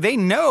 right? So they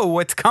know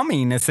what's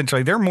coming.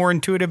 Essentially, they're more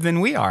intuitive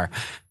than we are.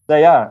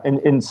 They are,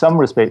 in some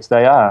respects,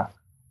 they are.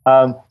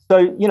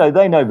 So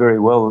they know very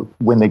well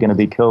when they're going to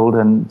be killed,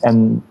 and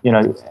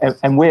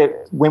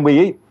when we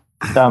eat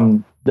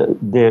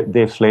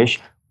their flesh,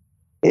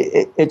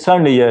 it's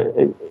only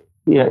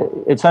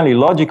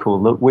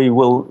logical that we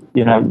will,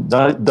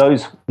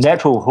 those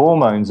natural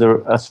hormones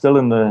are still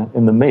in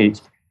the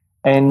meat,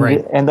 and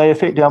right. and they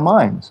affect our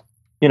minds.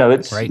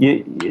 It's right.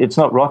 It's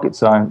not rocket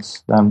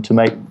science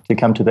to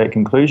come to that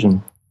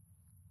conclusion.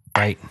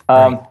 Right.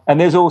 And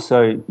there's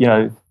also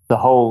the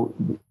whole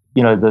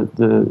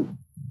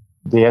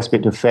the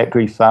aspect of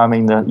factory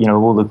farming,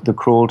 all the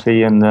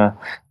cruelty and the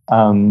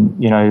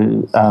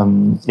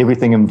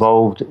everything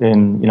involved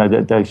in,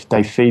 that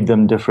they feed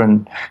them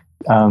different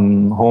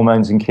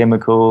hormones and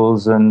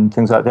chemicals and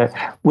things like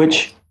that,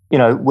 which,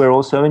 we're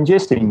also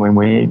ingesting when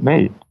we eat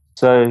meat.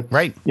 So,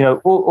 right.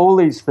 All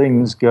these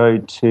things go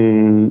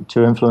to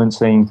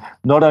influencing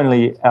not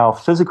only our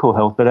physical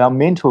health, but our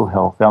mental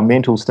health, our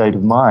mental state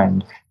of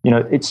mind.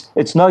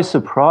 It's no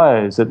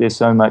surprise that there's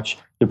so much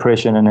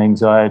depression and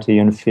anxiety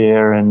and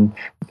fear and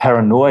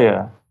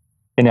paranoia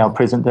in our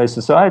present day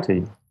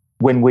society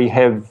when we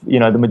have,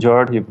 the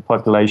majority of the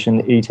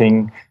population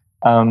eating,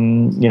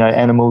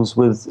 animals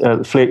with,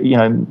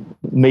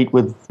 meat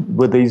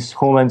with these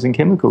hormones and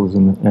chemicals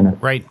in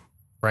it.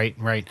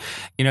 Right.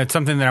 It's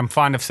something that I'm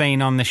fond of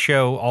saying on the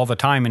show all the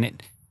time, and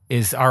it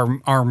is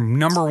our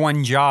number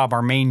one job,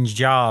 our main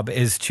job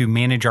is to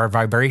manage our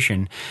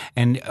vibration.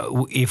 And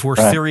if we're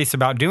serious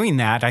about doing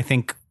that,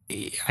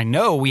 I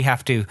know we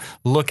have to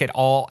look at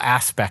all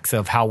aspects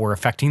of how we're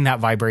affecting that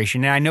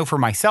vibration. And I know for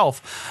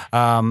myself,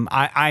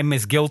 I'm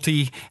as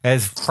guilty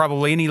as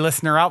probably any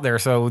listener out there.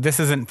 So this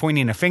isn't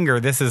pointing a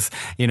finger. This is,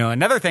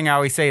 another thing I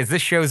always say is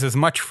this show's as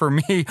much for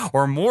me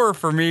or more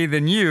for me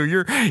than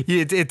you.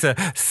 It's a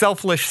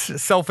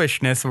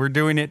selfishness. We're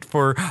doing it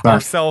for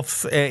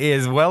ourselves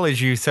as well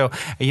as you. So,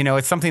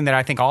 it's something that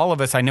I think all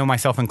of us, I know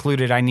myself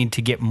included, I need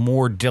to get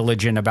more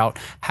diligent about,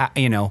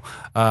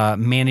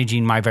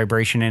 managing my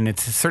vibration. And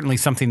it's certainly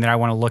something that I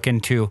want to look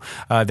into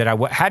that I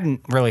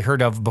hadn't really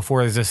heard of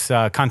before, is this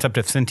concept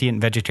of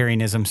sentient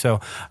vegetarianism. So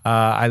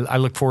I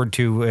look forward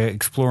to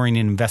exploring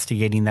and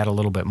investigating that a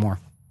little bit more.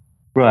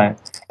 Right,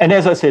 and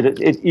as I said,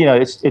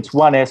 it's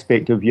one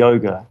aspect of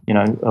yoga,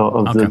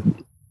 of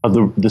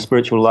the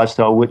spiritual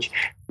lifestyle, which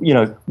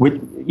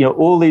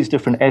all these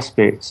different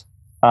aspects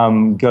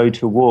go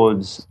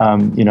towards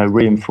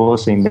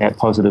reinforcing that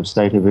positive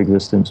state of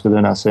existence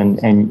within us and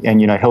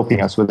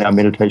helping us with our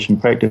meditation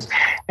practice.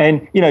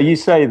 And you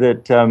say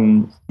that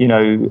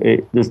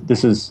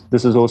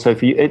this is also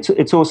for you.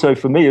 It's also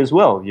for me as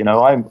well.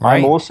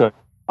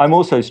 I'm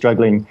also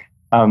struggling.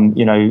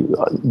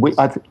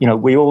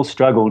 We all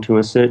struggle to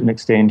a certain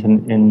extent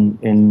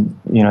in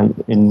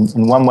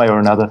one way or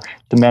another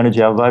to manage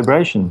our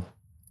vibration,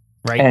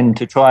 and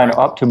to try and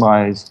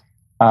optimize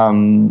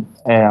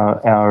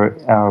our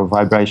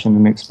vibration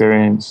and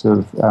experience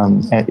of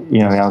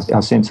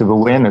our sense of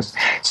awareness.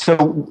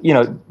 So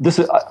this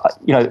is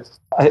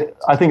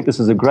I think this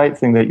is a great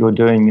thing that you're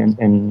doing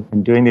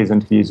in doing these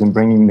interviews and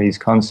bringing these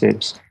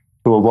concepts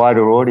to a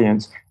wider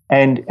audience.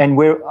 And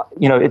we're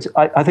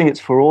I think it's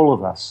for all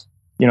of us.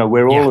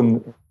 We're all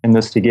in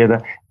this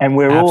together, and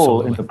we're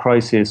all in the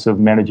process of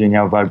managing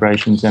our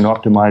vibrations and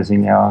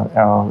optimizing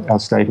our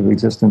state of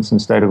existence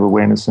and state of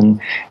awareness and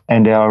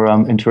our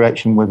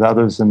interaction with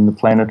others and the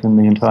planet and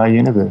the entire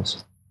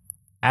universe.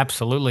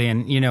 Absolutely.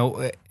 And,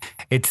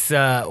 it's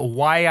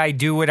why I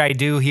do what I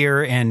do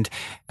here. And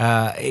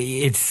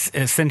it's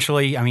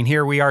essentially,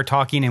 here we are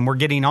talking and we're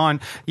getting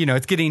on,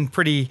 it's getting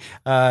pretty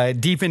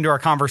deep into our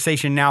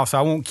conversation now, so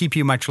I won't keep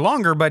you much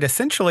longer. But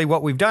essentially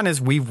what we've done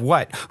is we've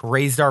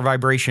raised our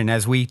vibration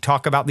as we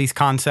talk about these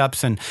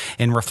concepts and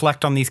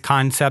reflect on these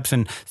concepts,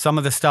 and some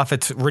of the stuff,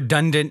 it's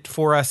redundant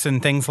for us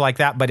and things like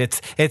that, but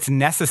it's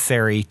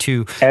necessary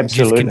to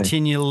just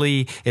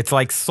continually, it's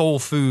like soul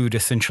food,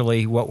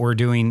 essentially, what we're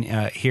doing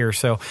here.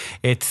 So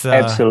it's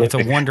a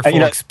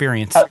wonderful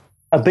experience.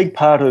 A big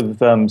part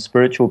of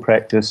spiritual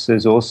practice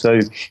is also,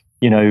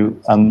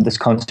 this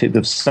concept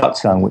of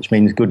satsang, which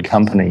means good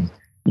company.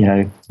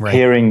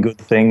 Hearing good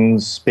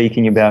things,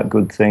 speaking about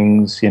good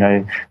things.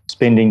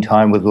 Spending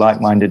time with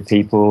like-minded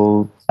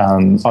people,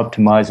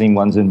 optimizing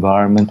one's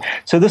environment.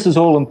 So this is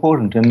all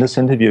important, and this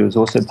interview is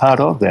also part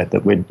of that.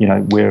 That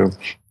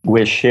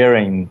we're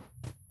sharing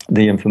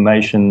the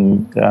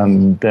information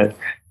that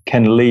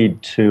can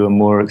lead to a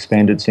more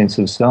expanded sense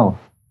of self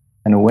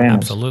and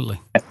awareness.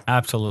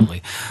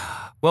 Absolutely.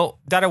 Well,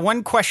 Dada,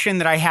 one question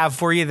that I have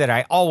for you that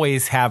I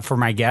always have for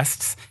my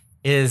guests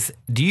is,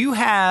 do you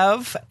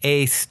have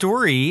a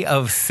story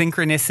of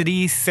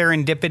synchronicity,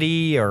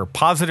 serendipity, or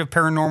positive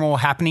paranormal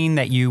happening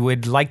that you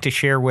would like to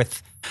share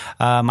with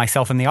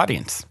myself and the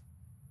audience?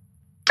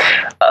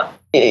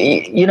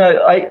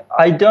 I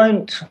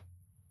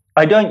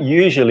don't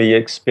usually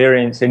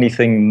experience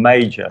anything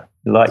major.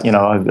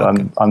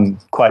 I'm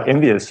quite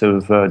envious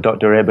of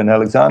Dr. Eben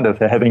Alexander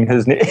for having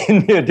his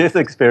near-death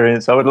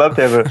experience. I would love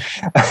to have a...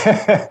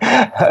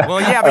 Well,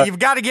 yeah, but you've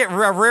got to get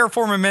a rare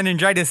form of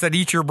meningitis that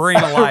eats your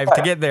brain alive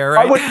to get there,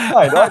 right? I wouldn't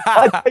mind.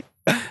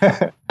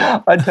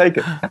 I'd take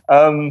it.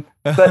 But,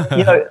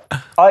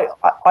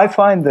 I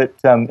find that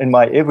in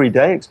my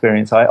everyday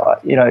experience,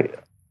 I'd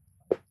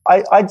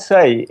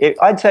say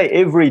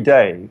every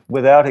day,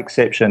 without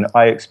exception,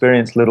 I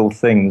experience little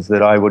things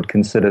that I would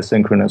consider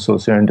synchronous or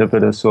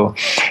serendipitous, or,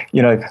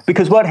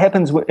 because what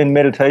happens in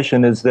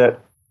meditation is that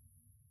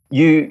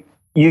you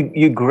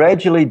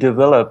gradually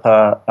develop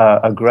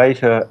a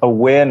greater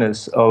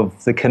awareness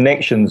of the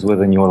connections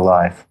within your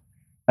life,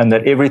 and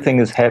that everything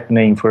is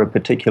happening for a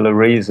particular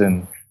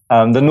reason.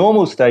 The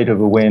normal state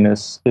of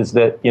awareness is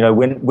that,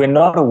 when we're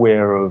not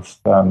aware of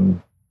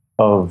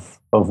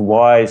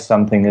why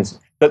something is.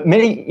 But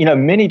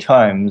many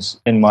times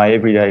in my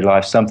everyday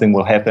life, something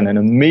will happen, and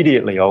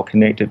immediately I'll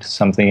connect it to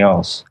something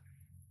else.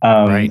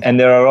 Right. And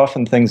there are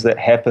often things that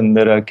happen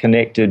that are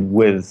connected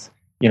with,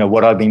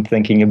 what I've been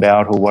thinking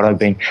about or what I've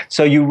been.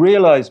 So you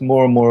realize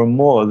more and more and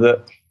more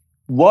that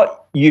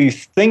what you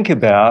think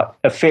about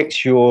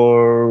affects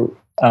your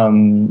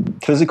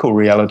physical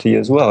reality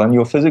as well, and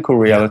your physical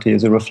reality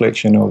is a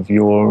reflection of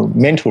your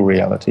mental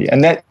reality,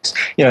 and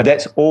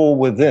that's all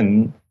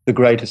within the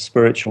greater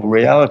spiritual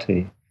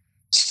reality.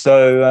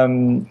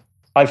 So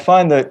I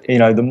find that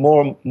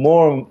the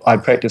more I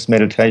practice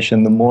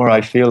meditation, the more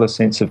I feel a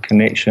sense of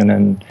connection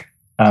and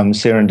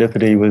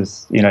serendipity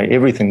with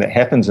everything that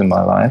happens in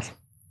my life.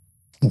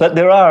 But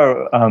there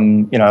are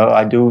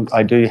I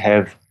do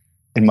have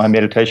in my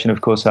meditation,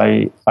 of course,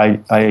 I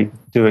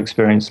do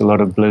experience a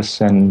lot of bliss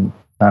and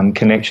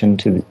connection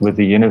with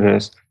the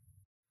universe.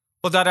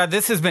 Well, Dada,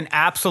 this has been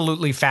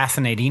absolutely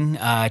fascinating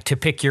to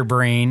pick your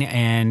brain,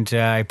 and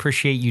I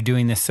appreciate you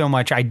doing this so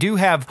much. I do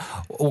have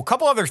a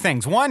couple other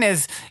things. One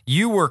is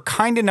you were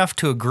kind enough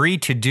to agree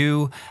to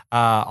do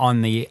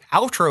on the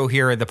outro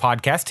here of the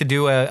podcast to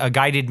do a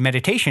guided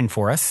meditation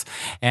for us,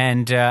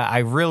 and I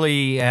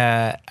really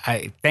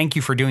I thank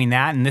you for doing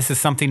that. And this is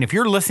something, if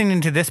you're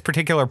listening to this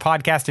particular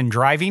podcast and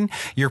driving,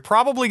 you're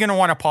probably going to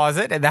want to pause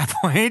it at that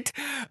point.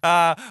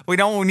 We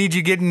don't need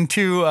you getting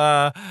too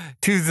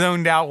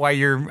zoned out while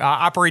you're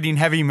operating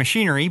heavy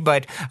machinery.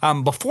 But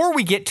before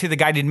we get to the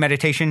guided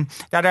meditation,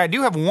 that I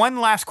do have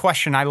one last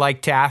question I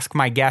like to ask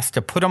my guests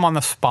to put them on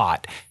the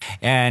spot.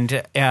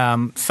 And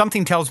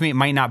something tells me it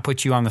might not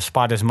put you on the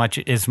spot as much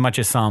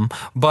as some,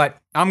 but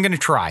I'm going to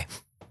try.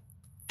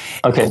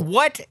 Okay.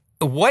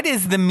 What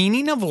is the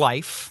meaning of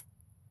life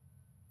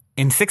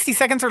in 60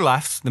 seconds or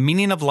less? The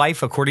meaning of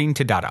life according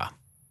to Dada.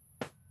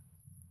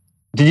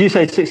 Did you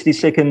say 60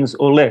 seconds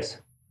or less?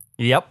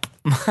 Yep.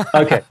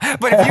 Okay.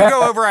 But if you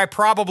go over, I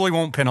probably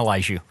won't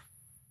penalize you.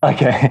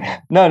 Okay.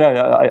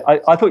 No.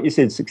 I thought you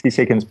said 60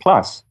 seconds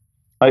plus.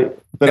 But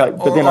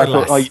then I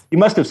thought, you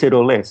must have said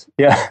or less.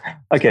 Yeah.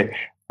 Okay.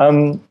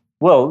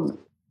 Well,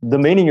 the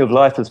meaning of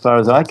life, as far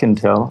as I can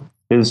tell,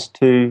 is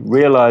to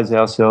realize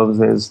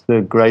ourselves as the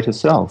greater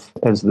self,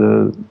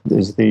 to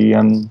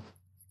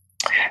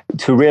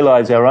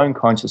realize our own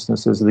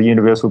consciousness as the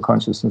universal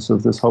consciousness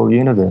of this whole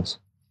universe.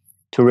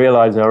 To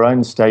realize our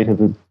own state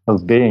of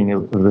being,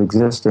 of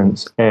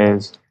existence,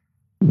 as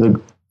the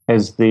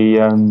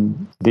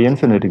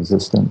infinite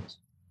existence.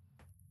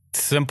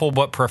 Simple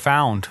but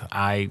profound.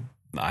 I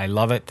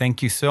love it.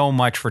 Thank you so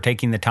much for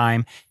taking the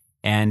time.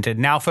 And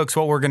now, folks,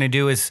 what we're going to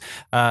do is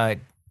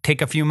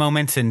take a few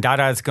moments, and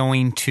Dada is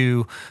going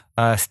to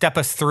step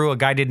us through a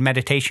guided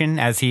meditation,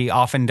 as he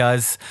often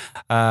does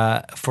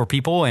for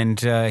people. And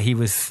he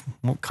was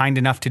kind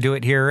enough to do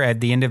it here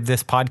at the end of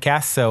this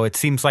podcast. So it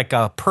seems like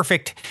a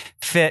perfect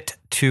fit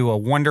to a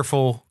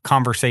wonderful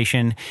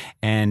conversation.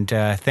 And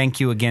thank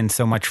you again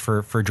so much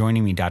for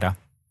joining me, Dada.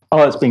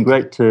 Oh, it's been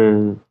great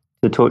to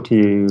talk to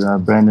you,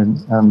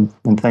 Brandon.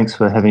 And thanks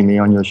for having me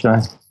on your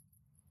show.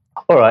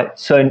 All right.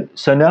 So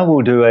now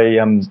we'll do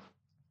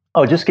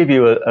I'll just give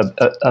you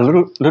a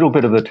little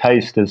bit of a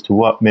taste as to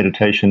what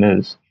meditation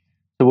is.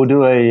 So we'll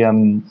do a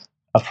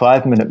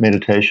 5-minute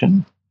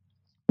meditation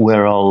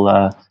where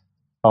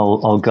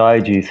I'll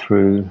guide you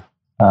through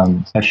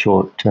a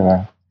short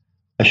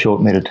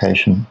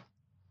meditation.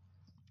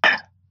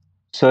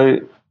 So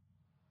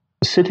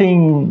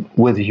sitting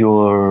with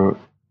your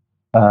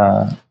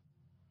hands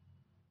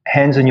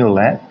in your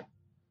lap,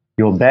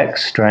 your back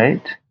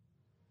straight,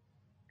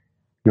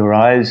 your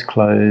eyes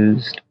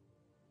closed,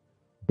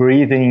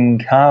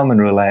 breathing calm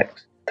and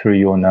relaxed through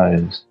your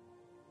nose.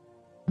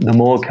 The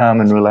more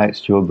calm and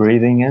relaxed your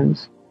breathing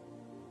is,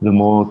 the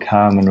more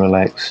calm and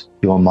relaxed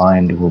your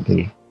mind will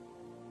be.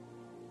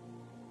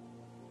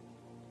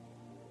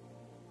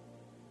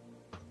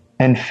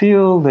 And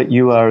feel that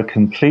you are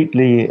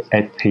completely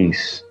at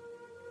peace.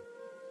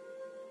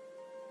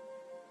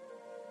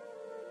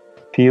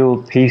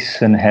 Feel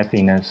peace and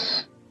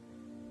happiness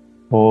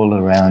all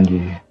around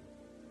you.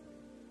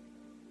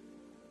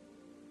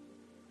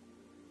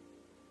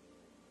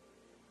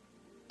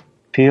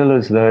 Feel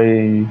as though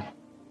you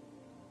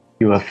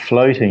are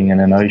floating in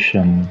an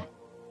ocean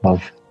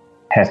of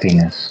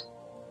happiness.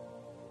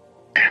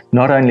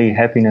 Not only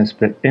happiness,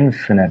 but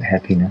infinite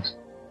happiness.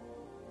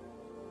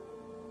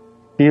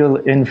 Feel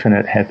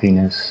infinite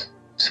happiness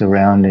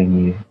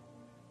surrounding you,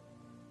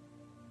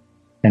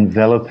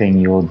 enveloping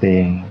your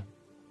being.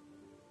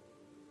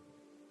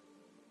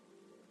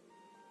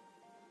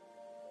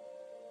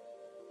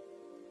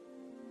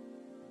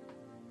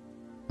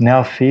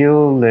 Now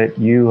feel that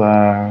you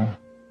are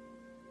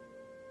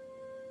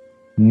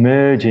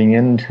merging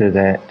into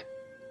that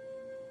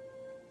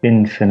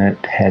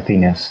infinite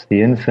happiness,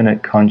 the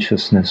infinite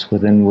consciousness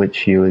within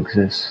which you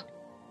exist.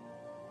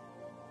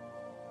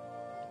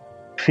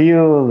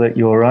 Feel that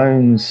your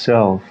own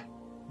self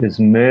is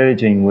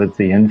merging with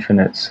the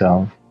infinite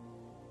self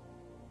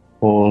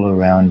all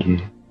around you.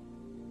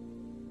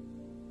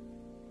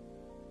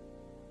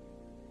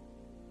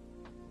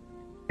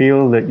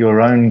 Feel that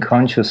your own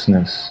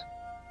consciousness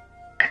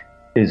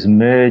is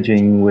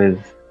merging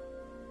with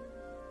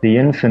the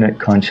infinite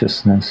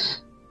consciousness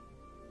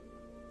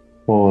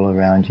all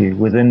around you,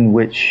 within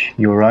which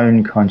your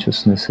own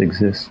consciousness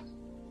exists.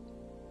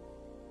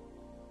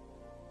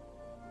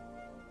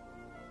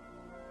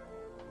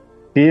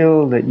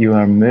 Feel that you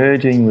are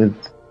merging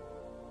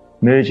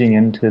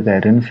into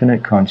that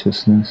infinite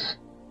consciousness,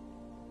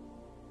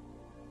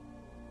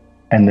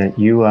 and that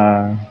you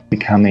are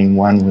becoming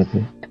one with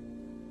it.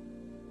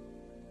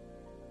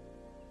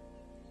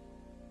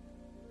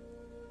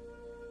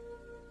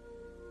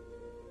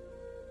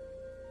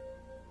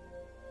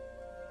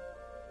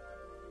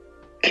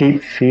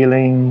 Keep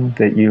feeling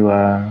that you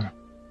are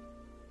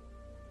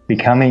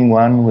becoming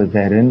one with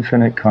that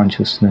infinite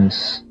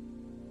consciousness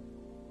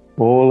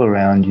all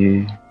around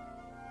you,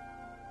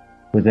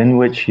 within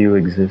which you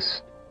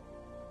exist.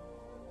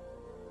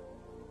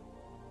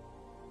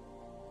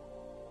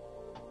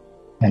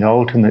 And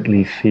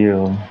ultimately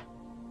feel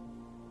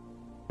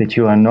that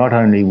you are not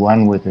only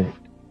one with it,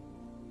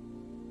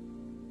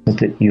 but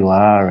that you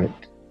are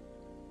it.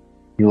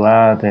 You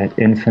are that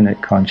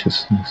infinite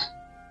consciousness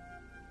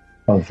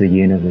of the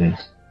universe.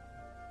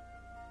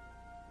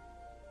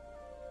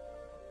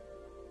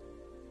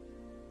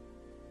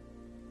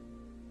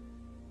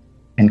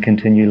 And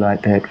continue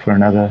like that for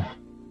another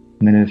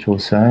minute or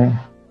so.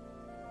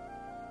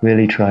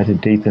 Really try to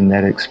deepen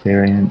that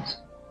experience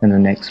in the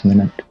next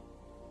minute.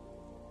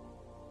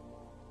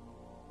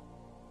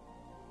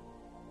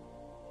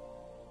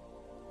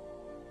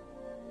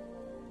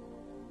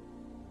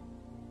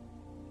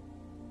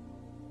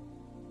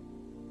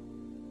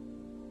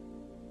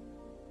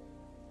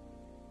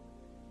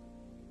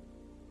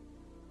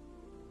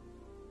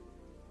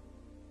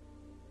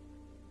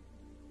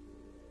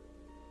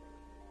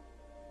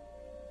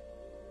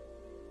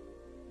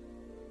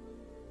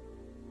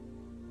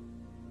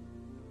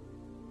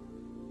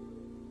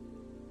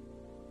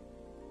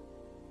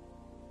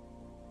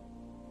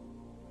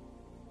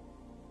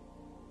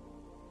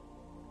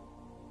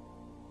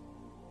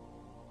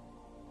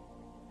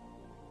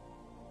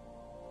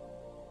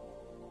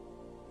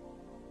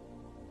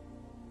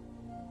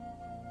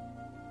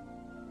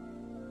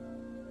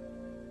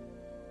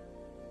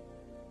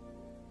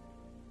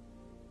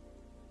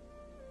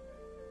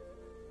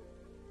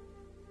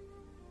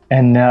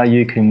 And now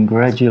you can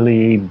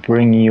gradually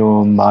bring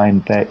your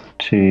mind back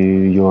to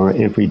your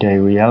everyday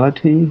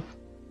reality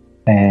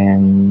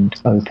and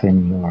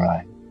open your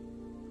eyes.